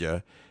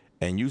manager,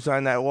 and you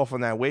sign that off on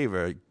that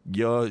waiver,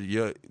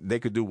 they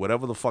could do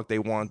whatever the fuck they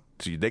want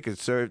to you. They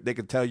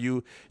could tell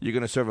you you're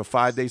going to serve a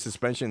 5-day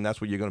suspension. And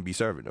that's what you're going to be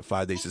serving, a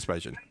 5-day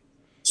suspension.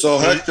 So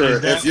Hector,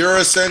 if you're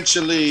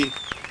essentially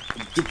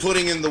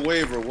putting in the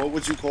waiver, what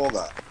would you call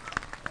that?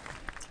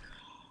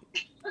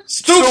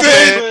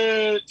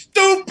 Stupid!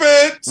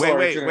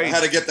 Wait. I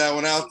had to get that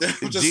one out there.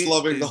 I'm just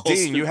loving the whole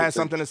Dean, you had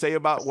something to say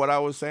about what I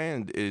was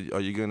saying? Are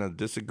you going to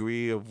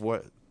disagree of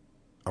what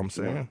I'm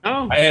saying?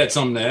 Oh. I had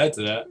something to add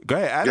to that. Go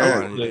ahead.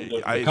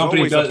 It's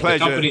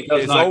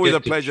always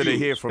a pleasure to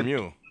hear from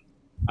you.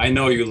 I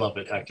know you love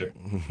it, Hector.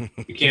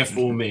 You can't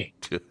fool me.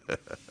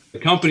 The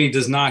company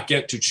does not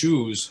get to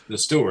choose the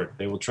steward.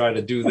 They will try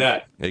to do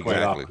that quite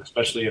often,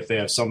 especially if they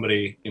have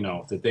somebody,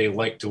 that they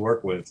like to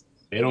work with.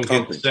 They don't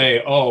get to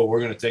say, "Oh,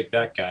 we're going to take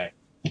that guy,"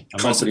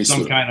 unless it's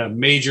some kind of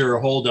major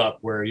holdup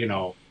where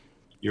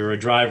you're a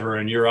driver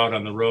and you're out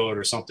on the road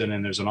or something,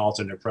 and there's an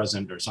alternate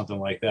present or something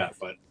like that.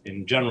 But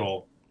in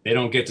general, they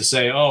don't get to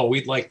say, "Oh,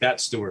 we'd like that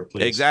steward,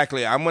 please."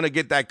 Exactly. I'm going to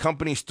get that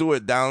company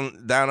steward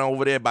down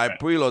over there by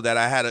Prilo that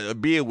I had a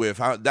beer with.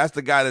 That's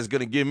the guy that's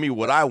going to give me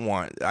what I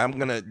want.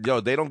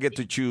 They don't get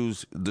to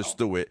choose the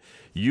steward.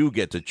 You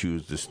get to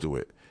choose the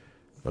steward.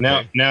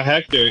 Okay. Now,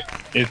 Hector,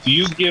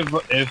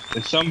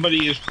 if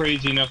somebody is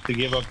crazy enough to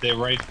give up their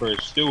right for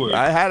a steward,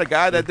 I had a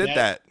guy that did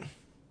that.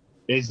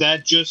 Is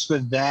that just for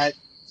that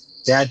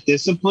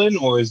discipline,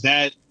 or is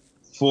that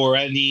for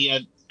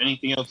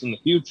anything else in the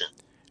future?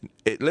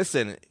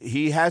 Listen,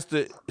 he has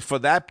to, for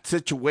that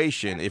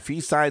situation, if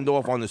he signed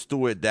off on the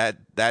steward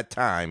that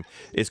time,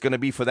 it's going to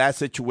be for that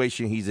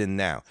situation he's in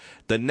now.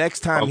 The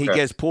next time he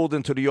gets pulled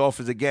into the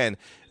office again,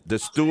 the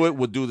steward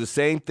will do the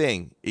same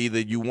thing. Either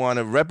you want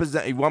me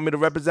to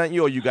represent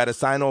you, or you got to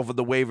sign off of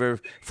the waiver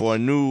for a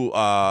new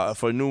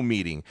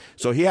meeting.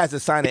 So he has to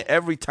sign it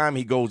every time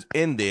he goes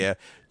in there,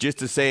 just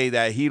to say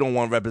that he don't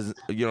want represent.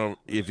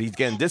 If he's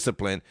getting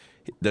disciplined,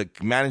 the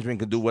management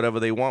can do whatever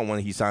they want when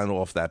he signs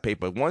off that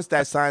paper. Once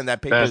that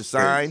paper is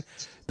signed,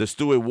 the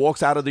steward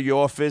walks out of the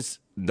office.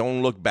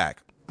 Don't look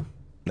back.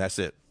 That's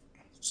it.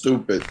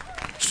 Stupid.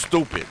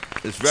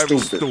 It's very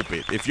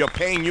stupid. If you're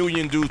paying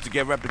union dues to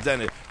get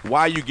represented,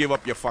 why you give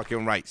up your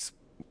fucking rights?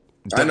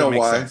 I know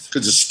why.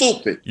 Because you're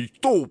stupid. You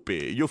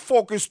stupid. You're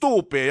fucking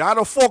stupid. How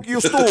the fuck you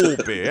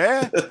stupid,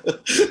 eh?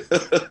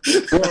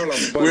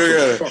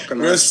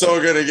 We're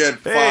so gonna get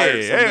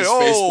fired from this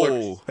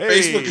Facebook.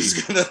 Facebook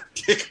is gonna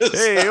kick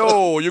us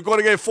out. You're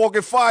gonna get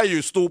fucking fired,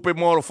 you stupid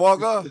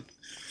motherfucker.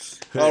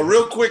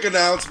 Real quick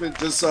announcement.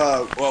 Just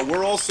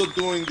we're also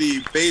doing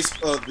the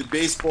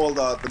baseball,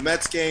 the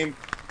Mets game.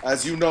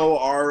 As you know,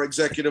 our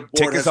executive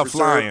board tickets has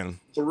reserved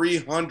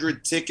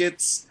 300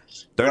 tickets.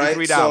 $33.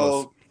 Right?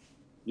 So,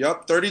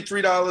 yep,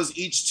 $33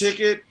 each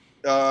ticket.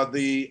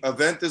 The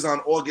event is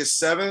on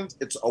August 7th.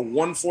 It's a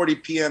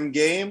 1:40 p.m.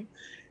 game.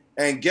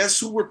 And guess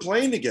who we're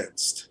playing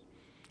against?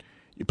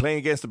 You're playing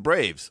against the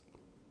Braves.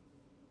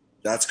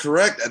 That's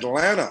correct,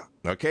 Atlanta.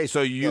 Okay,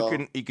 so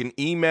you can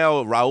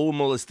email Raul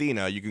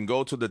Molestina. You can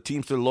go to the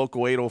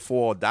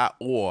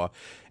teamsterlocal804.org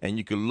and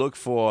you can look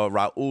for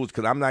Raul's,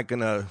 because I'm not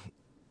going to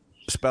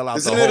spell out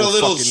the whole fucking name. Isn't it a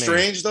little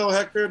strange, though,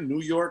 Hector?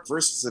 New York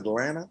versus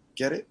Atlanta?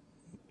 Get it?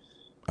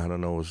 I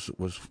don't know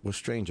what's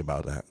strange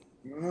about that.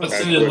 What's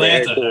in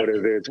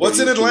Atlanta? What's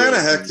in Atlanta,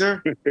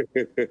 Hector?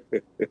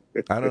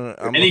 I don't know.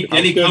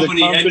 Any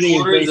company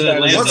headquarters in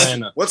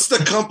Atlanta? What's the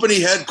company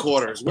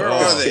headquarters? Where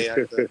are they,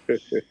 Hector?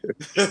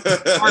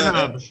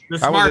 The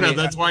Smart Hub.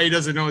 That's why he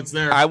doesn't know it's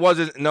there.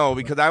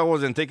 Because I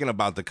wasn't thinking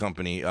about the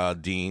company,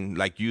 Dean,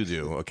 like you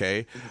do.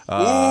 Okay,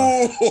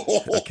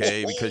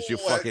 okay, because you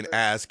fucking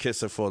ass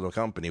kisser for the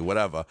company,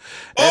 whatever.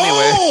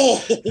 Anyway,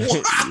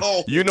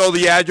 wow. You know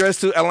the address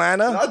to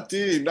Atlanta? Not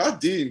Dean.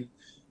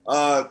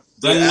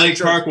 Glen Lake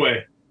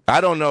Parkway.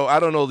 I don't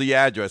know the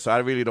address, so I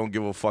really don't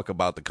give a fuck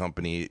about the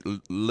company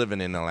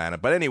living in Atlanta.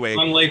 But anyway,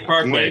 Glen Lake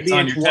Parkway. It's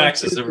on your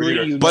taxes every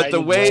year. But the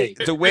way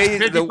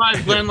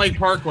 55 Glen Lake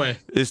Parkway.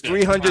 There's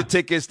 300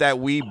 tickets that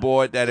we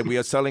bought that we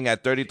are selling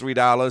at $33.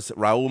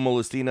 Raul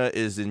Molestina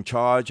is in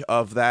charge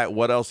of that.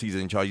 What else he's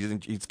in charge?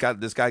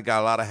 This guy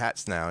got a lot of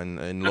hats now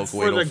in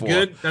local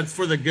 804. That's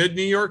for the good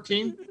New York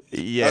team.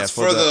 Yeah, that's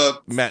for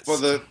the Mets. For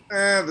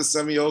the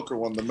semi-ochre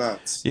one, the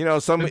Mets.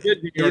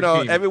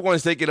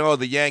 Everyone's thinking,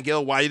 the Yankee.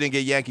 Why you didn't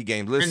get Yankee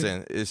games?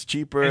 Listen, it's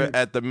cheaper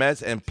at the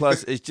Mets, and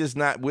plus, it's just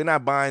not. We're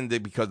not buying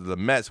it because of the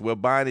Mets. We're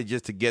buying it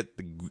just to get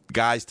the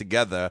guys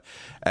together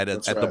at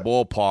the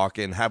ballpark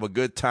and have a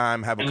good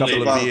time, have a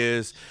couple of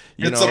beers.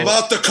 It's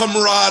about the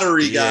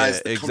camaraderie,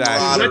 guys. Yeah,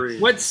 exactly.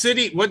 What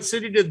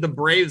city did the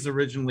Braves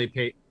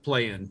originally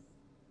play in?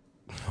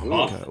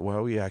 Why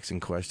are we asking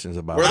questions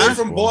about? Were they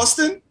from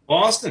Boston?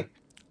 Boston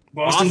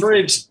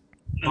Braves.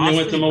 And they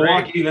went to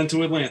Milwaukee, then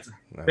to Atlanta.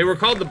 They were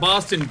called the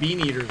Boston Bean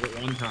Eaters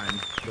at one time.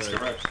 That's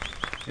correct.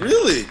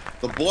 Really?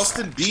 The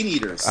Boston Bean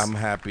Eaters. I'm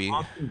happy.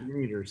 Boston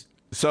Bean Eaters.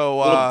 So,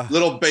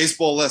 little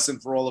baseball lesson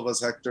for all of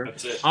us, Hector.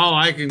 That's it. Oh,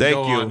 I can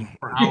go on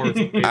for hours.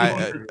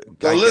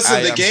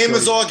 Listen, the game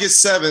is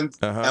August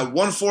 7th at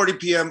 1:40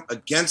 p.m.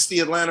 against the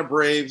Atlanta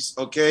Braves,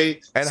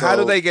 okay? And how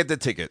do they get the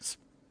tickets?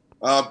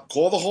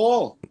 Call the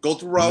hall. Go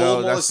through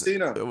Raul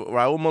Molestina.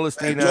 Raul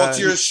Molestina. And talk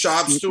to your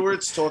shop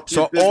stewards. Talk to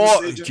your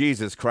business agent.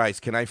 Jesus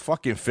Christ, can I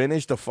fucking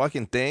finish the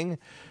fucking thing?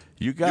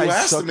 You guys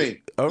asked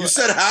me. You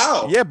said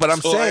how. Yeah, but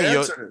I'm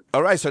saying.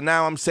 All right, so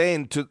now I'm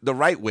saying to the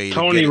right way.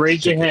 Tony,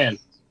 raise your hand.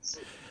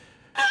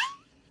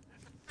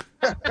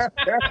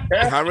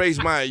 I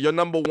raised mine. You're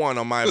number one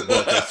on my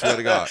book. I swear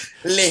to God.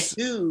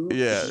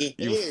 Yeah,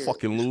 you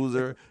fucking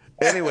loser.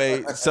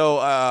 Anyway, so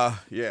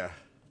yeah.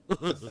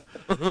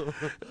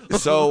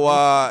 So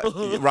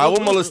Raul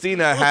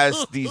Molestina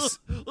has these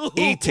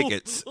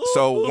e-tickets.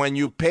 So when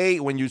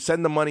you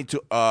send the money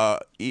to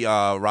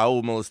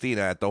Raul Molestina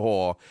at the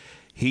hall,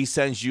 he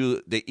sends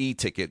you the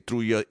e-ticket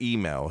through your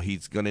email.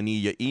 He's going to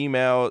need your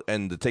email,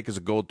 and the tickets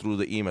will go through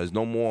the email. There's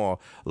no more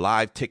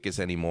live tickets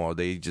anymore.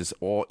 They just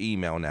all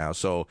email now.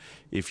 So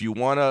if you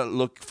want to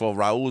look for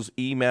Raul's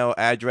email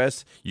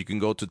address, you can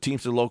go to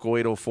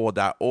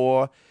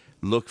teamsterlocal804.org,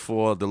 look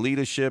for the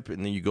leadership,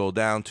 and then you go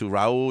down to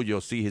Raul.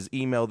 You'll see his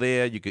email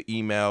there. You could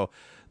email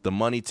the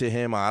money to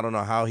him. I don't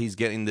know how he's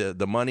getting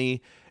the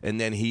money,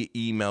 and then he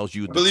emails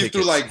you. I believe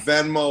through like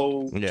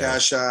Venmo,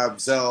 Cash App,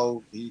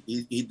 Zelle.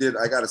 He did.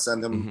 I gotta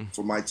send him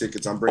for my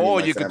tickets. I'm bringing. Or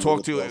you could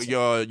talk to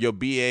your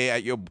BA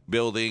at your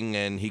building,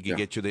 and he can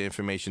get you the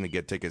information to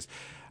get tickets.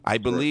 I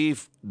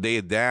believe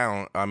they're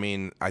down. I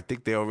mean, I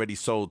think they already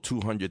sold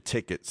 200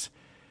 tickets.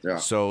 Yeah.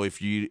 So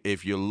if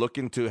you're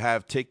looking to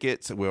have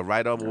tickets, we're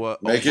right over.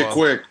 Make it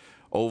quick.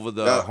 Over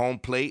the home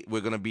plate,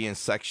 we're going to be in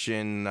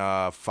section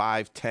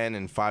 510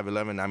 and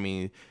 511. I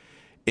mean,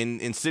 in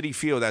Citi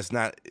Field, it's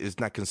not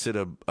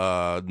considered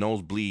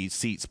nosebleed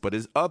seats, but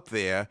it's up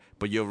there.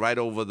 But you're right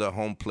over the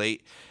home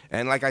plate,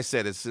 and like I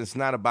said, it's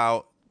not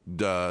about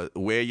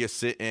where you're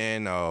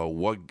sitting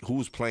or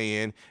who's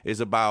playing. It's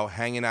about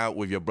hanging out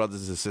with your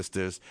brothers and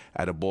sisters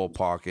at a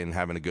ballpark and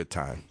having a good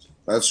time.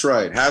 That's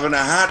right, having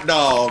a hot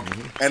dog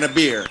and a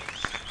beer.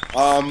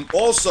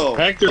 Also,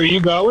 Hector, are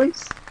you going?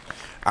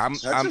 I'm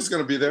just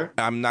gonna be there.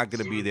 I'm not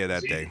gonna be there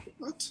that day.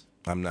 What?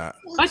 I'm not.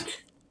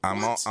 What?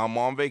 I'm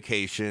on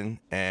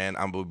vacation, and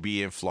I'm gonna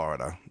be in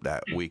Florida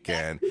that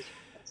weekend.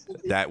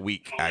 That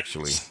week,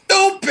 actually.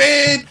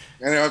 Stupid.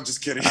 And I'm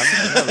just kidding.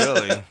 Not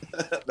really.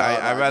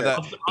 I rather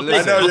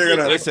listen. I know you're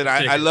gonna listen.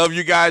 I love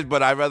you guys,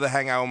 but I'd rather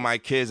hang out with my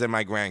kids and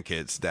my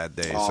grandkids that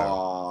day.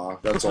 Aw,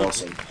 that's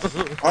awesome.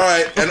 All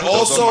right, and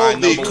also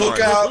the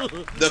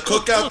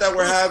cookout that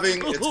we're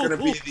having. It's going to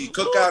be the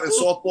cookout and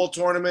softball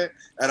tournament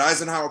at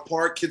Eisenhower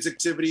Park. Kids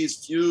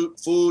activities,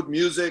 food,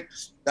 music.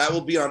 That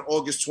will be on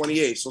August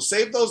 28th. So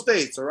save those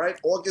dates, all right?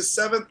 August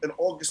 7th and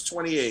August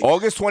 28th.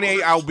 August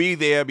 28th, I'll be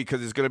there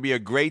because it's going to be a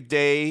great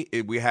day.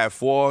 We have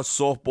 4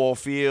 softball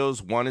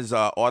fields. One is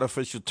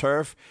artificial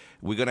turf.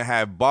 We're going to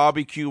have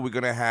barbecue. We're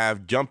going to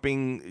have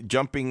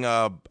jumping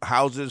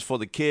houses for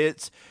the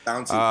kids.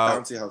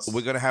 Bouncy houses.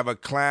 We're going to have a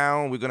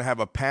clown. We're going to have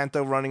a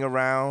panther running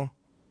around.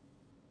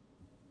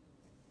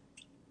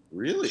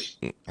 Really?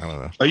 I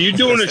don't know. Are you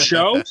doing a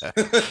show?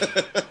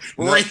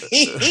 Really?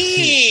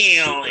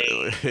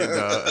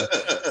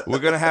 We're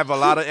going to have a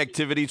lot of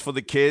activities for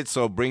the kids,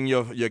 so bring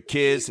your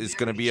kids. It's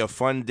going to be a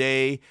fun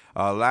day.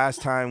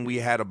 Last time we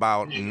had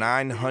about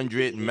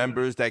 900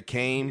 members that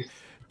came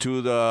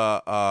to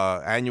the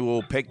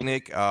annual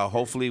picnic.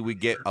 Hopefully we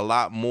get a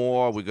lot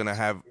more. We're going to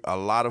have a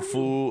lot of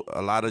food,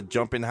 a lot of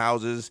jumping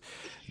houses.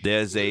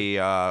 There's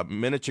a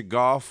miniature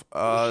golf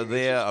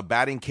there, a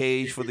batting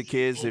cage for the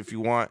kids if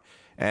you want.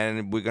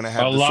 And we're going to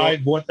have a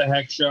live What the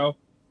Heck show?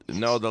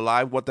 No, the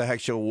live What the Heck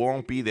show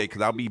won't be there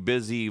because I'll be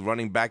busy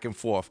running back and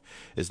forth.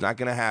 It's not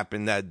going to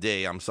happen that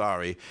day. I'm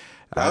sorry.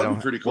 That would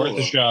be pretty cool.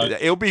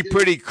 It'll be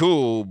pretty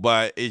cool,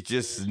 but it's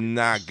just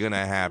not going to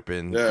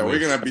happen. Yeah, we're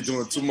going to be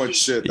doing too much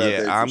shit that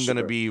day. I'm going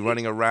to be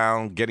running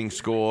around getting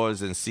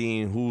scores and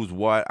seeing who's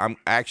what. I'm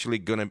actually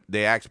going to –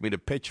 they asked me to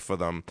pitch for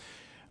them.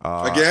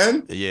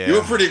 Again? Yeah. You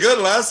were pretty good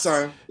last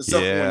time,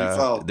 except when you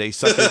fell. They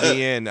suckered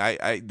me in.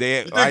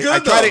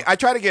 I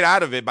try to get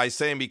out of it by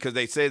saying because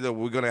they say that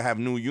we're gonna have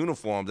new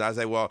uniforms. I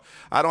say, well,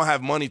 I don't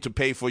have money to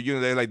pay for you.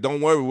 They're like, don't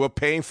worry, we're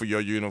paying for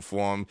your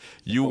uniform.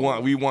 We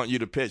want you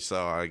to pitch.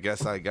 So I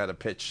guess I got to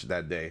pitch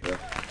that day. Yeah.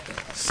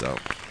 So.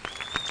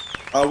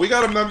 We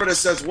got a member that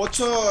says, what's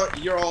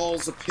your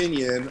all's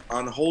opinion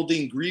on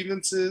holding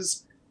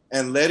grievances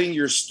and letting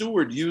your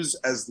steward use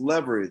as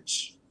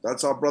leverage?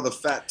 That's our brother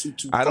Fat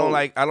 22. I don't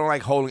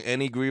like holding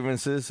any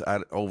grievances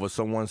over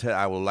someone's head.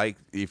 I would like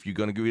if you're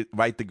gonna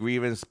write the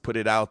grievance, put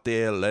it out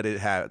there. Let it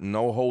have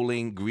no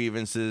holding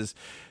grievances.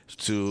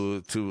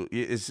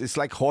 It's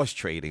like horse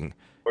trading.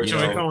 We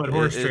call it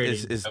horse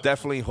trading. It's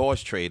definitely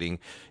horse trading.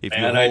 If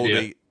bad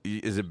idea.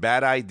 It's a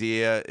bad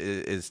idea.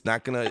 It's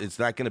not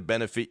gonna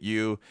benefit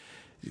you.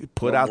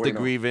 Put out the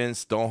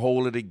grievance. Don't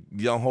hold it.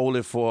 Don't hold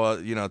it for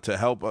to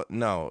help.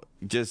 No,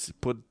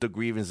 just put the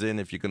grievance in.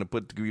 If you're gonna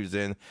put the grievance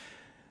in.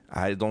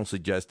 I don't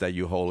suggest that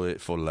you hold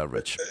it for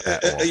leverage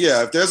at all.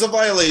 Yeah, if there's a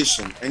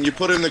violation and you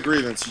put in the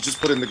grievance, you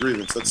just put in the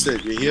grievance. That's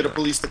it. You're here to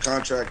police the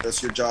contract.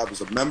 That's your job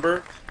as a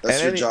member.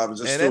 That's your job as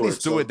a steward. And any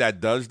steward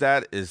that does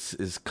that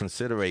is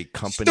considered a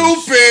company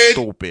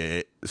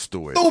stupid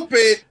steward.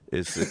 Stupid.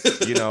 It's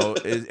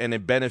and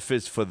it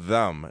benefits for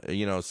them.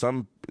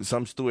 Some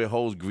steward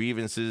holds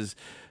grievances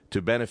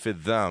to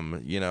benefit them.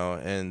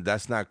 And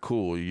that's not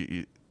cool.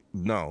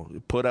 No,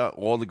 put out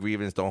all the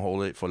grievance. Don't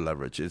hold it for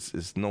leverage.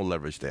 It's no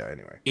leverage there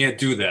anyway. You can't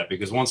do that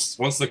because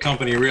once the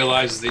company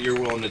realizes that you're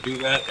willing to do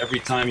that, every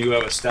time you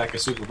have a stack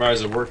of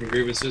supervisors working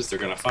grievances, they're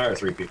going to fire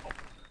 3 people.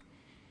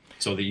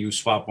 So that you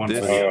swap one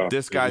This, for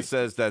this guy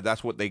says that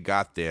that's what they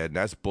got there, and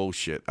that's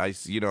bullshit.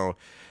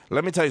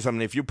 Let me tell you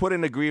something. If you put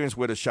in a grievance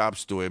with a shop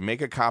steward,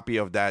 make a copy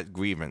of that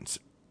grievance,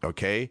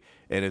 okay?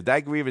 And if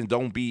that grievance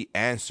don't be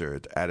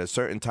answered at a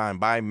certain time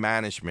by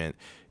management,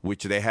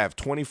 which they have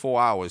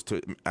 24 hours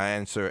to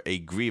answer a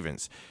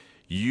grievance,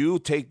 you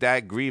take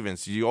that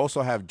grievance. You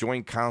also have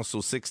Joint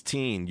Council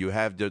 16. You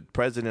have the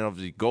president of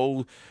the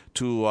go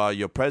to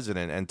your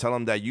president and tell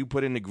him that you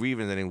put in the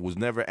grievance and it was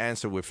never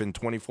answered within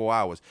 24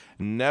 hours.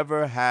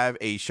 Never have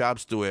a shop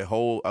steward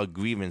hold a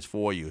grievance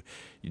for you.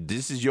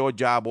 This is your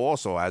job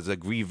also as a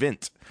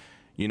grievant.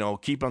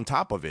 Keep on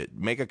top of it.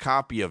 Make a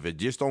copy of it.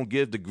 Just don't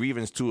give the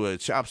grievance to a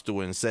shop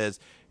steward and says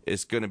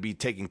it's going to be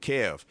taken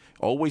care of.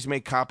 Always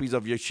make copies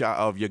of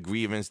your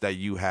grievance that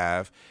you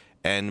have,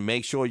 and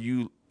make sure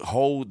you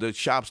hold the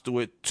shop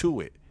steward to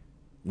it.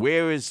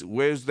 Where's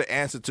the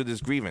answer to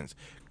this grievance?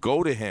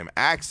 Go to him,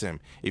 ask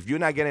him. If you're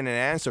not getting an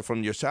answer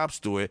from your shop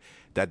steward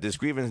that this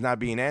grievance is not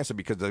being answered,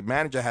 because the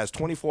manager has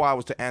 24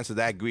 hours to answer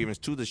that grievance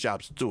to the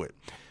shop steward.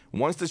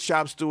 Once the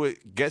shop steward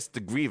gets the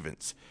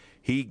grievance,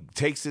 he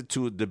takes it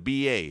to the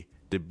BA.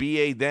 The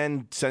BA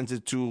then sends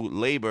it to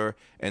labor,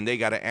 and they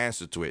got an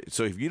answer to it.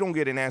 So if you don't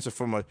get an answer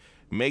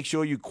make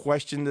sure you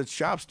question the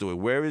shop steward.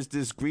 Where is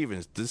this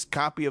grievance? This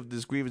copy of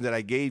this grievance that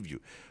I gave you.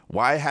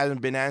 Why it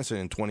hasn't been answered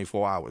in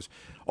 24 hours?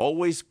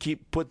 Always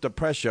put the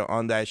pressure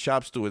on that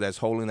shop steward that's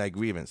holding that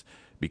grievance,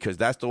 because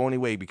that's the only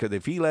way. Because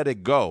if he let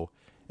it go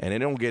and it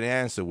don't get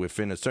answered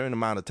within a certain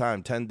amount of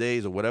time, 10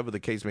 days or whatever the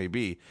case may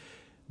be,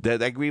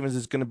 that grievance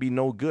is going to be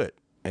no good.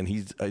 And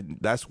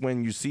that's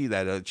when you see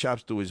that a shop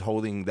steward is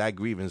holding that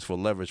grievance for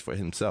leverage for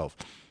himself.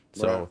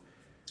 So, right.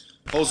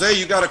 Jose,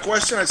 you got a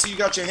question? I see you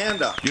got your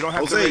hand up. You don't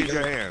have Jose, to raise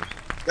your hand.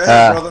 Go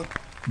ahead, brother.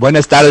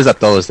 Buenas tardes a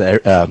todos.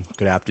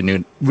 Good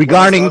afternoon.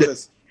 Regarding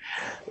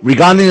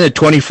the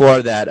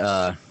 24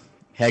 that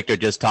Hector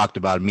just talked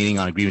about, meeting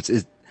on agreements,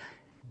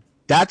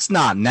 that's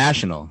not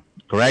national,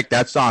 correct?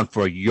 That's on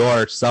for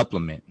your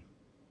supplement.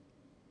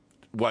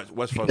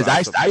 What's for?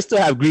 Because I still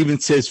have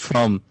grievances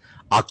from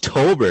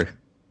October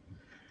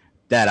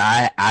that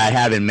I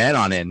haven't met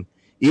on it.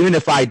 Even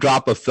if I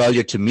drop a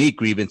failure to meet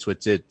grievance,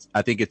 which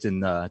I think it's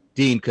in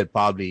Dean could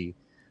probably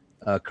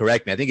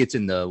correct me. I think it's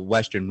in the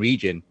Western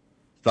region.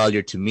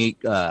 Failure to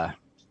meet. They're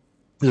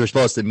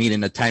supposed to meet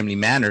in a timely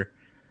manner.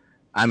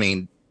 I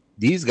mean,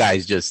 these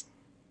guys just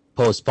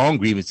postpone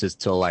grievances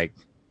till What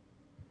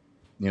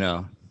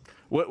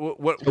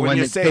when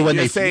you're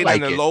saying on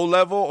the low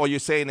level, or you're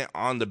saying it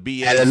on the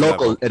BA at the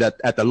local level?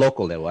 At the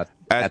local level.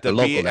 At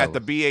the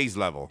BA's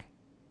level.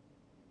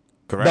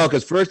 Correct. No,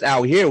 because first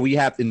out here we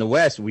have in the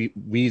West,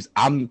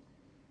 I'm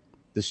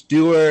the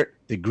steward,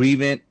 the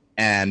grievant,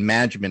 and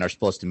management are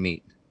supposed to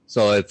meet.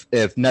 So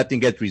if nothing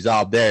gets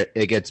resolved there,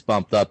 it gets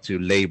bumped up to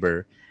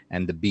labor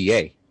and the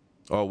BA.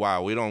 Oh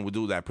wow, we don't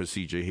do that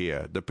procedure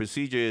here. The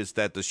procedure is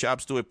that the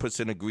shop steward puts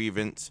in a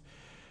grievance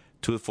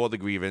for the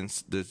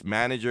grievance. The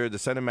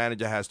center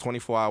manager has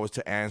 24 hours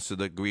to answer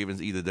the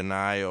grievance, either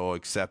deny or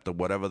accept or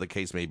whatever the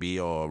case may be,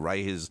 or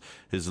write his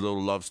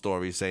little love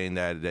story saying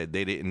that they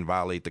didn't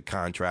violate the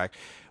contract.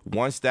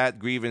 Once that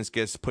grievance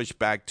gets pushed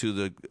back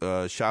to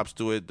the shop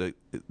steward,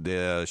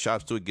 the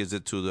shop steward gives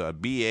it to the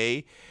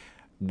BA.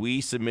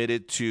 We submit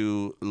it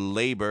to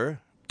labor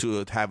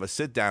to have a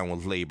sit down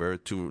with labor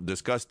to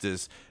discuss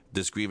this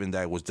grievance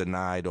that was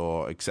denied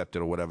or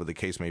accepted or whatever the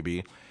case may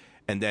be.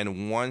 And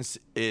then once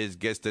it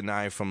gets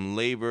denied from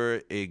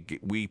labor,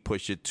 we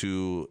push it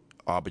to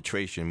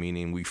arbitration,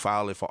 meaning we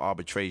file it for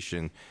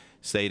arbitration,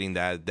 stating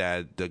that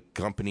the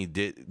company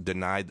did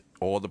deny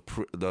all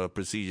the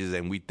procedures,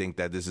 and we think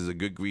that this is a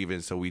good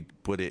grievance, so we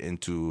put it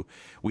into.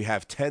 We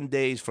have 10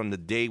 days from the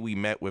day we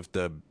met with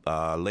the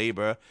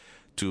labor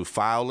to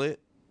file it.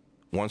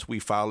 Once we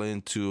file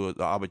into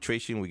the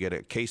arbitration, we get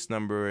a case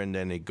number, and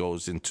then it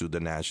goes into the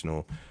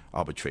national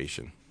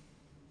arbitration.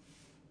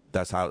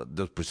 That's how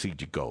the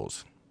procedure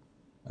goes.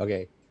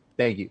 Okay,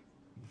 thank you.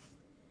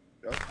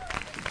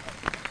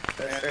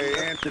 Hey,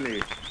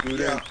 Anthony, you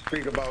didn't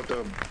speak about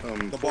the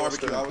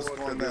barbecue. I was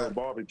on that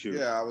barbecue.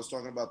 Yeah, I was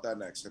talking about that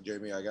next.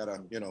 Jamie, I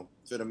gotta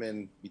fit them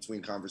in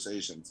between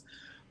conversations.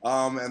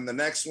 And the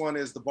next one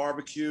is the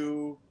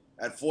barbecue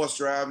at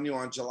Foster Avenue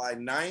on July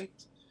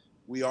 9th.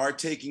 We are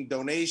taking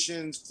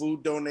donations,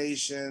 food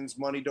donations,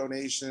 money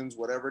donations,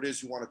 whatever it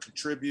is you want to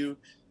contribute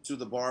to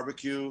the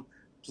barbecue.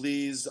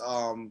 Please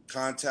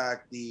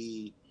contact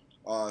the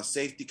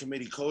safety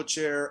committee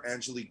co-chair,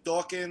 Angelique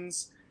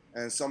Dawkins,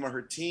 and some of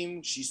her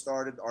team. She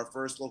started our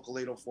first Local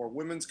 804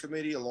 Women's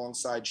Committee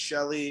alongside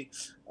Shelley,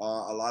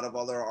 a lot of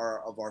other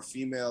of our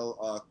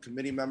female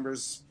committee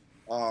members,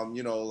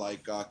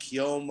 like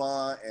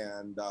Kioma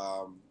and,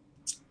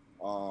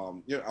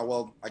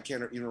 well, I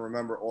can't even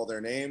remember all their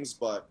names,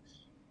 but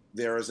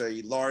there is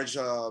a large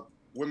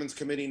women's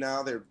committee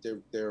now. They've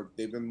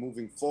been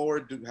moving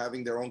forward,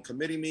 having their own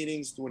committee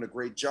meetings, doing a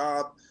great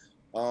job,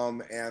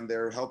 and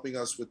they're helping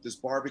us with this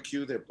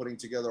barbecue. They're putting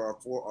together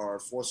our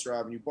Foster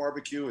Avenue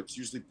barbecue. It's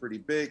usually pretty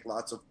big,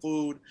 lots of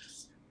food.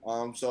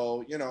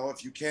 So, you know,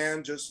 if you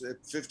can, just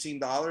at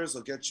 $15,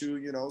 they'll get you,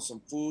 you know,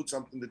 some food,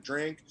 something to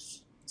drink,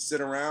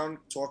 sit around,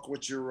 talk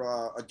with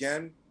your,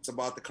 again, it's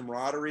about the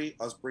camaraderie,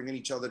 us bringing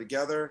each other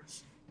together.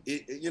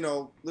 You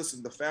know,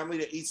 listen, the family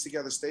that eats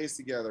together stays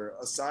together.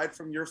 Aside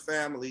from your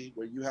family,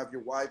 where you have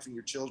your wife and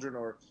your children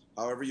or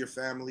however your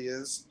family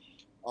is,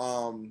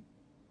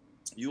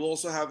 you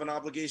also have an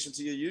obligation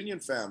to your union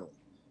family,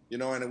 you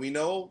know, and we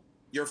know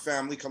your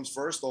family comes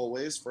first,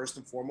 always, first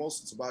and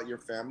foremost. It's about your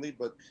family,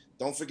 but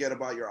don't forget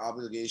about your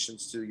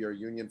obligations to your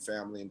union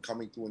family and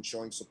coming through and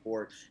showing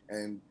support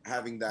and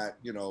having that,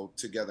 you know,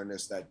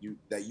 togetherness, that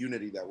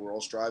unity that we're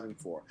all striving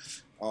for.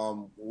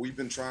 We've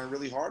been trying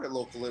really hard at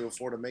Local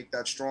 804 to make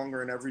that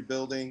stronger in every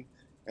building,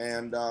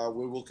 and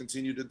we will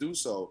continue to do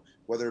so,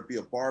 whether it be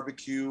a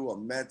barbecue, a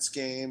Mets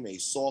game, a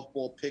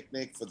softball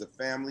picnic for the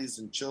families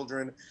and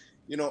children.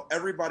 You know,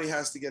 everybody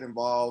has to get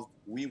involved.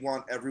 We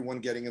want everyone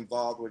getting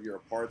involved, whether you're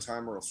a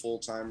part-timer or a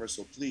full-timer.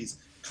 So please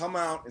come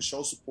out and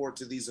show support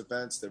to these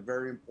events. They're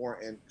very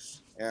important.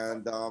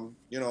 And,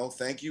 you know,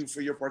 thank you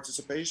for your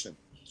participation.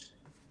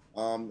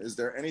 Is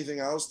there anything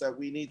else that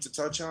we need to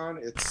touch on?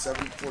 It's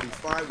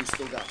 7:45. We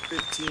still got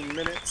 15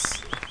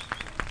 minutes.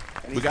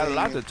 We got a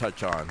lot to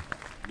touch on.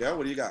 Yeah,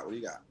 what do you got? What do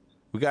you got?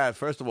 We got,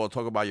 first of all,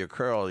 talk about your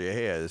curl, your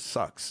hair. It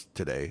sucks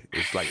today.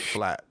 It's like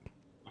flat.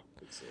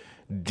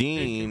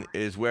 Dean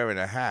is wearing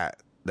a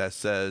hat that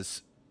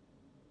says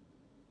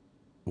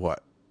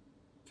what?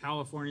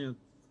 California.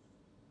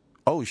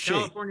 Oh shit!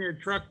 California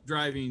Truck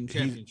Driving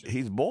Championship.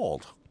 He's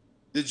bald.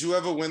 Did you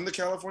ever win the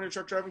California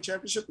Truck Driving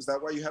Championship? Is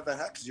that why you have that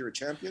hat? Because you're a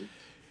champion?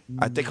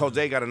 I think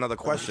Jose got another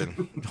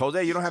question.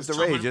 Jose, you don't have to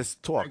rage.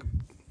 Just talk.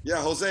 Yeah,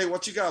 Jose,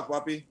 what you got,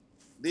 papi?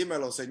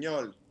 Dímelo,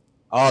 señor.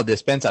 Oh,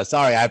 dispensa.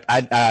 Sorry,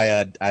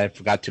 I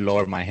forgot to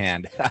lower my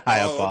hand. I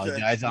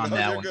apologize on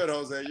that one. You're good,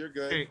 Jose. You're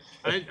good.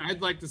 Hey,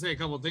 I'd like to say a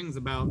couple of things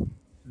about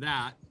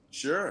that.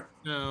 Sure.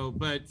 So,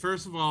 but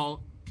first of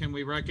all, can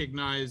we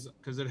recognize,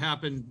 because it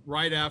happened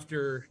right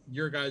after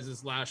your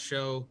guys' last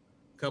show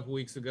a couple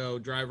weeks ago,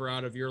 driver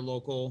out of your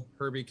local,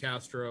 Herbie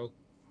Castro,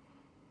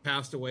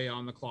 passed away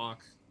on the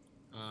clock.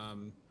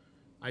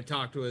 I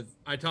talked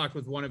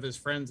with one of his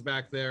friends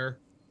back there.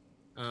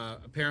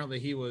 Apparently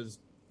he was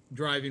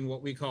driving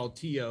what we call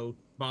TO,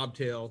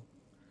 bobtail.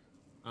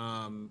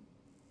 From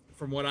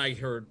what I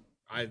heard,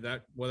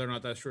 whether or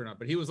not that's true or not,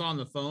 but he was on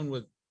the phone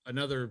with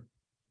another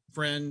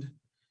friend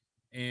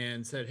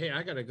and said, "Hey,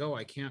 I gotta go.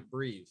 I can't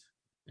breathe."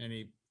 And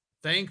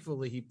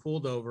thankfully he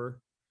pulled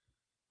over.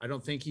 I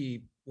don't think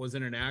he was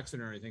in an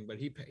accident or anything, but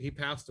he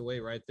passed away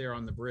right there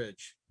on the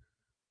bridge.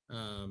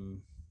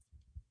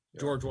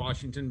 George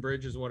Washington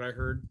Bridge is what I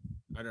heard.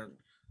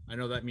 I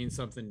know that means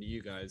something to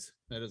you guys.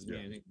 That doesn't mean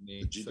anything to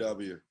me. The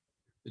GW.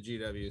 The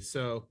GW.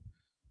 So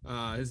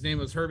his name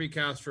was Herbie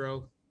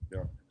Castro.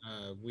 Yeah.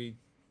 We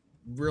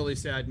really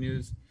sad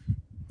news,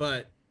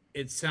 but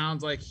it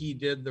sounds like he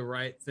did the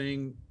right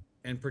thing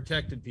and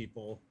protected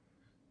people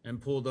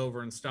and pulled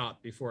over and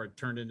stopped before it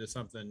turned into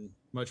something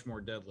much more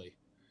deadly.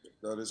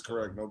 That is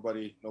correct.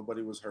 Nobody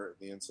was hurt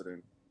in the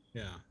incident.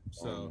 Yeah.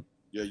 So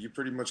yeah, you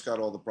pretty much got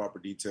all the proper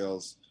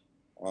details.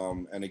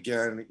 And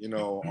again, you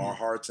know, our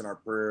hearts and our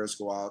prayers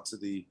go out to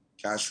the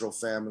Castro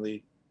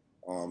family.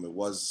 It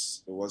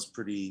was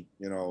pretty,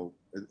 you know,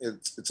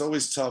 it's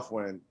always tough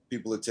when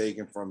people are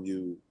taken from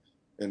you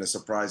in a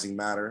surprising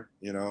manner,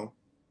 you know,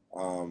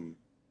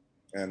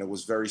 and it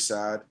was very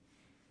sad.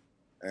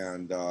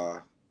 And,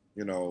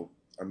 you know,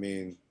 I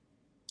mean,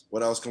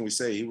 what else can we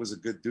say? He was a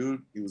good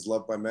dude. He was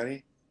loved by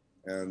many.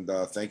 And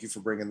thank you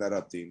for bringing that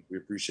up, Dean. We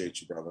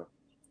appreciate you, brother.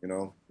 You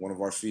know, one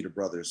of our feeder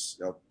brothers.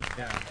 Yep.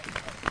 Yeah.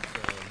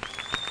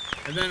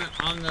 And then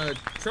on the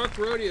truck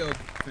rodeo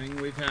thing,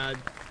 we've had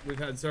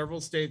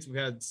several states.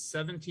 We've had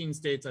 17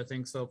 states, I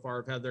think, so far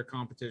have had their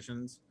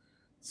competitions.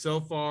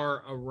 So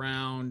far,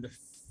 around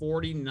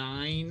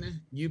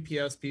 49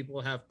 UPS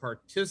people have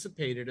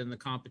participated in the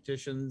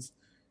competitions.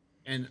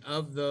 And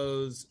of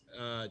those,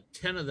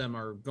 10 of them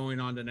are going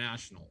on to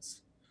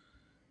nationals.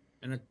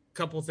 And a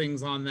couple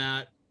things on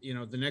that. You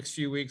know, the next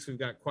few weeks, we've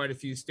got quite a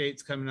few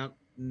states coming up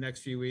in the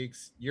next few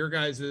weeks. Your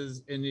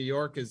guys' in New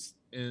York is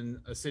in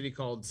a city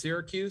called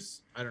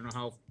Syracuse. I don't know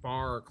how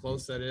far or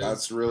close that is.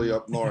 That's really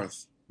up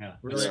north. Yeah,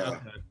 really yeah.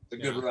 It's a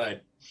good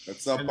ride.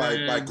 That's up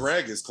by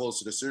Greg is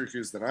closer to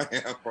Syracuse than I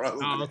am,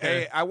 probably. Oh,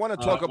 okay. Hey, I want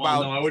to talk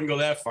about. No, I wouldn't go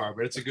that far,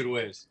 but it's a good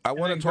ways. I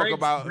want to talk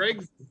about.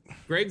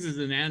 Greg's is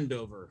in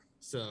Andover,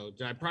 so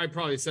I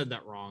probably said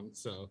that wrong.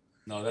 So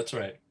no, that's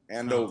right.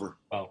 Andover.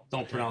 Well,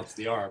 don't pronounce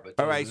the R, but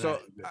all right. So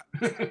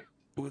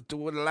with the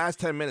last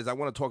 10 minutes, I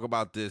want to talk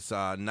about this.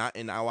 Not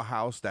in our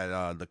house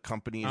that the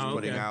company is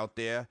putting out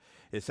there.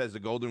 It says the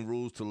golden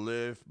rules to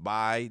live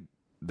by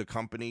the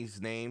company's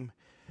name.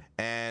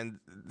 And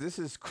this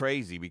is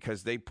crazy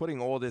because they putting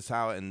all this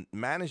out and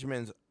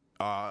management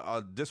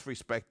are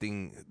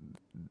disrespecting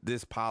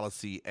this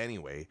policy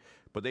anyway.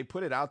 But they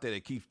put it out there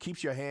that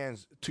keeps your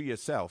hands to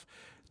yourself.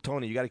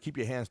 Tony, you got to keep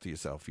your hands to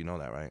yourself. You know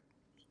that, right?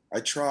 I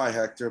try,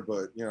 Hector,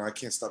 but, you know, I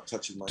can't stop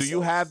touching myself. Do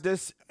you have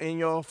this in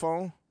your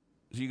phone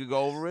so you could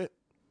go over it?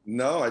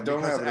 No, I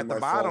don't because have it at in the my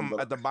bottom, phone.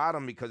 But at the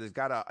bottom, because it's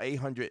got a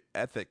 800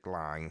 ethic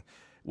line,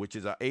 which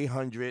is a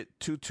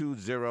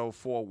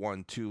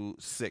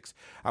 800-220-4126.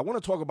 I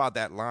want to talk about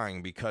that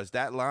line because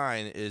that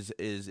line is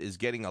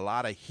getting a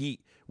lot of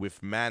heat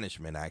with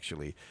management,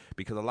 actually,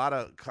 because a lot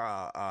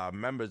of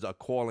members are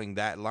calling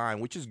that line,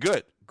 which is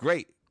good,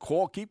 great.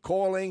 Keep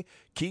calling,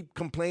 keep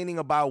complaining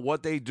about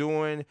what they're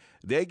doing.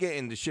 They're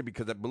getting the shit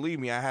because, believe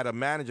me, I had a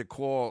manager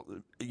call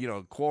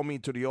me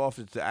to the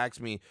office to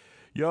ask me,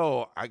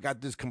 yo, I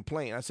got this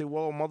complaint. I said,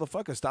 well,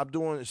 motherfucker,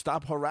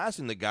 stop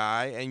harassing the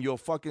guy, and you're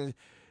fucking,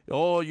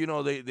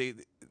 they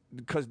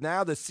because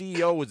now the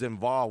CEO is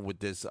involved with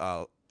this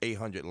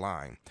 800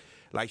 line.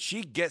 Like,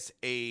 she gets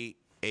a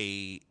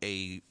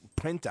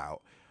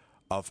printout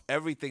of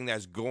everything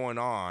that's going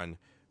on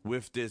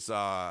with this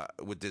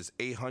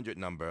 800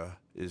 number.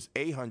 Is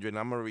 800, and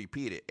I'm going to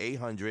repeat it,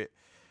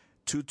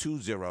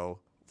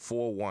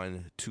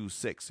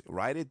 800-220-4126.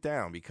 Write it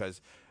down, because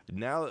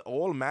now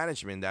all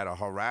management that are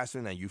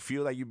harassing and you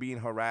feel that you're being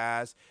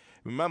harassed,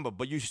 remember,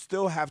 but you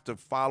still have to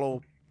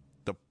follow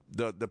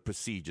the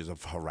procedures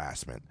of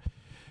harassment,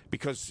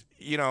 because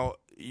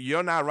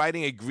you're not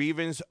writing a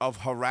grievance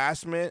of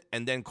harassment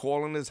and then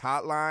calling this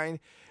hotline.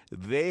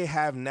 They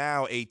have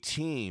now a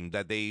team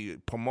that they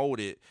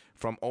promoted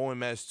from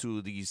OMS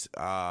to these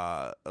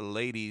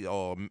ladies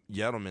or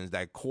gentlemen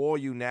that call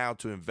you now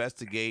to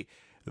investigate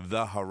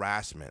the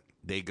harassment.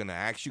 They're going to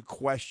ask you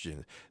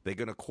questions. They're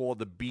going to call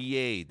the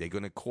BA. They're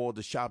going to call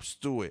the shop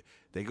steward.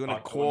 They're going to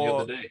call... the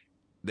other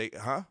day.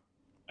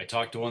 I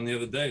talked to one the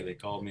other day. They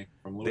called me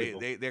from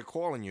Louisville. They're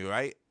calling you,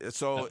 right?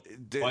 So,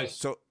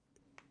 so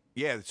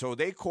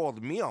they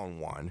called me on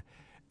one.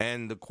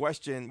 And the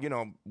question,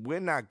 we're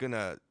not going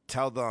to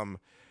tell them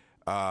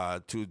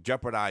to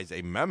jeopardize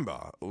a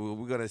member.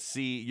 We're going to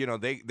see,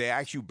 they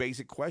ask you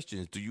basic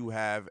questions. Do you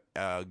have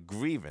a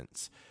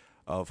grievance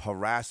of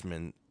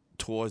harassment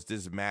towards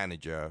this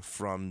manager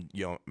from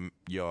your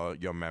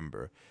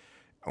member?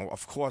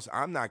 Of course,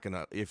 I'm not going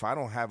to, if I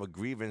don't have a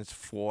grievance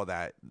for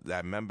that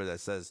member that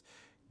says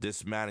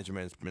this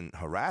management's been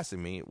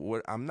harassing me,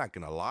 I'm not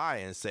going to lie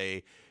and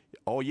say,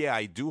 oh, yeah,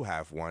 I do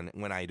have one,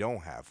 when I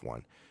don't have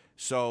one.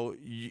 So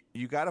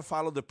you got to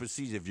follow the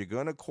procedure. If you're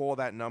going to call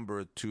that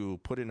number to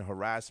put in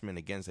harassment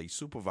against a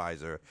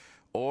supervisor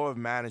or a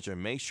manager,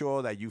 make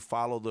sure that you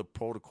follow the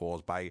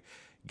protocols by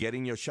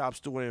getting your shop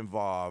steward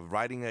involved,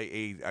 writing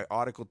a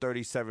Article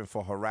 37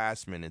 for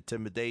harassment,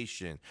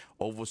 intimidation,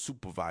 over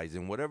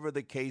supervising, whatever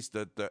the case.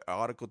 The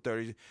Article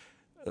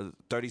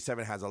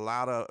 37 has a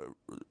lot of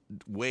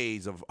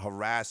ways of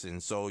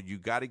harassing. So you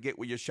got to get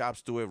with your shop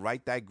steward,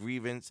 write that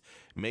grievance,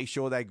 make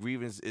sure that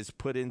grievance is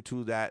put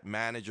into that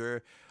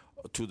manager,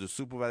 to the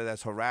supervisor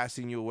that's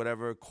harassing you or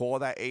whatever. Call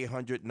that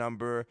 800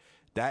 number.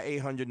 That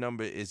 800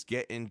 number is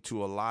getting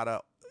to a lot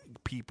of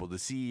people, the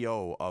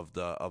CEO of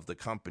the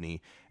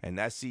company, and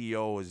that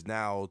CEO is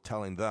now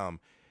telling them,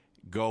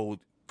 go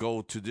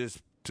to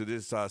this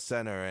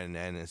center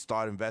and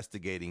start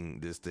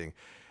investigating this thing.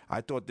 I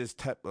thought this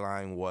tip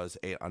line was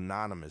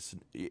anonymous.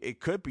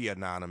 It could be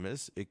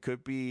anonymous. It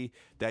could be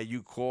that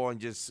you call and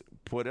just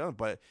put on.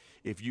 But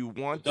if you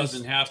want, it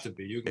doesn't have to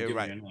be. You can give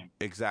me your name.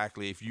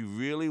 Exactly. If you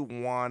really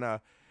wanna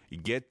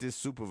get this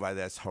supervisor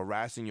that's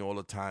harassing you all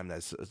the time,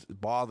 that's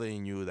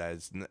bothering you,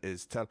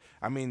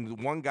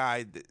 one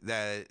guy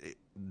that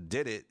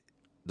did it,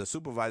 the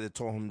supervisor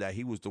told him that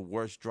he was the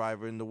worst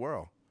driver in the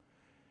world.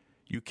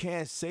 You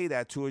can't say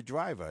that to a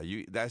driver.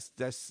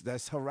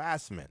 That's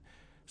harassment.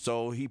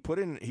 So he put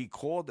in a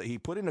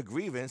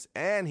grievance,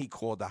 and he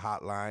called the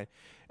hotline,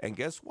 and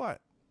guess what?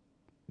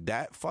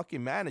 That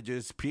fucking manager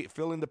is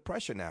feeling the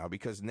pressure now,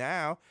 because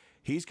now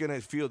he's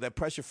gonna feel that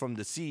pressure from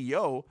the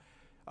CEO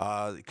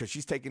because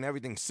she's taking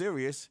everything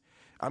serious.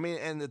 I mean,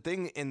 and the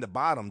thing in the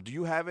bottom, do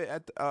you have it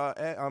at?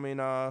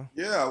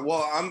 Yeah.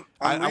 Well,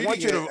 I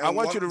want you to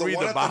read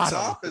the bottom. The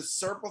top is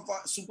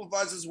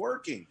supervisors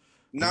working,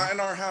 not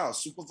in our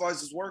house.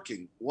 Supervisors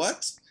working.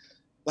 What?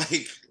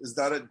 Like, is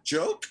that a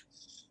joke?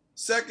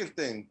 Second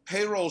thing,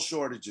 payroll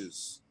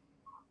shortages.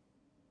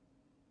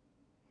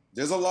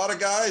 There's a lot of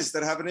guys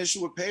that have an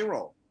issue with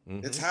payroll.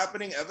 Mm-hmm. It's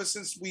happening ever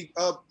since the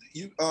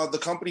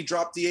company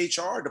dropped the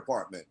HR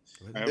department.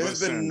 There's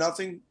been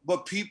nothing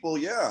but people,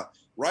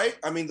 right?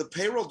 I mean, the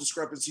payroll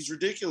discrepancy is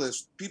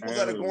ridiculous. People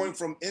that are going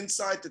from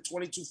inside to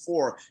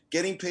 22.4,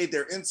 getting paid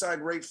their inside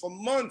rate for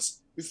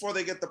months before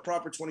they get the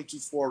proper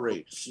 22.4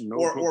 rate.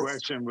 No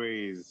progression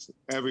raise,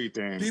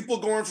 everything. People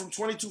going from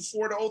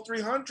 22.4 to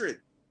 0300.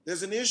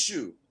 There's an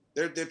issue.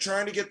 They're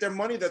trying to get their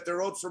money that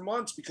they're owed for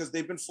months because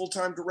they've been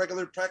full-time to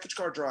regular package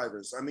car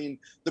drivers. I mean,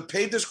 the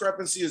pay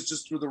discrepancy is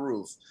just through the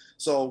roof.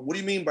 So what do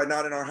you mean by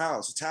not in our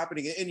house? It's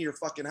happening in your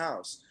fucking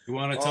house. You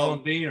want to tell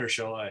them, Dean, or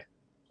shall I?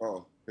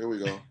 Oh, here we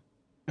go.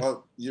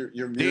 Oh, you're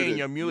muted. Dean,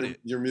 you're muted.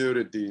 You're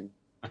muted, Dean.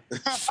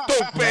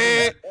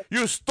 Stupid!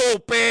 You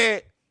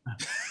stupid!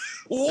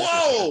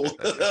 Whoa!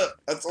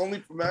 That's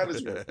only for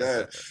management.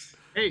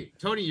 Hey,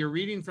 Tony, you're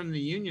reading from the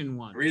union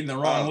one. Reading the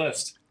wrong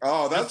list.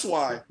 Oh, that's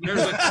why. There's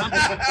a I'm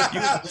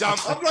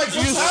like,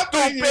 You what's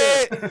happening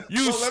here?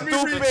 You Well,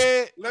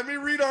 stupid. Let me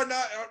read our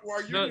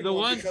union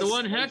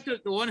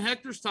the one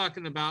Hector's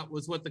talking about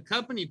was what the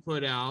company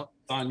put out.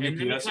 On and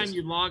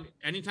UPSers.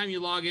 anytime you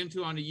log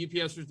into onto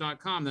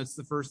upsers.com, that's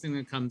the first thing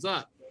that comes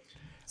up.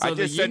 I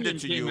just sent it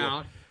to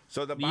you.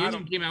 So the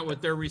union came out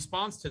with their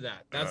response to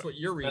that. That's what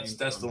you're reading.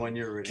 That's the one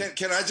you're reading.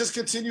 Can I just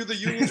continue the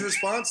union's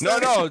response?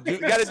 No, you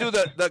got to do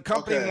the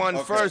company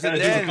one first, and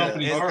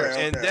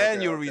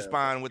then you'll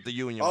respond with the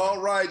union.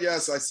 All right.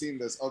 Yes, I seen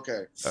this.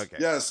 Okay. Okay.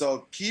 Yeah.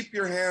 So keep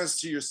your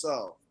hands to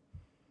yourself.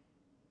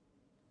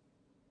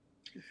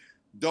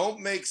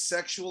 Don't make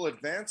sexual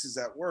advances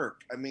at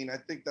work. I mean, I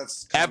think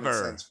that's common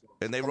sense.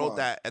 And they wrote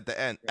that at the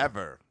end. Yeah.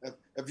 Ever.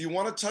 If you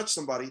want to touch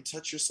somebody,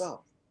 touch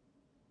yourself.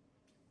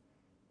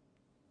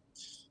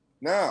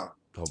 Now,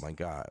 oh my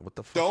God, what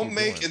the fuck? Don't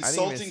make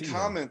insulting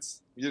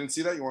comments. You didn't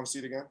see that? You want to see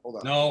it again? Hold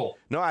on.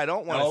 No, I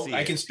don't want to see it.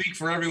 I can speak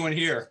for everyone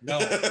here. No,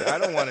 I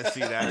don't want to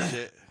see that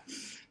shit.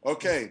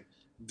 Okay,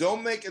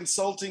 don't make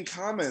insulting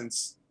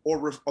comments or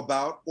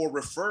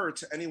refer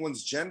to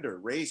anyone's gender,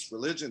 race,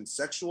 religion,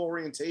 sexual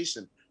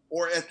orientation,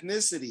 or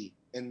ethnicity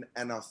in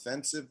an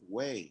offensive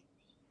way.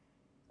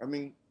 I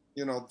mean,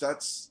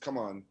 that's come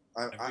on.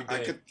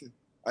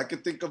 I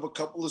could think of a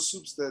couple of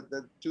soups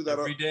that do that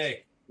every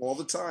day. All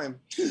the time.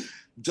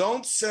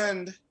 Don't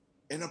send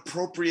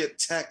inappropriate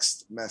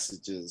text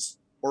messages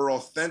or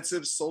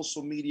offensive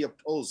social media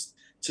posts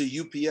to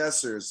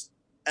UPSers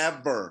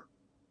ever.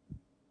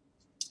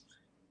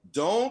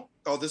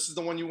 This is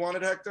the one you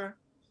wanted, Hector?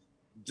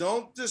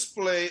 Don't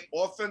display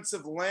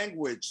offensive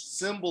language,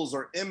 symbols,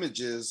 or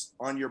images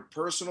on your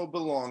personal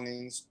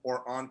belongings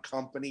or on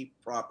company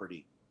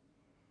property.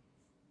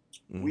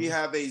 Mm-hmm. We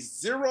have a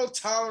zero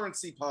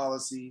tolerancy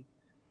policy.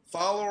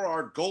 Follow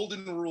our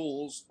golden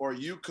rules or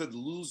you could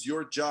lose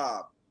your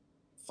job.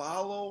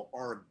 Follow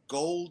our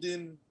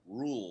golden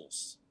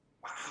rules.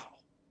 Wow.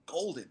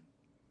 Golden.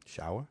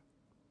 Shower?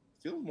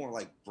 Feels more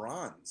like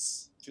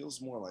bronze.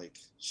 Feels more like,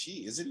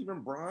 is it even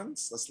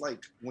bronze? That's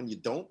like when you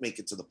don't make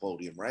it to the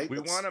podium, right? We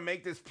want to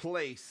make this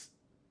place.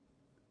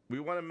 We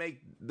want to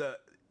make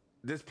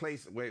this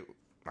place. Wait,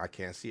 I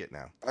can't see it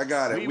now. I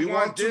got it. We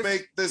want to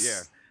make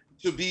this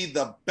to be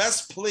the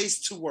best place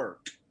to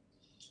work.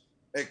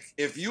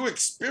 If you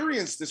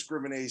experience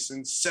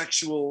discrimination,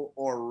 sexual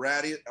or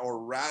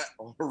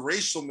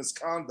racial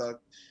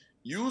misconduct,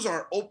 use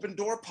our open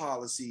door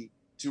policy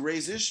to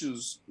raise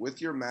issues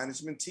with your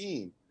management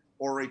team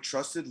or a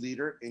trusted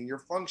leader in your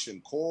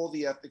function. Call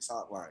the ethics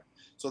hotline.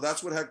 So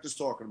that's what Hector's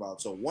talking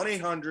about. So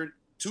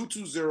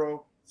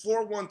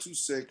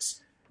 1-800-220-4126.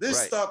 This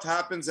stuff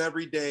happens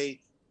every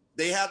day.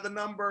 They have the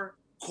number.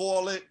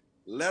 Call it.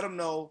 Let them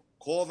know.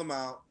 Call them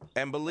out.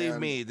 And believe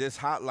me, this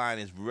hotline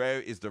is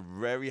the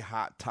very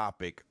hot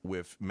topic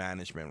with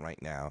management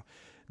right now.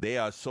 They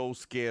are so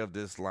scared of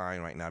this line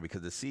right now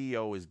because the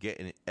CEO is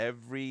getting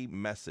every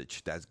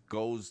message that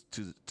goes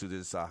to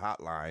this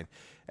hotline,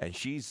 and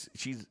she's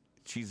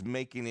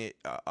making it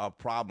a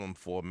problem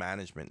for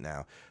management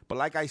now. But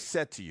like I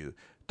said to you,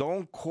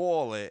 don't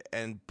call it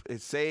and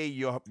say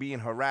you're being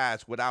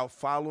harassed without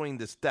following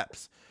the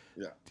steps.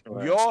 Yeah.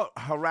 Right. Your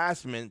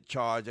harassment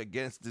charge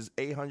against this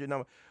 800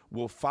 number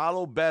will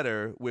follow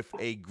better with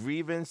a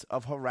grievance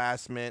of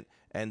harassment,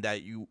 and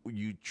that you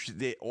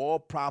did all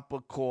proper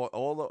call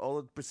all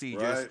the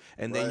procedures,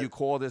 and then you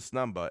call this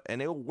number,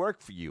 and it'll work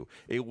for you.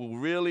 It will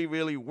really,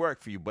 really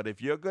work for you. But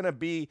if you're gonna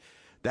be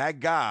that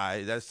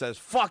guy that says,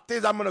 fuck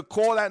this, I'm going to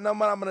call that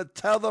number, I'm going to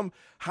tell them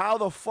how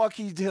the fuck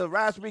he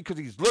harassed me because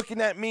he's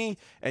looking at me,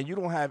 and you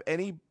don't have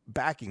any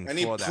backing for that.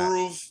 Any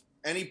proof,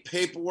 any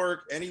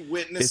paperwork, any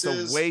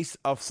witnesses. It's a waste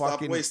of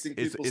fucking... Stop wasting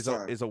people's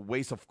time. It's a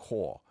waste of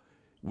call.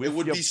 It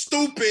would be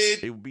stupid.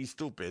 It would be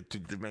stupid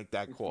to make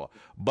that call.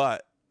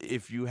 But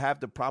if you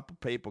have the proper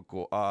paper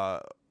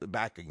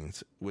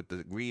backings with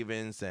the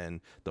grievance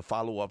and the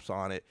follow-ups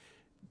on it,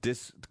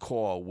 this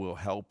call will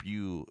help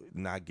you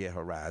not get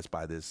harassed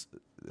by this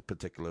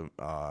particular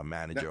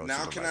manager.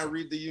 Now can I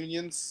read the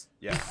unions?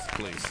 Yes,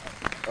 please.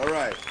 All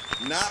right.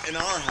 Not in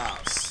our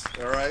house.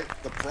 All right.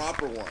 The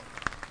proper one.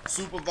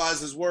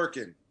 Supervisors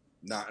working.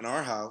 Not in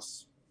our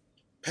house.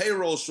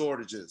 Payroll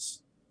shortages.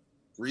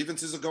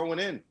 Grievances are going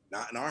in.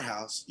 Not in our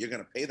house. You're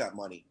going to pay that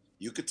money.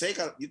 You could take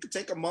a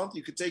month,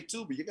 you could take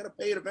 2, but you're going to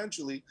pay it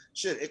eventually.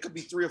 Shit, it could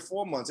be 3 or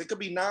 4 months. It could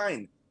be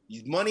 9.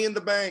 Money in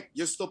the bank,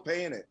 you're still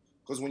paying it.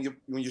 Because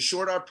when you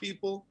short our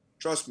people,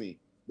 trust me,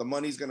 the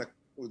money's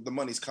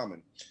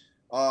coming.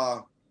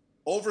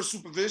 Over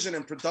supervision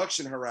and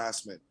production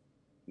harassment,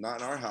 not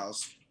in our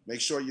house.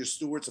 Make sure your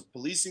stewards are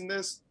policing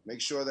this.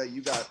 Make sure that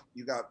you got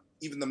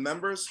even the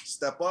members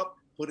step up,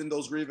 put in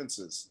those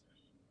grievances.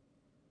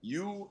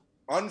 You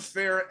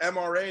unfair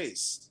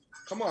MRAs.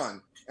 Come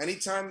on.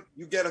 Anytime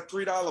you get a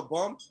 $3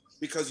 bump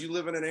because you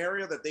live in an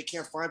area that they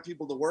can't find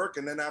people to work,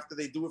 and then after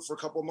they do it for a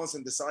couple of months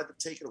and decide to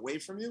take it away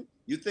from you,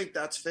 you think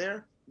that's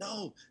fair?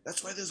 No,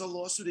 that's why there's a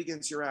lawsuit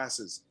against your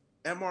asses.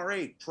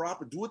 MRA,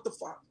 proper, do it the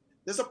fuck.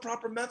 There's a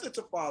proper method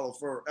to follow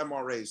for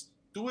MRAs.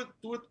 Do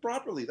it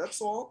properly.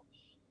 That's all.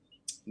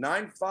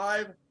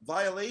 9-5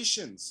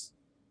 violations.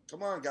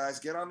 Come on, guys,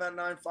 get on that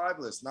 9-5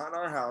 list. Not in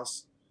our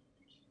house.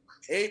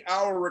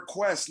 8-hour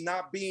request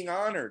not being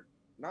honored.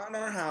 Not in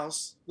our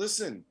house.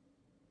 Listen,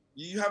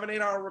 you have an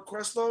 8-hour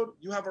request load,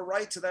 you have a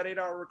right to that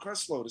 8-hour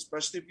request load,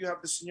 especially if you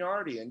have the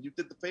seniority and you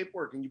did the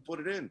paperwork and you put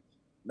it in.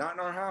 Not in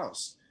our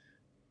house.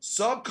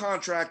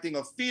 Subcontracting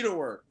of feeder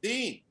work.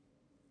 Dean,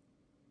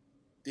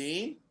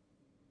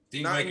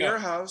 not in your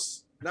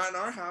house. Not in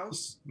our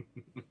house.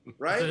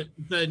 Right?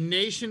 The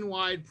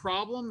nationwide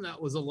problem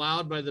that was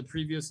allowed by the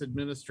previous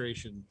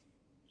administration.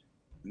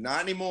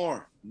 Not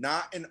anymore.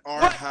 Not in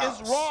our house.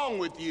 What is wrong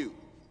with you?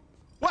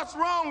 What's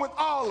wrong with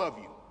all of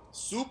you?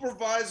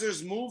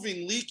 Supervisors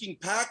moving, leaking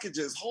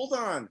packages. Hold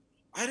on.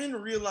 I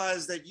didn't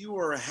realize that you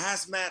were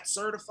hazmat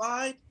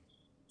certified.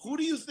 Who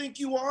do you think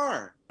you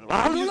are?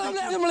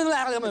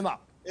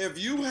 If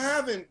you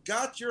haven't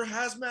got your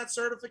hazmat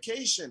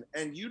certification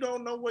and you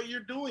don't know what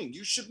you're doing,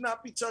 you should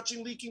not be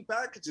touching leaking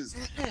packages.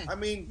 I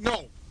mean,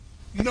 no,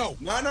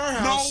 not in our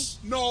house.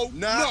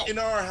 Not in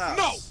our house.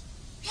 No,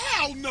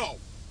 hell no,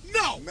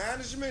 no.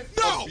 Management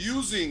no.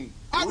 abusing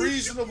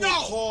reasonable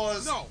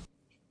cause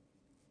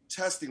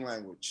testing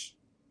language.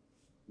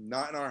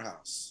 Not in our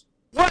house.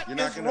 What You're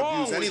not is going to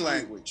wrong abuse any with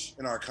language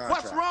in our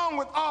contract. What's wrong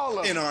with all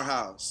of in you? our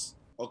house?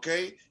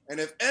 Okay, and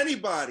if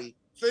anybody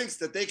thinks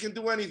that they can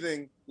do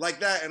anything like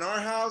that in our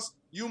house,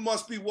 you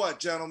must be what,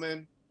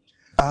 gentlemen?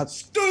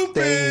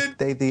 Stupid.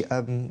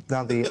 And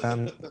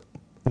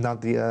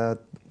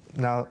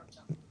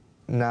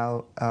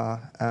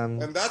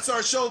that's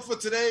our show for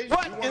today.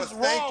 What we want to is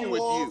thank wrong you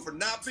with all you? for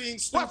not being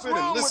What's stupid and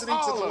wrong with listening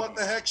to all the of What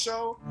the Heck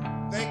show.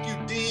 Thank you,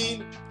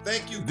 Dean.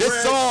 Thank you, This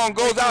Greg. song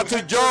goes Thank out you, to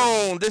Hector.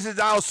 Joan. This is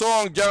our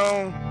song,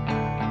 Joan.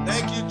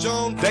 Thank you,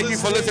 Joan. Thank you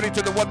for listening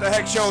to the What the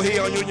Heck show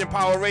here on Union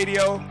Power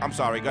Radio. I'm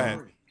sorry, go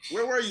ahead.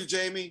 Where were you,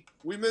 Jamie?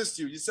 We missed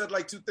you. You said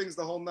like 2 things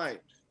the whole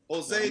night.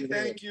 Jose,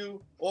 thank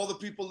you. All the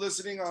people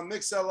listening on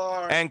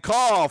MixLR. And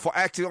Carl for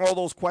asking all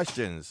those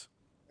questions.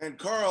 And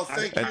Carl,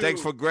 thank you. And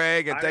thanks for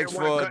Greg, and thanks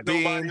for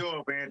Dean.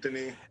 Off,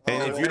 Anthony.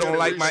 And if you don't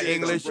like my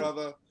English,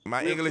 brother,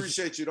 we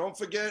appreciate you. Don't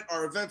forget,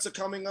 our events are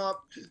coming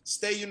up.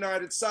 Stay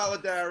united,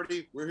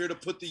 solidarity. We're here to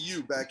put the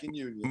U back in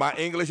union. My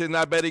English is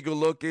not very good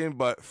looking,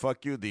 but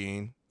fuck you,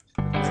 Dean.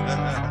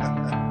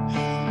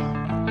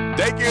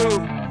 Thank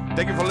you.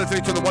 Thank you for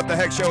listening to the What the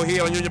Heck show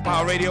here on Union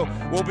Power Radio.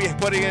 We'll be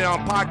putting it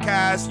on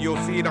podcast. You'll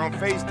see it on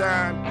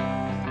FaceTime.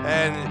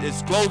 And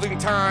it's closing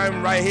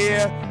time right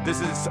here.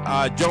 This is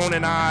Joan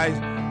and I's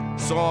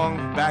song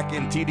back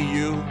in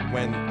TDU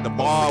when the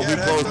bar, we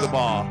closed the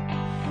bar.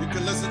 You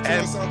can listen to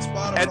us on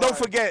Spotify.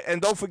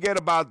 And don't forget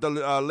about the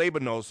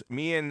Labor Notes.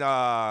 Me and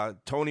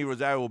Tony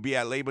Rosario will be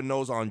at Labor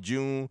Notes on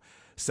June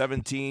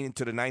 17th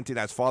to the 19th.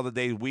 That's Father's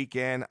Day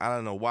weekend. I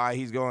don't know why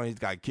he's going. He's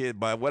got a kid,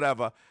 but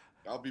whatever.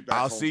 I'll be back.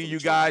 I'll see you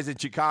guys in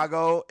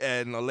Chicago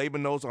and Labor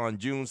Notes on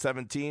June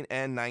 17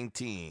 and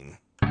 19.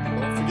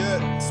 Don't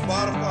forget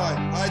Spotify,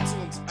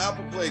 iTunes,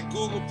 Apple Play,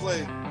 Google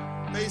Play,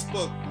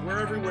 Facebook. We're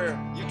everywhere.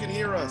 You can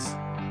hear us.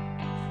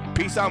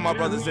 Peace out, my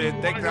brother.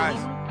 Thanks, guys.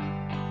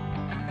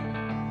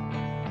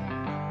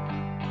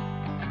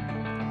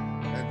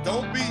 And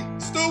don't be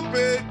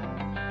stupid.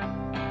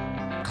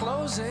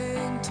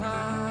 Closing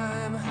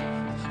time.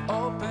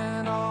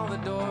 Open all the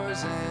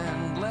doors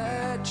and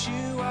let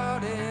you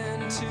out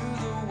into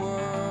the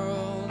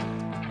world.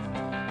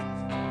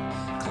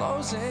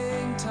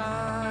 Closing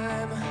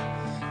time.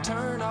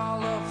 Turn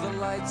all of the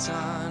lights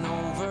on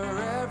over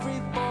every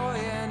boy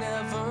and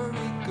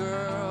every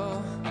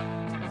girl.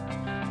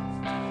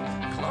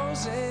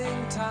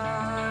 Closing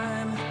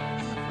time.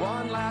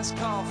 One last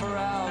call for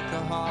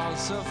alcohol,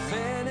 so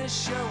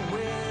finish your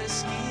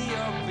whiskey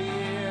or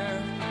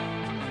beer.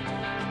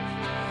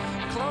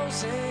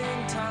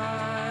 Closing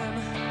time.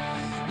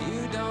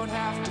 You don't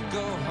have to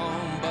go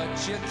home,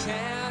 but you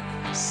can't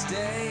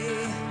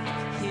stay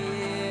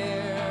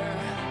here.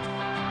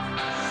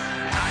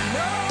 I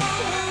know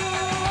who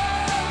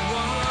I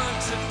want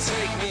to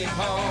take me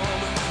home.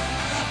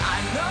 I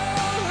know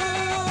who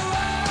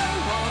I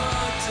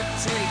want to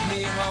take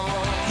me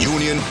home.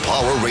 Union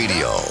Power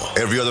Radio,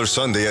 every other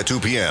Sunday at 2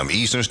 p.m.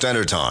 Eastern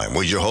Standard Time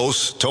with your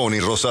hosts, Tony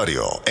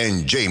Rosario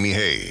and Jamie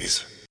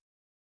Hayes.